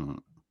 Mm-hmm.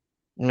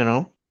 You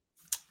know?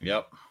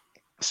 Yep.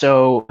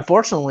 So,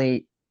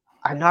 unfortunately,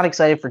 I'm not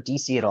excited for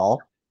DC at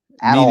all.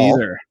 Me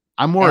neither.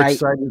 I'm more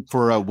excited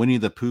for Winnie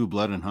the Pooh,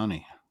 Blood and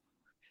Honey.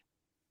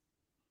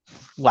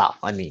 Well,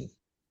 I mean,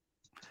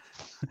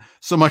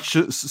 so much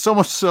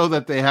so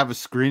that they have a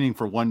screening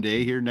for one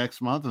day here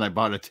next month, and I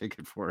bought a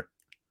ticket for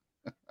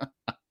it.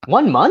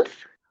 1 month?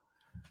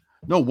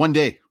 No, 1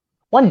 day.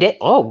 1 day?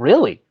 Oh,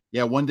 really?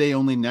 Yeah, 1 day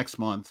only next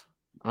month.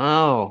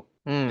 Oh,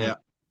 yeah.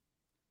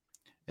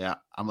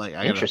 I'm like,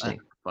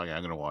 interesting.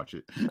 I'm gonna watch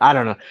it. I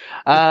don't know.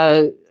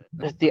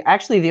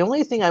 The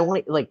only thing I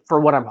want, like, for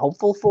what I'm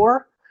hopeful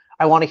for,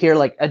 I want to hear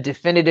like a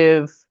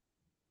definitive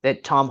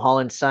that Tom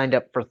Holland signed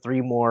up for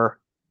 3 more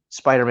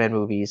Spider-Man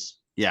movies.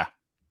 Yeah.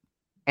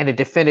 And a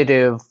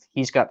definitive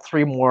he's got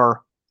 3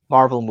 more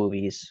Marvel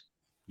movies.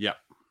 Yeah.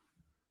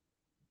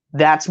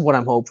 That's what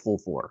I'm hopeful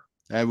for.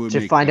 That would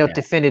to find out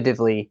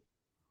definitively,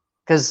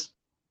 because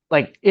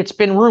like it's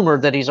been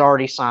rumored that he's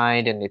already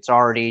signed and it's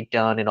already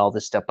done and all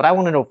this stuff, but I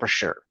want to know for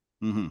sure.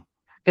 Mm-hmm.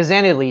 Because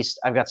then at least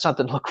I've got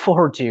something to look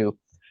forward to,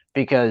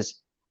 because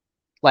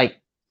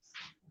like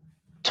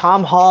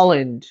Tom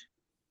Holland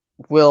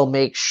will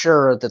make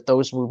sure that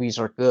those movies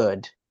are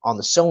good on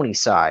the Sony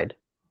side.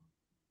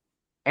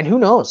 And who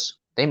knows?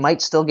 They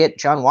might still get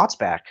John Watts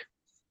back.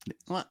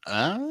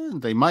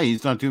 They might.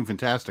 He's not doing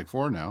Fantastic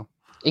Four now.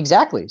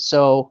 Exactly.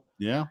 So,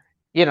 yeah.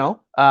 You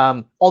know,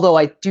 although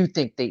I do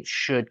think they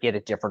should get a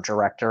different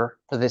director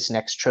for this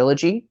next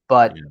trilogy,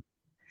 but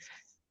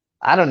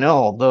I don't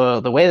know,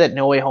 the way that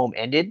No Way Home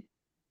ended,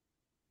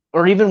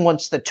 or even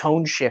once the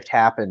tone shift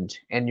happened,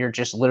 and you're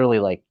just literally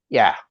like,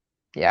 yeah,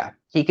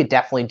 he could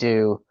definitely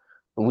do.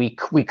 We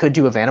could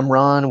do a Venom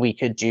run. We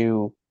could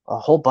do a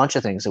whole bunch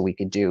of things that we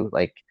could do.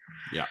 Like,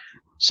 yeah.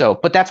 So,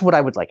 but that's what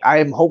I would like.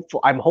 I'm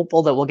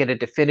hopeful that we'll get a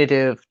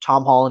definitive.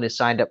 Tom Holland is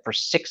signed up for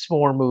 6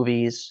 more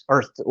movies,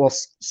 or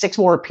 6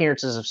 more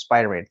appearances of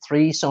Spider-Man,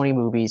 3 Sony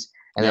movies,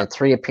 and then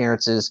 3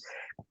 appearances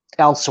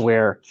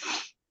elsewhere.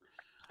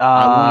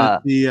 I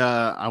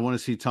want to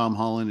see Tom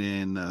Holland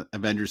in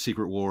Avengers: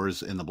 Secret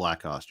Wars in the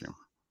black costume.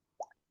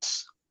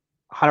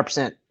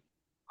 100%,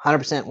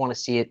 100% want to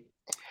see it.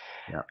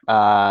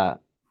 Yeah.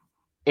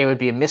 It would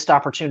be a missed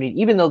opportunity,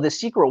 even though the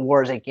Secret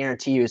Wars, I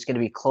guarantee you, is going to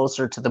be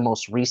closer to the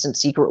most recent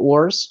Secret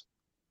Wars.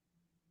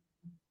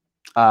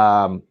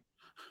 I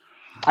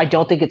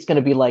don't think it's going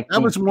to be like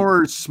that was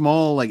more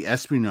small, like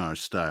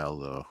espionage style,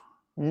 though.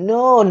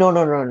 No.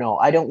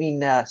 I don't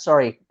mean.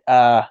 Sorry.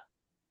 The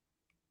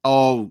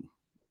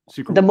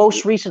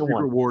most recent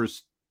one. Secret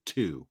Wars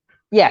 2.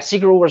 Yeah,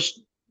 Secret Wars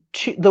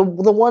 2. The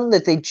one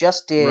that they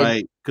just did.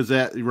 Right, because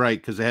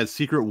they had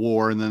Secret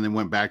War, and then they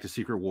went back to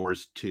Secret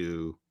Wars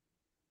 2.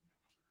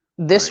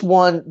 This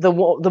one, the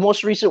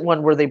most recent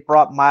one, where they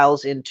brought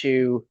Miles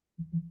into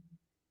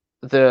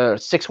the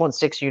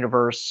 616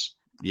 universe.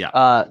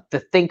 Yeah. The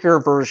Thinker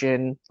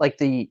version, like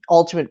the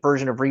ultimate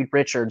version of Reed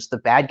Richards, the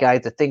bad guy,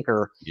 the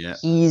Thinker. Yeah.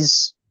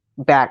 He's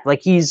back, like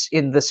he's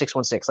in the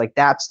 616. Like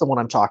that's the one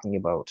I'm talking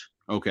about.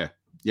 Okay.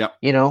 Yep.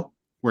 You know,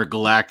 where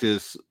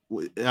Galactus.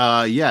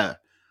 Yeah.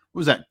 What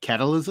was that?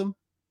 Catalysm?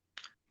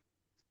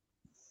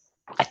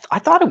 I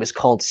thought it was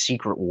called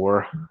Secret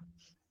War.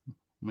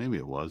 Maybe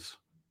it was.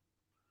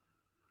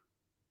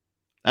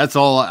 That's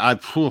all I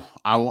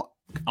want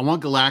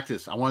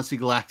Galactus. I want to see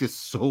Galactus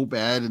so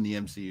bad in the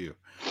MCU.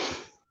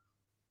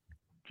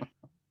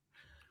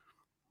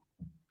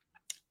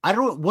 I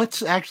don't know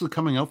what's actually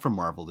coming out from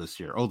Marvel this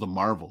year. Oh, the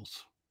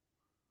Marvels.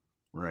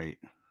 Right.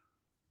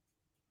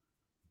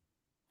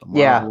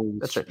 Yeah,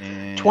 that's right.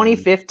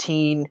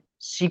 2015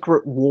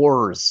 Secret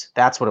Wars.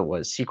 That's what it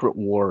was. Secret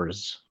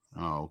Wars.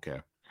 Oh, okay.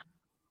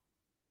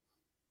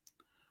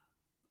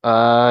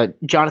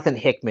 Jonathan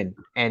Hickman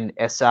and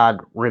Esad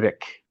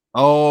Ribic.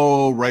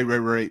 Oh, right.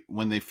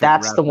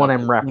 That's the one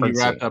I'm referencing. When he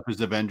wrapped up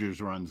his Avengers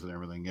runs and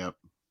everything. Yep.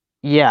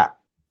 Yeah.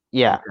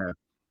 Okay.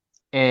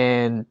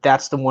 And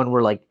that's the one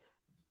where like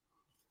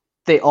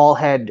they all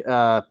had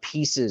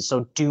pieces.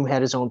 So Doom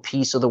had his own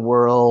piece of the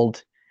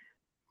world.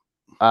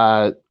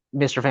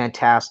 Mr.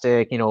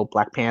 Fantastic,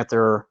 Black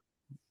Panther.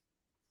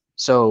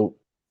 So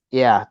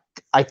yeah,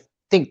 I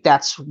think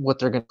that's what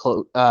they're going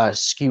to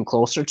skew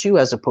closer to,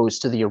 as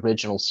opposed to the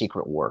original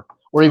Secret War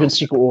or even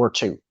Secret War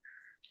 2.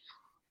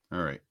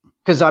 All right.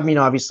 Because I mean,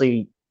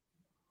 obviously,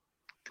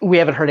 we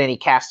haven't heard any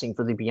casting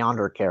for the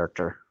Beyonder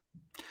character.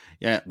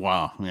 Yeah.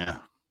 Wow. Yeah.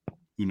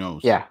 Who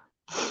knows? Yeah.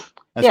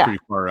 That's pretty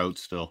far out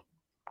still.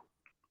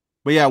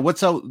 But yeah,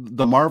 what's out?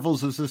 The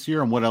Marvels is this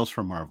year, and what else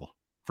from Marvel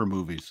for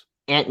movies?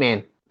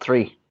 Ant-Man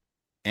 3.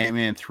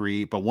 Ant-Man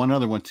 3, but one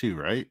other one too,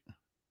 right?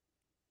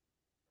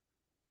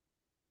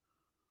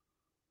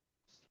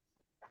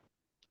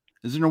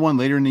 Isn't there one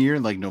later in the year,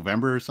 like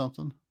November or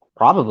something?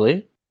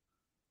 Probably.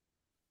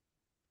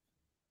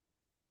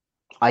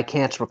 I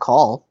can't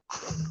recall.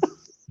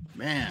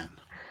 Man.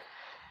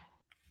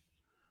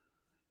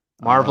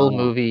 Marvel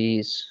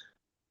movies.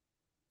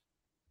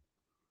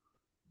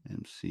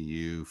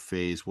 MCU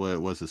phase.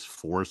 What was this?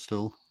 4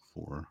 still?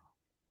 4.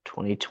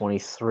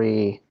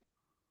 2023.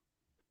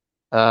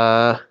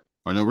 Oh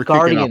no, we're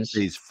Guardians.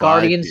 Kicking off phase 5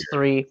 Guardians here.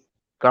 3.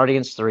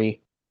 Guardians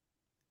 3.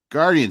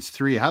 Guardians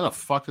 3. How the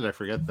fuck did I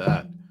forget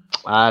that?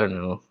 I don't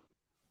know.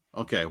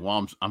 Okay,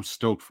 well I'm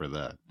stoked for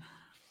that.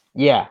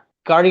 Yeah,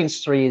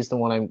 Guardians 3 is the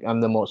one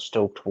I'm the most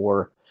stoked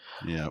for.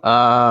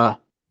 Yeah.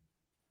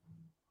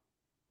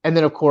 And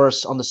then of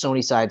course on the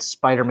Sony side,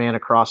 Spider-Man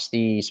Across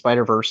the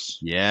Spider-Verse.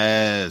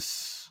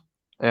 Yes.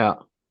 Yeah.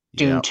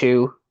 Dune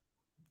 2.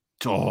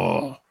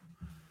 Oh,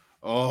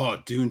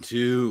 Dune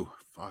 2.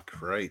 Fuck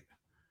right.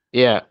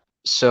 Yeah.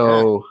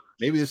 So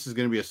maybe this is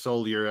going to be a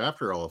solid year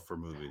after all for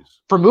movies.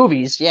 For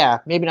movies, yeah.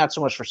 Maybe not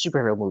so much for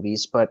superhero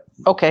movies, but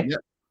okay. Yeah.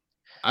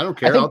 I don't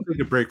care. I'll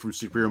take a break from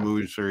superhero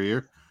movies for a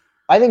year.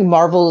 I think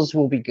Marvels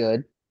will be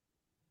good.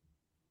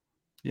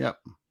 Yep.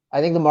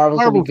 I think the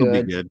Marvels will be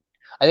good.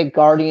 I think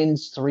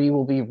Guardians 3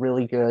 will be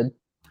really good.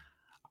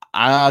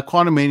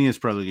 Quantumania is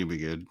probably going to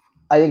be good.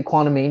 I think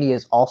Quantumania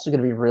is also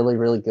going to be really,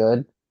 really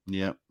good.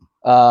 Yep.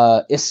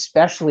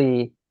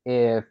 Especially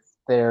if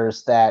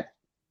there's that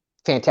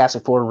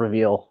Fantastic Four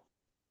reveal,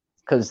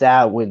 because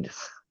that would.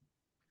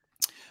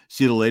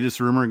 See the latest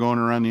rumor going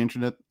around the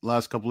internet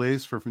last couple of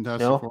days for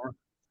Fantastic Four?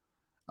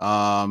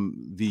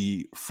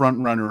 The front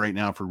runner right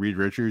now for Reed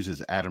Richards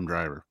is Adam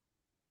Driver.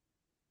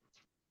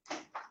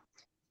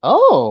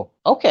 Oh,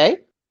 okay.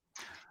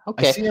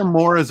 I see him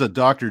more as a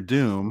Doctor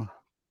Doom,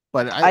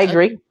 but I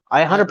agree.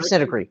 I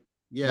 100% agree.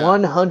 Yeah.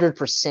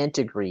 100%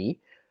 agree.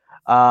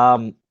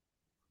 I'm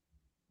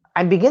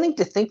beginning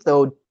to think,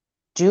 though,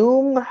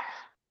 Doom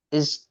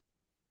is...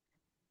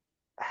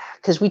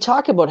 Because we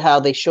talk about how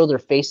they show their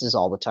faces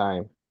all the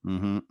time.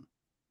 Mm-hmm.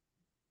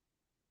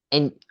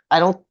 And I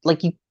don't...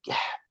 Like,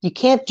 you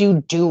can't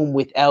do Doom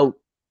without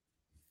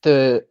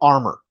the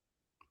armor.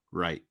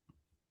 Right.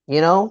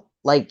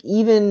 Like,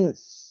 even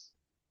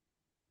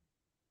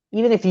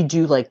if you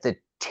do, like, the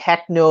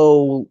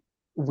techno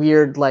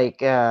weird,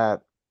 like,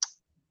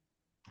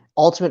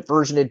 ultimate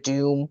version of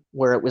Doom,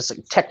 where it was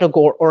like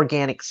technical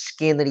organic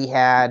skin that he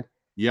had,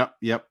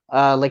 Yep.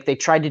 Like they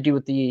tried to do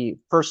with the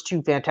first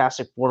two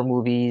Fantastic Four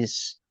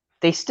movies.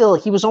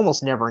 He was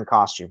almost never in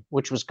costume,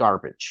 which was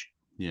garbage.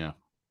 Yeah.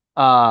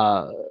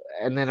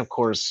 And then of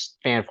course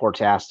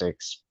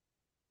Fantastic's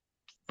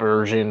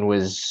version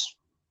was,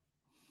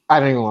 I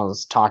don't even want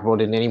to talk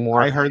about it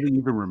anymore. I hardly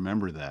even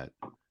remember that.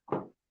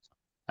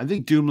 I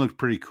think Doom looked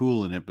pretty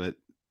cool in it, but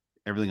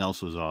everything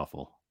else was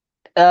awful.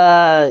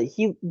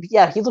 He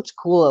looked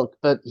cool,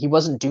 but he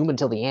wasn't Doom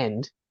until the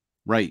end.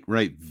 Right.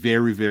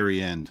 Very,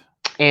 very end.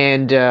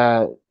 And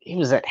he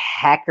was that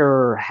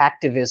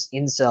hacktivist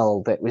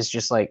incel that was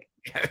just like,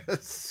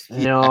 yes.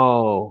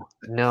 No.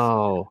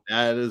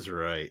 That is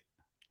right.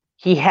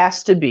 He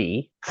has to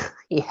be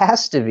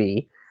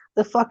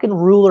the fucking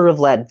ruler of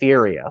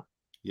Latveria.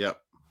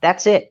 Yep.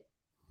 That's it.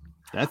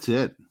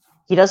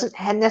 He doesn't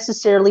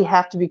necessarily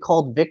have to be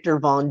called Victor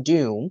Von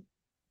Doom.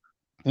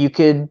 You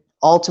could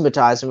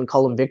ultimatize him and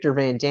call him Victor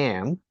Van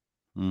Dam.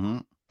 Mm-hmm.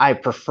 I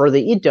prefer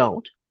that you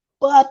don't,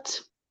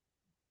 but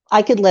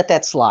I could let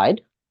that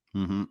slide.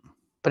 Mm-hmm.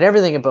 But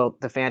everything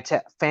about the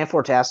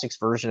Fantastic's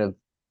version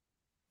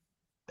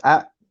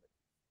of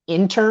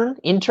intern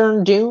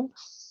Doom,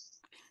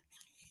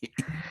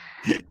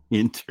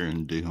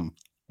 intern Doom,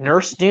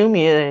 Nurse Doom,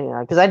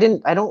 yeah, because I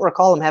don't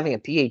recall him having a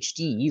PhD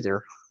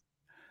either.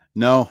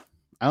 No,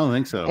 I don't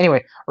think so.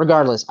 Anyway,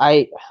 regardless,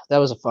 that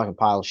was a fucking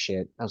pile of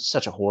shit. That was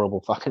such a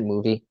horrible fucking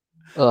movie.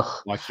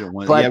 Ugh. Watch it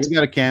one. Yeah, we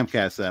got to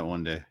camcast that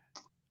one day.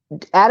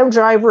 Adam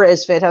Driver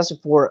as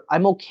Fantastic Four,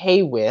 I'm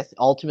okay with.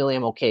 Ultimately,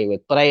 I'm okay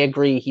with, but I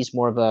agree he's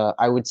more of a.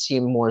 I would see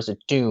him more as a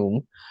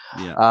Doom.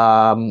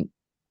 Yeah.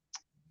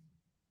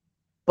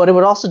 But it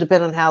would also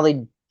depend on how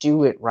they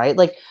do it, right?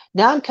 Like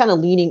now, I'm kind of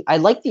leaning. I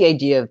like the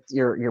idea of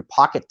your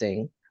pocket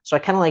thing. So I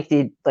kind of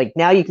like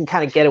now you can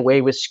kind of get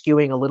away with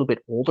skewing a little bit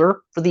older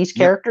for these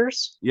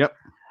characters. Yep.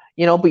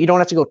 You know, but you don't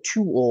have to go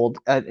too old,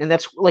 and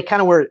that's like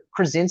kind of where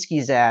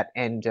Krasinski's at,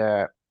 and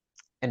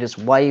his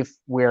wife,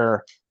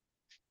 where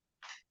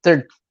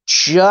they're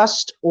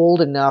just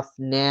old enough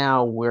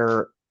now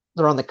where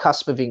they're on the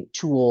cusp of being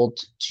too old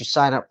to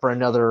sign up for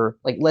another,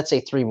 like let's say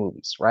 3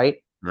 movies, right?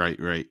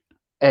 Right.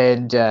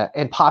 And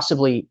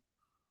possibly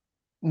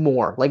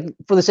more. Like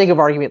for the sake of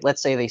argument,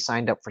 let's say they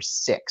signed up for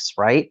 6,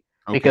 right?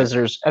 Okay. Because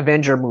there's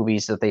Avenger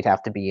movies that they'd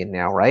have to be in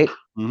now, right?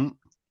 Mm-hmm.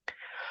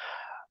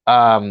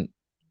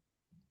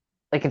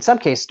 Like in some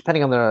cases,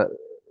 depending on the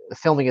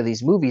filming of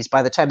these movies,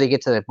 by the time they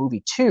get to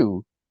movie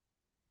 2,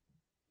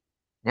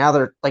 now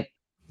they're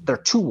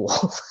too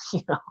old,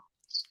 you know.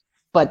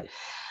 But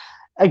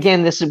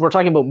again, we're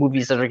talking about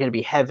movies that are going to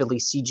be heavily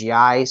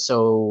CGI,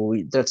 so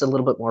that's a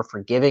little bit more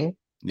forgiving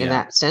in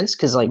that sense.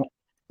 Because like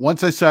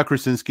once I saw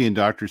Krasinski and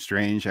Doctor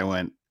Strange, I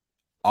went,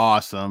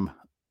 awesome,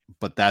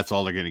 but that's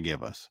all they're going to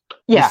give us.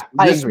 Yeah,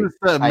 this was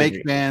to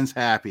make fans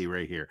happy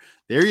right here.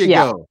 There you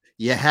go.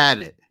 You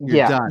had it.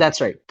 You're done.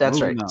 That's right.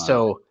 Moving on.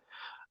 So,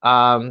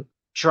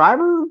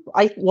 Driver,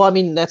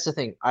 that's the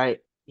thing.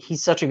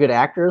 He's such a good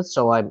actor,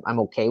 so I'm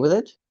okay with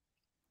it.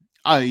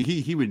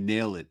 He would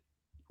nail it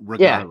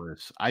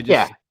regardless.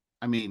 Yeah.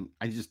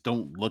 I just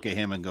don't look at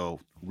him and go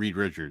Reed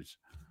Richards.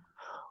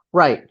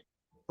 Right.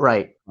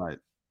 But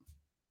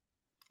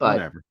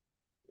whatever.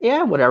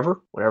 Yeah,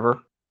 whatever.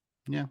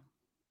 Yeah.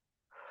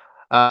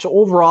 So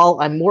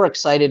overall, I'm more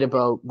excited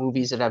about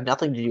movies that have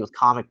nothing to do with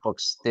comic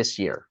books this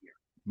year.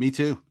 Me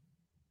too.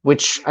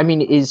 Which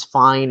is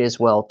fine as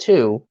well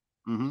too.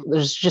 Mm-hmm.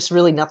 There's just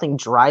really nothing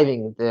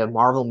driving the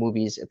Marvel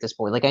movies at this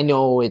point. Like I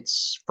know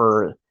it's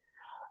for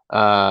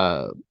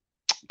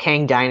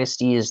Kang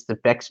Dynasty is the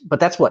best, but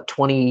that's what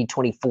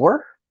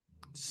 2024?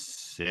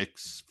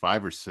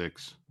 5 or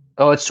 6.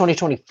 Oh, it's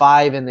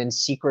 2025, and then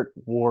Secret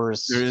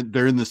Wars.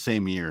 They're in the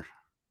same year.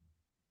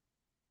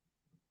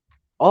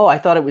 Oh, I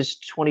thought it was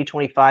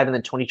 2025 and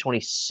then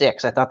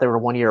 2026. I thought they were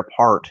 1 year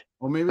apart.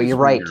 Well, maybe but you're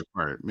right.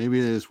 Maybe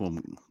it is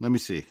one. Let me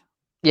see.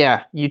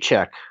 Yeah, you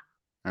check.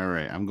 All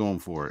right, I'm going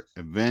for it.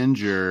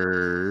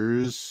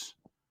 Avengers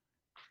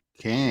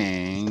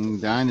Kang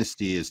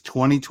Dynasty is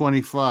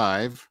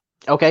 2025.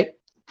 Okay.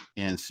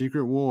 And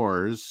Secret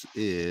Wars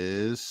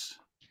is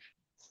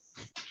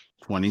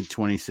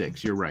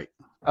 2026. You're right.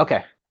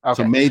 Okay.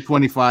 So May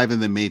 25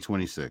 and then May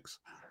 26.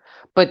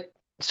 But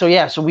so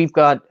we've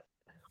got,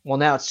 well,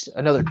 now it's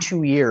another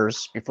 2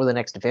 years before the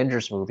next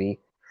Avengers movie.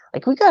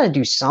 Like we got to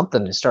do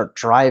something to start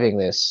driving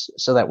this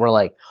so that we're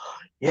like,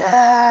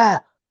 yeah,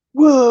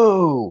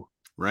 whoa,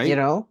 right? You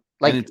know,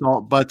 like and it's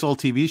all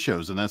TV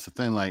shows, and that's the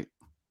thing. Like,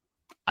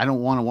 I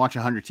don't want to watch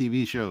 100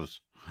 TV shows,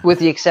 with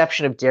the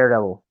exception of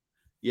Daredevil.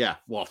 Yeah,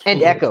 well,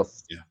 and Echo.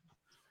 Yeah,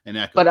 and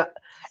Echo. But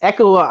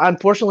Echo,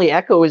 unfortunately,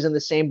 Echo is in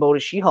the same boat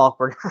as She-Hulk.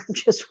 We're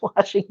just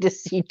watching to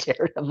see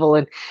Daredevil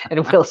and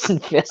Wilson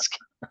Fisk.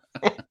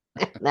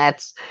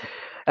 That's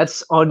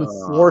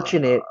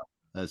unfortunate.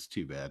 That's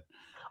too bad.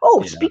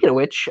 Oh, speaking of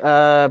which,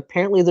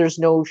 apparently there's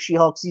no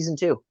She-Hulk season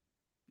 2.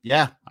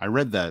 Yeah, I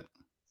read that.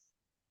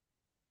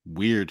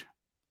 Weird.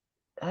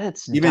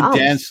 That's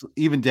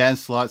even Dan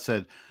Slott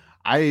said,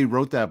 I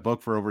wrote that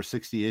book for over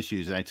 60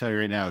 issues, and I tell you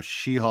right now,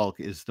 She-Hulk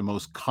is the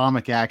most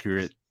comic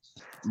accurate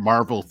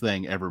Marvel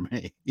thing ever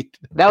made.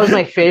 That was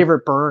my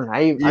favorite burn.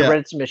 I Yeah. read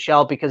it to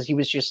Michelle because he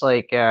was just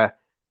like I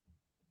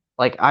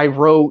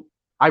wrote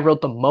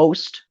the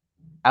most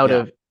out Yeah.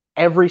 of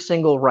every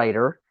single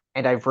writer,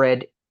 and I've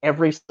read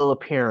every single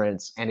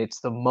appearance, and it's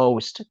the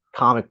most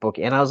comic book.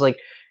 And I was like,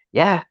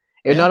 yeah,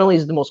 it not only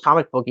is the most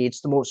comic booky,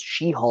 it's the most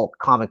She-Hulk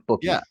comic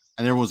booky. Yeah.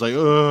 And everyone's like,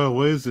 oh,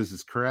 what is this?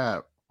 It's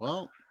crap.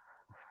 Well,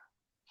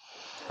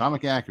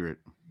 comic accurate.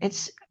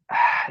 It's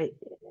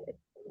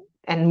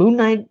and Moon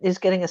Knight is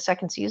getting a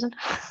second season.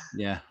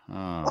 Yeah.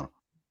 Oh.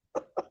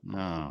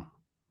 No.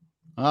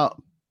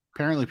 Well,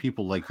 apparently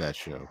people like that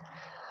show.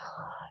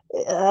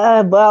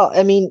 Well,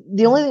 I mean,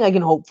 the only thing I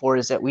can hope for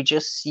is that we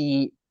just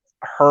see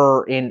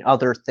her in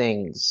other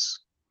things.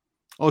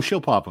 Oh,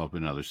 she'll pop up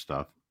in other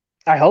stuff.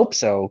 I hope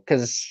so,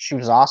 because she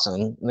was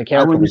awesome. The I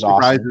character wouldn't be was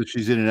surprised awesome. if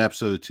she's in an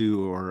episode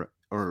 2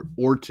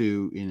 or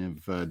 2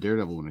 in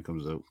Daredevil when it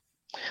comes out.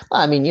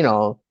 I mean,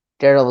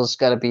 Daredevil's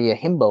got to be a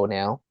himbo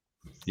now.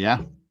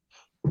 Yeah.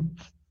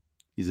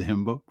 He's a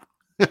himbo.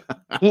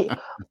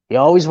 He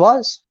always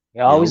was. He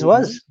always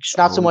was. Just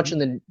not so much in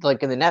the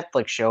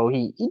Netflix show.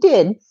 He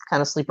did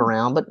kind of sleep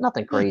around, but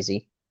nothing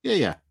crazy.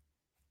 Yeah.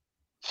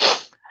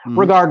 Mm-hmm.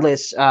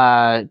 Regardless,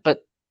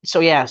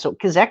 so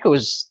because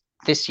Echo's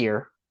this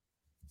year.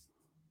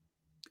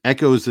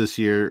 Echo's this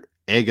year.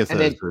 Agatha's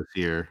this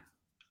year.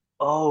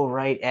 Oh,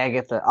 right,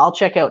 Agatha. I'll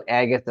check out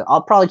Agatha.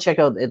 I'll probably check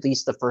out at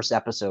least the first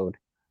episode.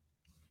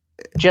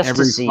 Just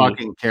every to see.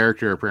 fucking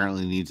character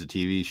apparently needs a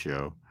TV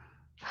show.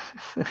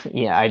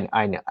 Yeah,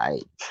 I know.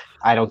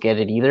 I don't get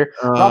it either.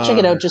 I'll check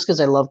it out just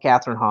because I love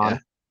Catherine Hahn. Yeah.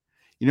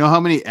 You know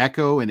how many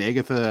Echo and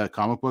Agatha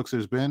comic books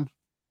there's been?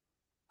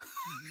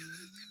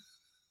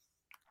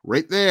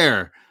 Right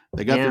there.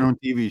 They got their own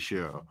TV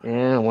show.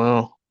 Yeah,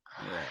 well.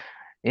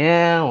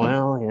 Yeah,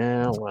 well.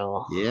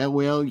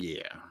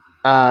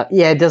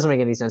 It doesn't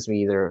make any sense to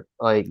me either.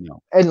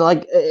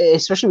 And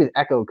especially with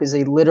Echo, because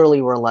they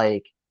literally were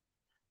like,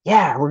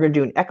 yeah, we're gonna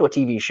do an Echo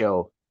TV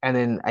show. And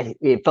then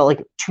it felt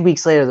like 2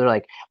 weeks later, they're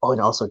like, oh,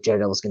 and also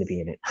Daredevil's going to be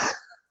in it.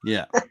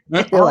 Yeah.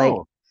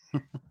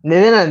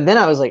 Then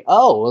I was like,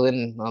 oh, well,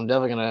 then I'm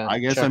definitely going to. I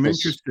guess I'm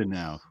interested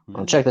now.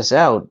 I'll check this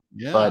out.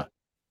 Yeah. But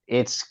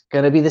it's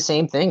going to be the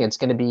same thing. It's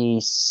going to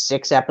be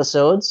 6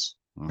 episodes.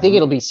 I think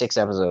it'll be 6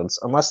 episodes,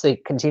 unless they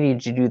continue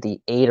to do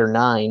the 8 or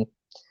 9.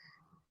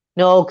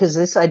 No, because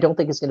this I don't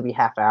think it's going to be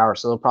half hour.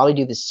 So they'll probably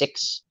do the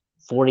 6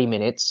 40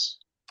 minutes.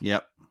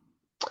 Yep.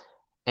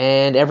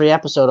 And every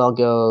episode I'll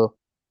go,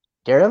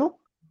 Daredevil?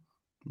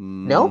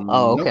 No?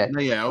 Oh, okay.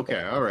 Nope. Yeah,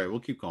 okay. All right,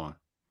 we'll keep going.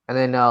 And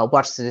then I'll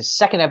watch the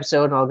second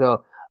episode and I'll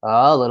go,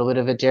 a little bit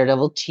of a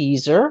Daredevil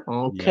teaser.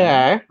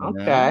 Okay.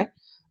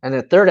 And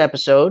the third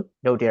episode,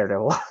 no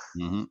Daredevil.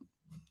 Mm-hmm.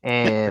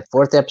 And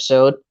fourth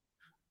episode,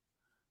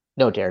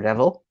 no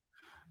Daredevil.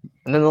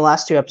 And then the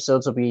last 2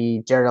 episodes will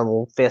be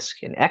Daredevil, Fisk,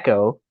 and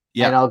Echo.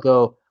 Yeah. And I'll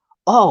go,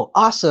 oh,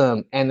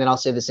 awesome. And then I'll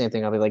say the same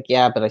thing. I'll be like,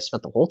 yeah, but I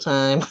spent the whole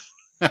time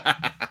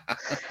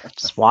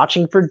just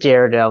watching for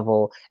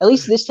Daredevil. At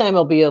least this time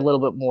I'll be a little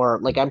bit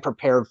more I'm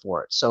prepared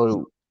for it.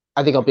 So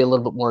I think I'll be a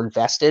little bit more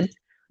invested.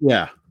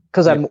 Yeah.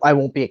 Because I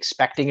won't be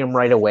expecting him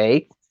right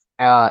away.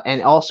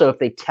 And also if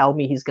they tell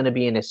me he's going to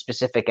be in a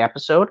specific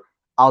episode,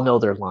 I'll know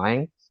they're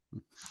lying.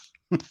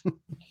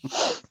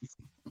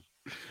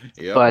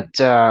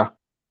 But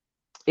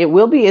it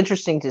will be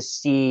interesting to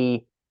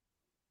see.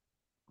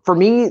 For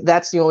me,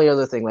 that's the only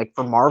other thing.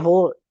 For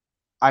Marvel,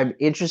 I'm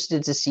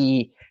interested to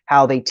see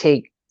how they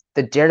take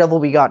the Daredevil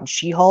we got in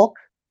She-Hulk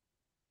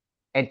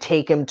and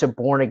take him to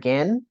Born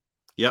Again.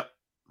 Yep.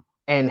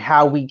 And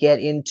how we get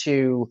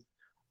into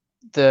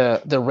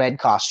the red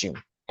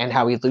costume and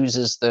how he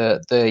loses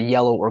the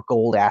yellow or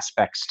gold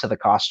aspects to the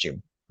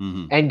costume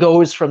and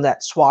goes from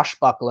that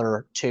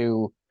swashbuckler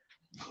to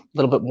a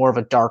little bit more of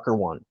a darker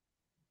one.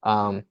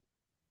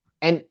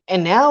 And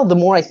now the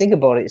more I think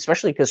about it,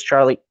 especially because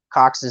Charlie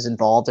Cox is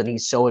involved and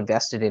he's so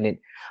invested in it,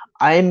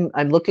 I'm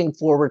looking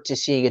forward to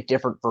seeing a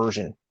different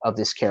version of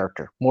this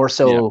character, more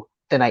so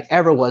than I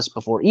ever was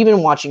before.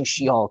 Even watching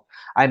She-Hulk,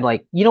 I'm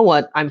like, you know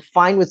what? I'm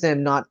fine with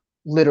them not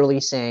literally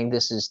saying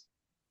this is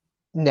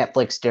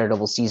Netflix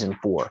Daredevil season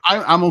 4.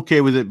 I'm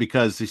okay with it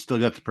because they still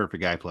got the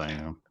perfect guy playing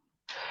him.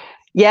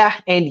 Yeah,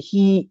 and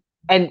he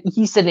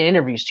said in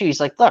interviews too, he's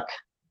like, look,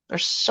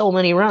 there's so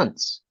many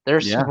runs.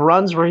 There's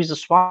runs where he's a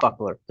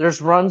swashbuckler.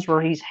 There's runs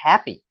where he's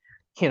happy.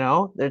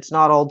 It's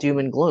not all doom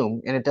and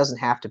gloom, and it doesn't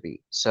have to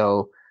be.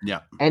 So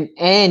yeah.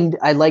 And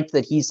I liked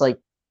that he's like,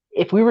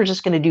 if we were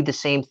just going to do the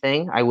same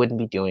thing, I wouldn't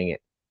be doing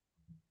it.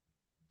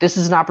 This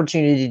is an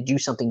opportunity to do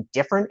something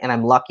different, and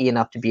I'm lucky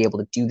enough to be able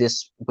to do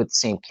this with the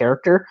same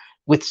character,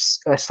 with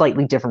a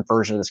slightly different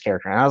version of this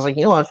character. And I was like,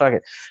 you know what, fuck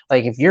it.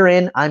 If you're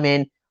in, I'm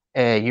in.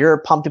 You're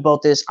pumped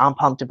about this. I'm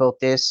pumped about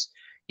this.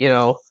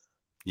 Yeah.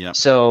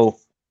 So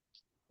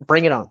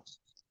bring it on.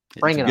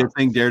 Bring it on. It's a good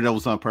thing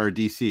Daredevil's not part of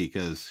DC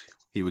because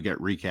he would get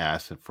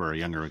recast for a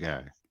younger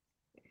guy.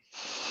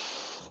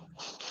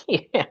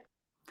 Yeah.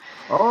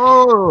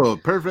 Oh,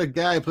 perfect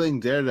guy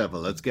playing Daredevil.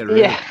 Let's get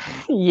rid of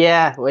him.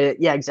 Yeah.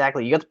 Yeah,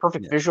 exactly. You got the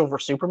perfect visual for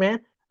Superman?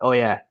 Oh,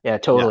 yeah. Yeah,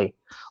 totally.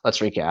 Yeah.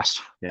 Let's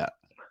recast. Yeah.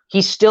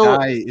 He's still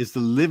guy is the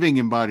living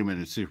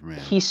embodiment of Superman.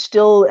 He's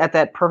still at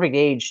that perfect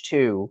age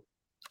too.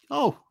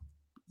 Oh,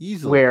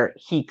 easily. Where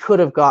he could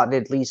have gotten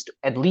at least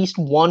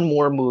one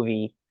more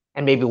movie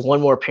and maybe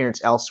one more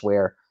appearance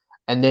elsewhere,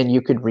 and then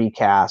you could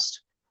recast.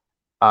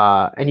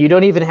 And you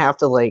don't even have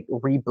to like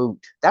reboot.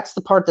 That's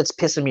the part that's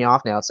pissing me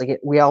off now. It's like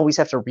we always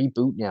have to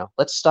reboot now.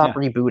 Let's stop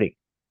rebooting.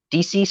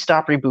 DC,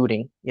 stop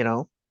rebooting. You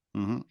know.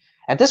 Mm-hmm.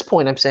 At this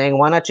point, I'm saying,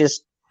 why not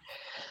just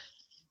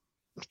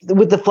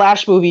with the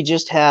Flash movie?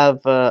 Just have.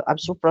 I'm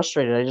so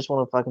frustrated. I just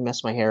want to fucking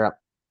mess my hair up.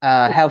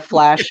 Have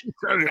Flash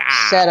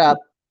set up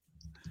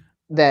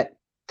that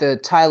the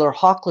Tyler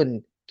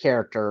Hoechlin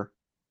character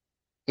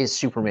is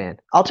Superman.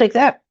 I'll take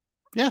that.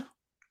 Yeah.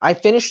 I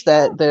finished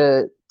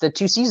the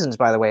 2 seasons,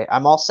 by the way.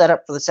 I'm all set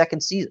up for the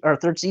second season or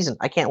third season.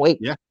 I can't wait.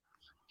 Yeah.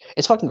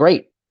 It's fucking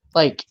great.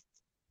 Like,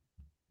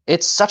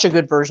 it's such a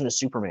good version of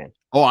Superman.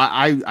 Oh,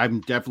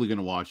 I'm definitely going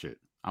to watch it.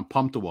 I'm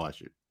pumped to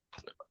watch it.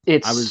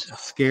 I was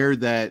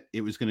scared that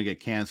it was going to get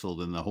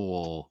canceled in the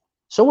whole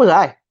so was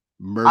I.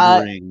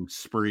 Murdering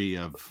spree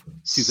of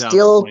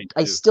 2022.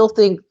 I still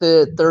think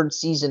the third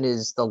season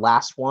is the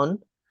last one.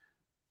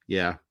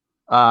 Yeah.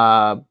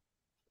 I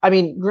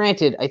mean,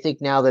 granted, I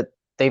think now that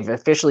they've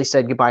officially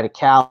said goodbye to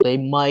Cal, they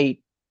might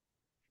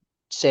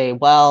say,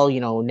 well, you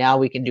know, now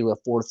we can do a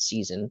 4th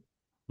season.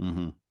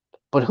 Mm-hmm.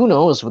 But who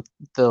knows with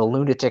the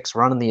lunatics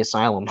running the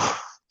asylum?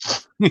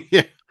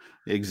 Yeah,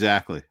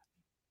 exactly.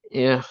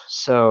 Yeah,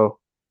 so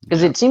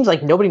because it seems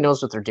like nobody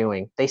knows what they're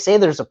doing. They say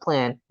there's a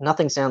plan.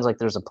 Nothing sounds like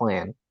there's a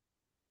plan.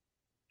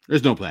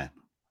 There's no plan.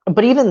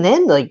 But even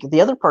then, like the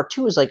other part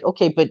too is like,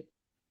 okay, but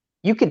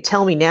you could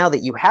tell me now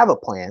that you have a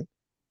plan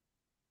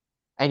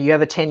and you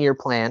have a 10-year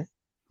plan,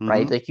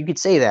 right? Like you could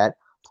say that.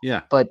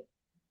 Yeah. But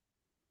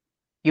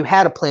you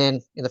had a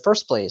plan in the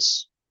first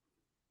place.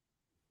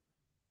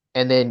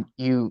 And then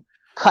you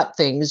cut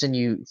things and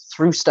you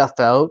threw stuff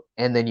out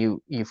and then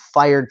you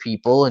fired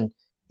people and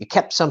you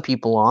kept some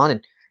people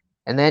on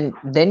and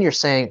then you're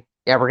saying,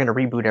 yeah, we're going to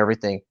reboot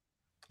everything.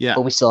 Yeah.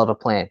 But we still have a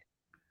plan.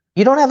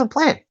 You don't have a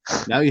plan.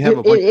 Now you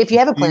have if you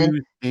have a plan,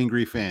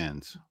 angry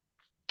fans.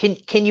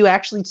 Can you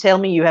actually tell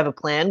me you have a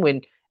plan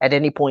when at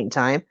any point in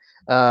time,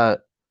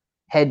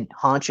 head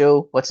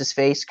honcho, what's his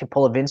face, can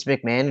pull a Vince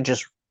McMahon and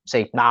just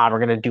say, nah, we're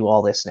going to do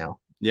all this now.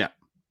 Yeah,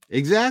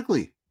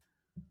 exactly.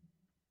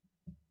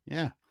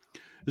 Yeah.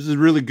 This is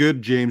really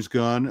good, James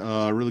Gunn.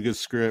 Really good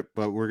script,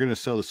 but we're going to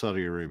sell to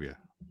Saudi Arabia.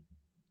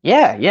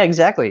 Yeah,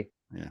 exactly.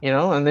 Yeah. You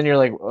know, and then you're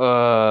like,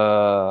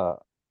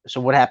 so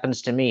what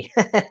happens to me?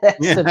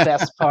 That's the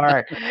best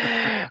part.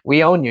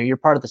 We own you. You're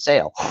part of the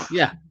sale.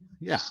 Yeah.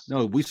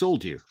 No, we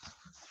sold you.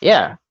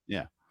 Yeah.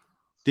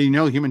 Do you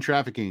know human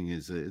trafficking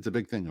it's a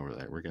big thing over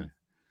there? We're gonna,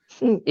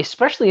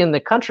 especially in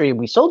the country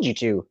we sold you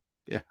to.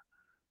 Yeah.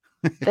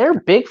 They're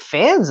big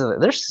fans of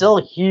it. They're still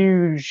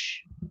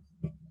huge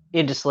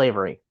into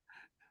slavery.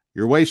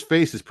 Your wife's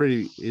face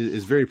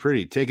is very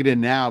pretty. Take it in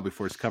now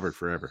before it's covered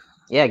forever.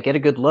 Yeah, get a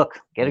good look.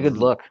 Get a good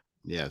look.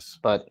 Yes.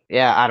 But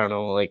yeah, I don't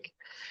know. Like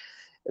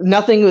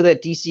nothing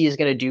that DC is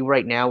going to do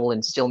right now will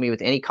instill me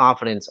with any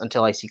confidence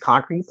until I see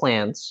concrete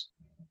plans.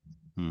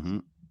 Mm-hmm.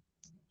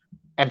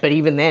 But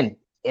even then,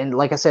 and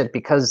like I said,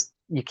 because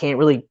you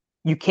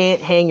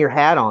can't hang your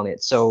hat on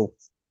it. So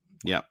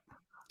yeah,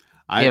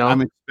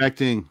 I'm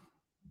expecting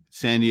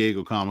San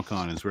Diego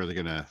Comic-Con is where they're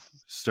going to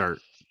start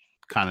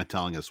kind of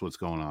telling us what's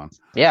going on.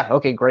 Yeah.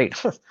 Okay, great.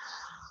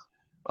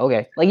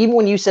 Okay. Like even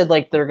when you said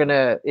like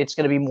it's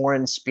gonna be more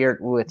in spirit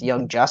with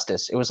Young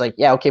Justice, it was like,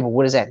 yeah, okay, but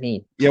what does that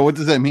mean? Yeah, what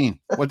does that mean?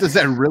 What does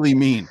that really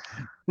mean?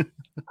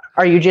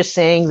 Are you just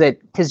saying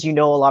that because you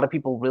know a lot of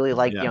people really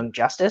like Young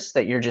Justice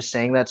that you're just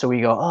saying that so we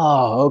go,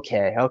 oh,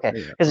 okay,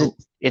 because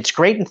it's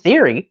great in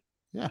theory.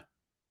 Yeah.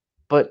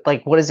 But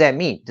like, what does that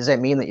mean? Does that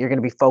mean that you're going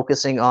to be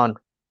focusing on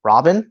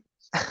Robin?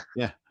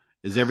 Yeah.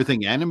 Is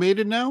everything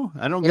animated now?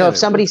 I don't. You know, if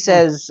somebody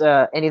says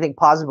anything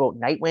positive about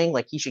Nightwing,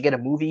 like he should get a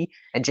movie,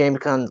 and James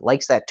Gunn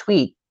likes that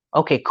tweet,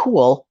 okay,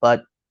 cool.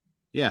 But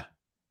yeah,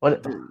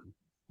 what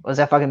does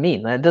that fucking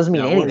mean? That doesn't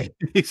mean anything.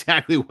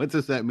 Exactly. What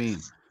does that mean?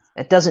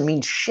 It doesn't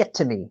mean shit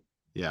to me.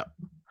 Yeah.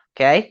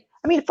 Okay.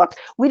 I mean, fuck.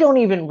 We don't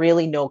even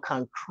really know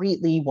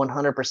concretely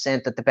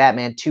 100% that the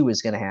Batman 2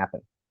 is going to happen.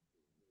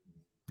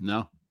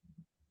 No.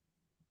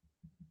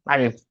 I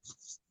mean,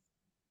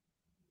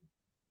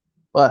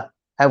 what?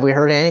 Have we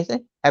heard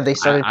anything? Have they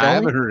started filming? I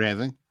haven't heard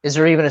anything. Is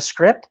there even a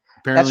script?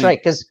 Apparently that's right,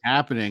 because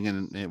happening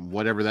and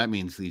whatever that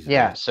means these days.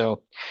 Yeah,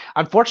 so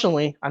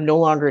unfortunately, I'm no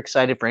longer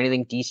excited for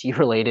anything DC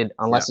related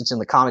unless it's in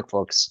the comic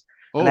books.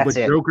 Oh, but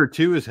Joker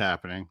 2 is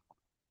happening.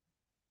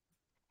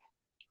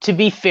 To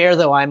be fair,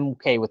 though, I'm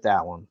okay with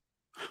that one.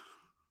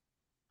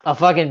 A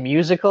fucking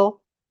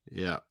musical?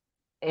 Yeah.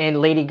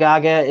 And Lady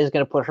Gaga is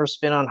going to put her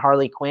spin on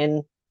Harley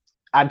Quinn.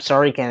 I'm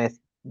sorry, Kenneth.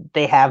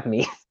 They have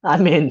me.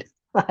 I'm in.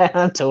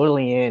 I'm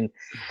totally in.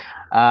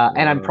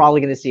 And I'm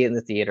probably going to see it in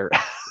the theater.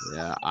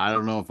 Yeah, I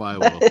don't know if I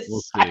will.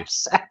 We'll see.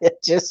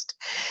 Just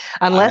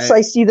unless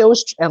I see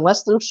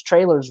unless those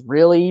trailers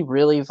really,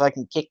 really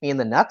fucking kick me in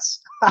the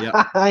nuts.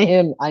 Yep.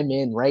 I'm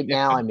in right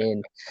now. I'm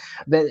in.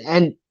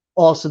 And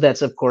also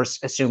that's of course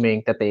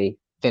assuming that they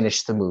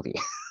finish the movie.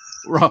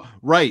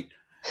 Right.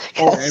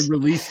 Oh, and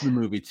release the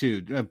movie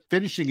too.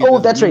 Finishing it. Oh,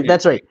 that's right.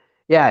 That's right.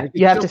 Yeah,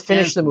 you have to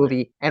finish the cancel it.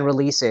 movie and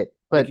release it.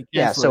 But You can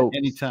yeah, cancel so it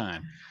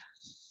anytime.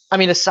 I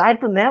mean, aside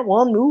from that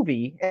one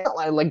movie,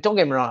 like don't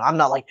get me wrong, I'm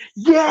not like,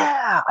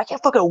 yeah, I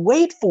can't fucking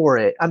wait for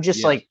it. I'm just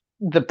Yeah. like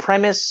the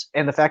premise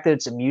and the fact that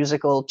it's a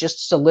musical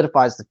just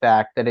solidifies the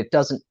fact that it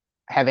doesn't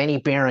have any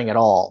bearing at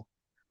all.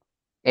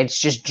 It's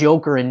just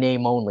Joker in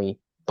name only.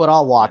 But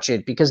I'll watch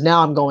it because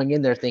now I'm going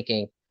in there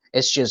thinking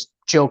it's just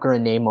Joker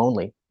in name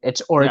only.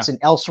 It's an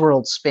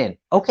Elseworld spin.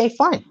 Okay,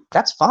 fine.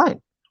 That's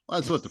fine. Well,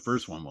 that's what the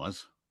first one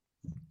was.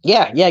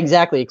 Yeah,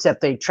 exactly.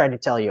 Except they tried to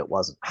tell you it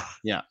wasn't.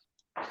 Yeah.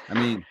 I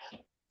mean,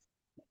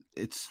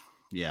 it's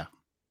Yeah,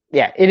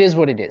 it is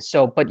what it is.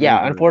 So, but It yeah, is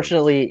what it is.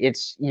 unfortunately,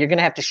 you're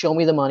gonna have to show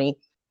me the money,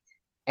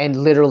 and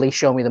literally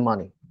show me the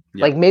money.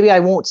 Yeah. Like maybe I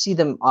won't see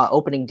them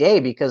opening day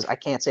because I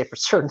can't say for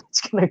certain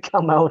it's gonna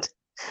come out.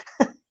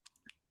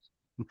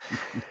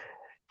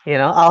 You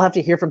know, I'll have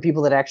to hear from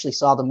people that actually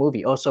saw the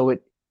movie. Oh, so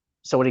it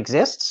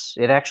exists?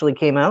 It actually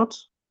came out?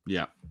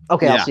 Yeah.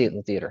 Okay, Yeah. I'll see it in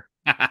the theater.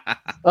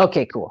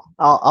 Okay, cool.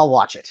 I'll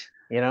watch it.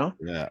 You know,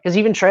 Yeah. because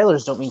even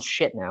trailers don't mean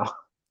shit now.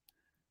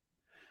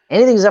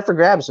 Anything's up for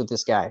grabs with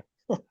this guy.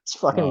 It's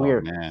fucking Oh,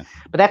 weird. man.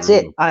 But that's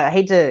it. Brutal. I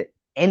hate to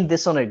end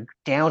this on a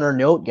downer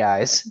note,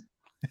 guys.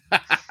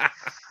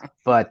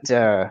 But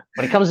when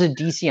it comes to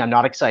DC, I'm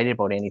not excited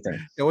about anything.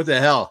 Yeah, what the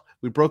hell?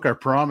 We broke our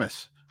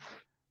promise.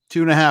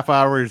 2.5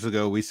 hours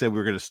ago, we said we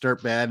were going to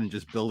start bad and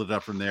just build it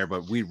up from there,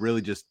 but we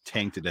really just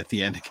tanked it at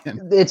the end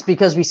again. It's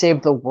because we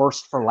saved the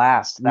worst for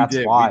last. That's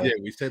why. We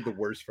did. We said the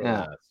worst for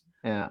last.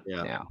 Yeah.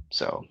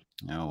 So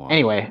Oh, well.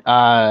 anyway,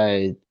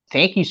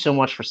 thank you so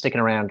much for sticking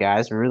around,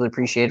 guys. We really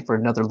appreciate it for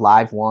another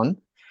live one.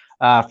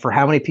 For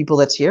how many people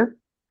that's here?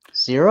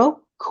 0.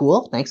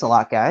 Cool. Thanks a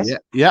lot, guys.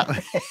 Yeah.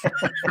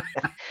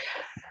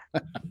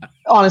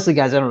 Honestly,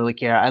 guys, I don't really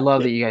care. I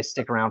love that you guys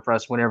stick around for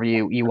us whenever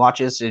you watch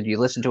us and you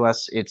listen to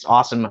us. It's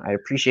awesome. I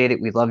appreciate it.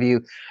 We love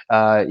you.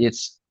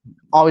 It's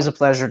always a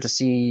pleasure to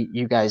see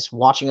you guys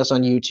watching us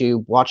on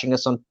YouTube, watching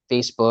us on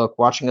Facebook,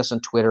 watching us on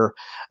Twitter,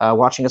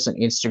 watching us on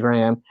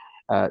Instagram,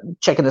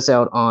 checking us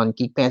out on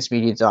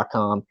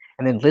geekpantsmedia.com,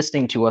 and then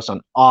listening to us on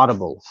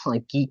Audible,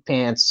 like Geek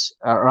Pants,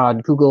 or on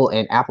Google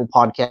and Apple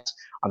Podcasts,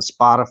 on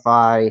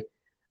Spotify,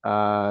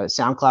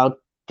 SoundCloud.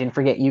 Didn't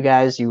forget you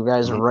guys. You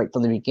guys are right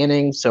from the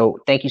beginning. So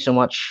thank you so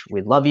much.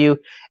 We love you.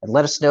 And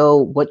let us know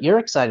what you're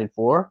excited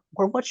for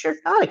or what you're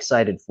not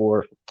excited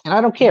for. And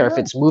I don't care if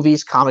it's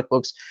movies, comic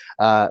books,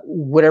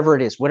 whatever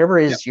it is. Whatever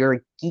is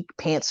your Geek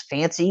Pants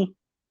fancy,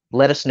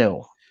 let us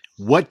know.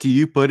 What do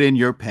you put in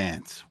your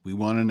pants? We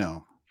want to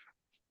know.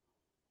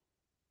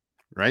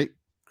 Right,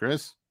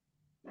 Chris?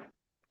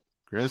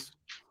 Chris?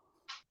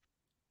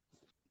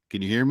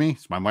 Can you hear me?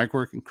 Is my mic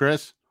working,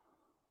 Chris?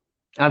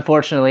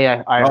 Unfortunately,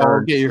 I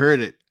heard. Okay, you heard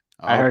it.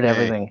 I heard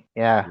everything.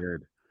 Yeah.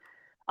 Heard.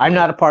 I'm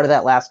not a part of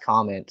that last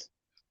comment.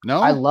 No?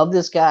 I love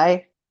this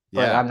guy,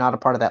 but Yeah. I'm not a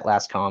part of that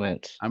last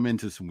comment. I'm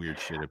into some weird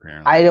shit,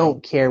 apparently. I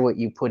don't care what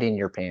you put in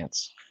your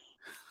pants.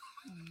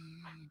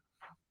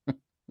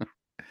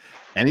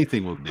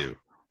 Anything will do.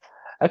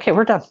 Okay,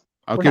 we're done.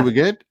 Okay, we're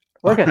good?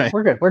 We're good. Right.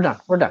 We're good. We're done.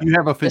 We're done. You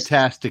have a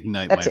fantastic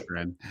night, my that's it.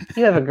 friend.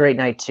 You have a great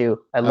night too.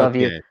 I love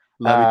you.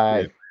 Love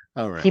you too.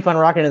 All right. Keep on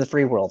rocking in the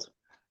free world.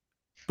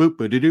 Boop,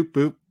 boop,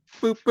 boop,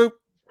 boop, boop.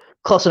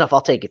 Close enough. I'll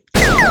take it.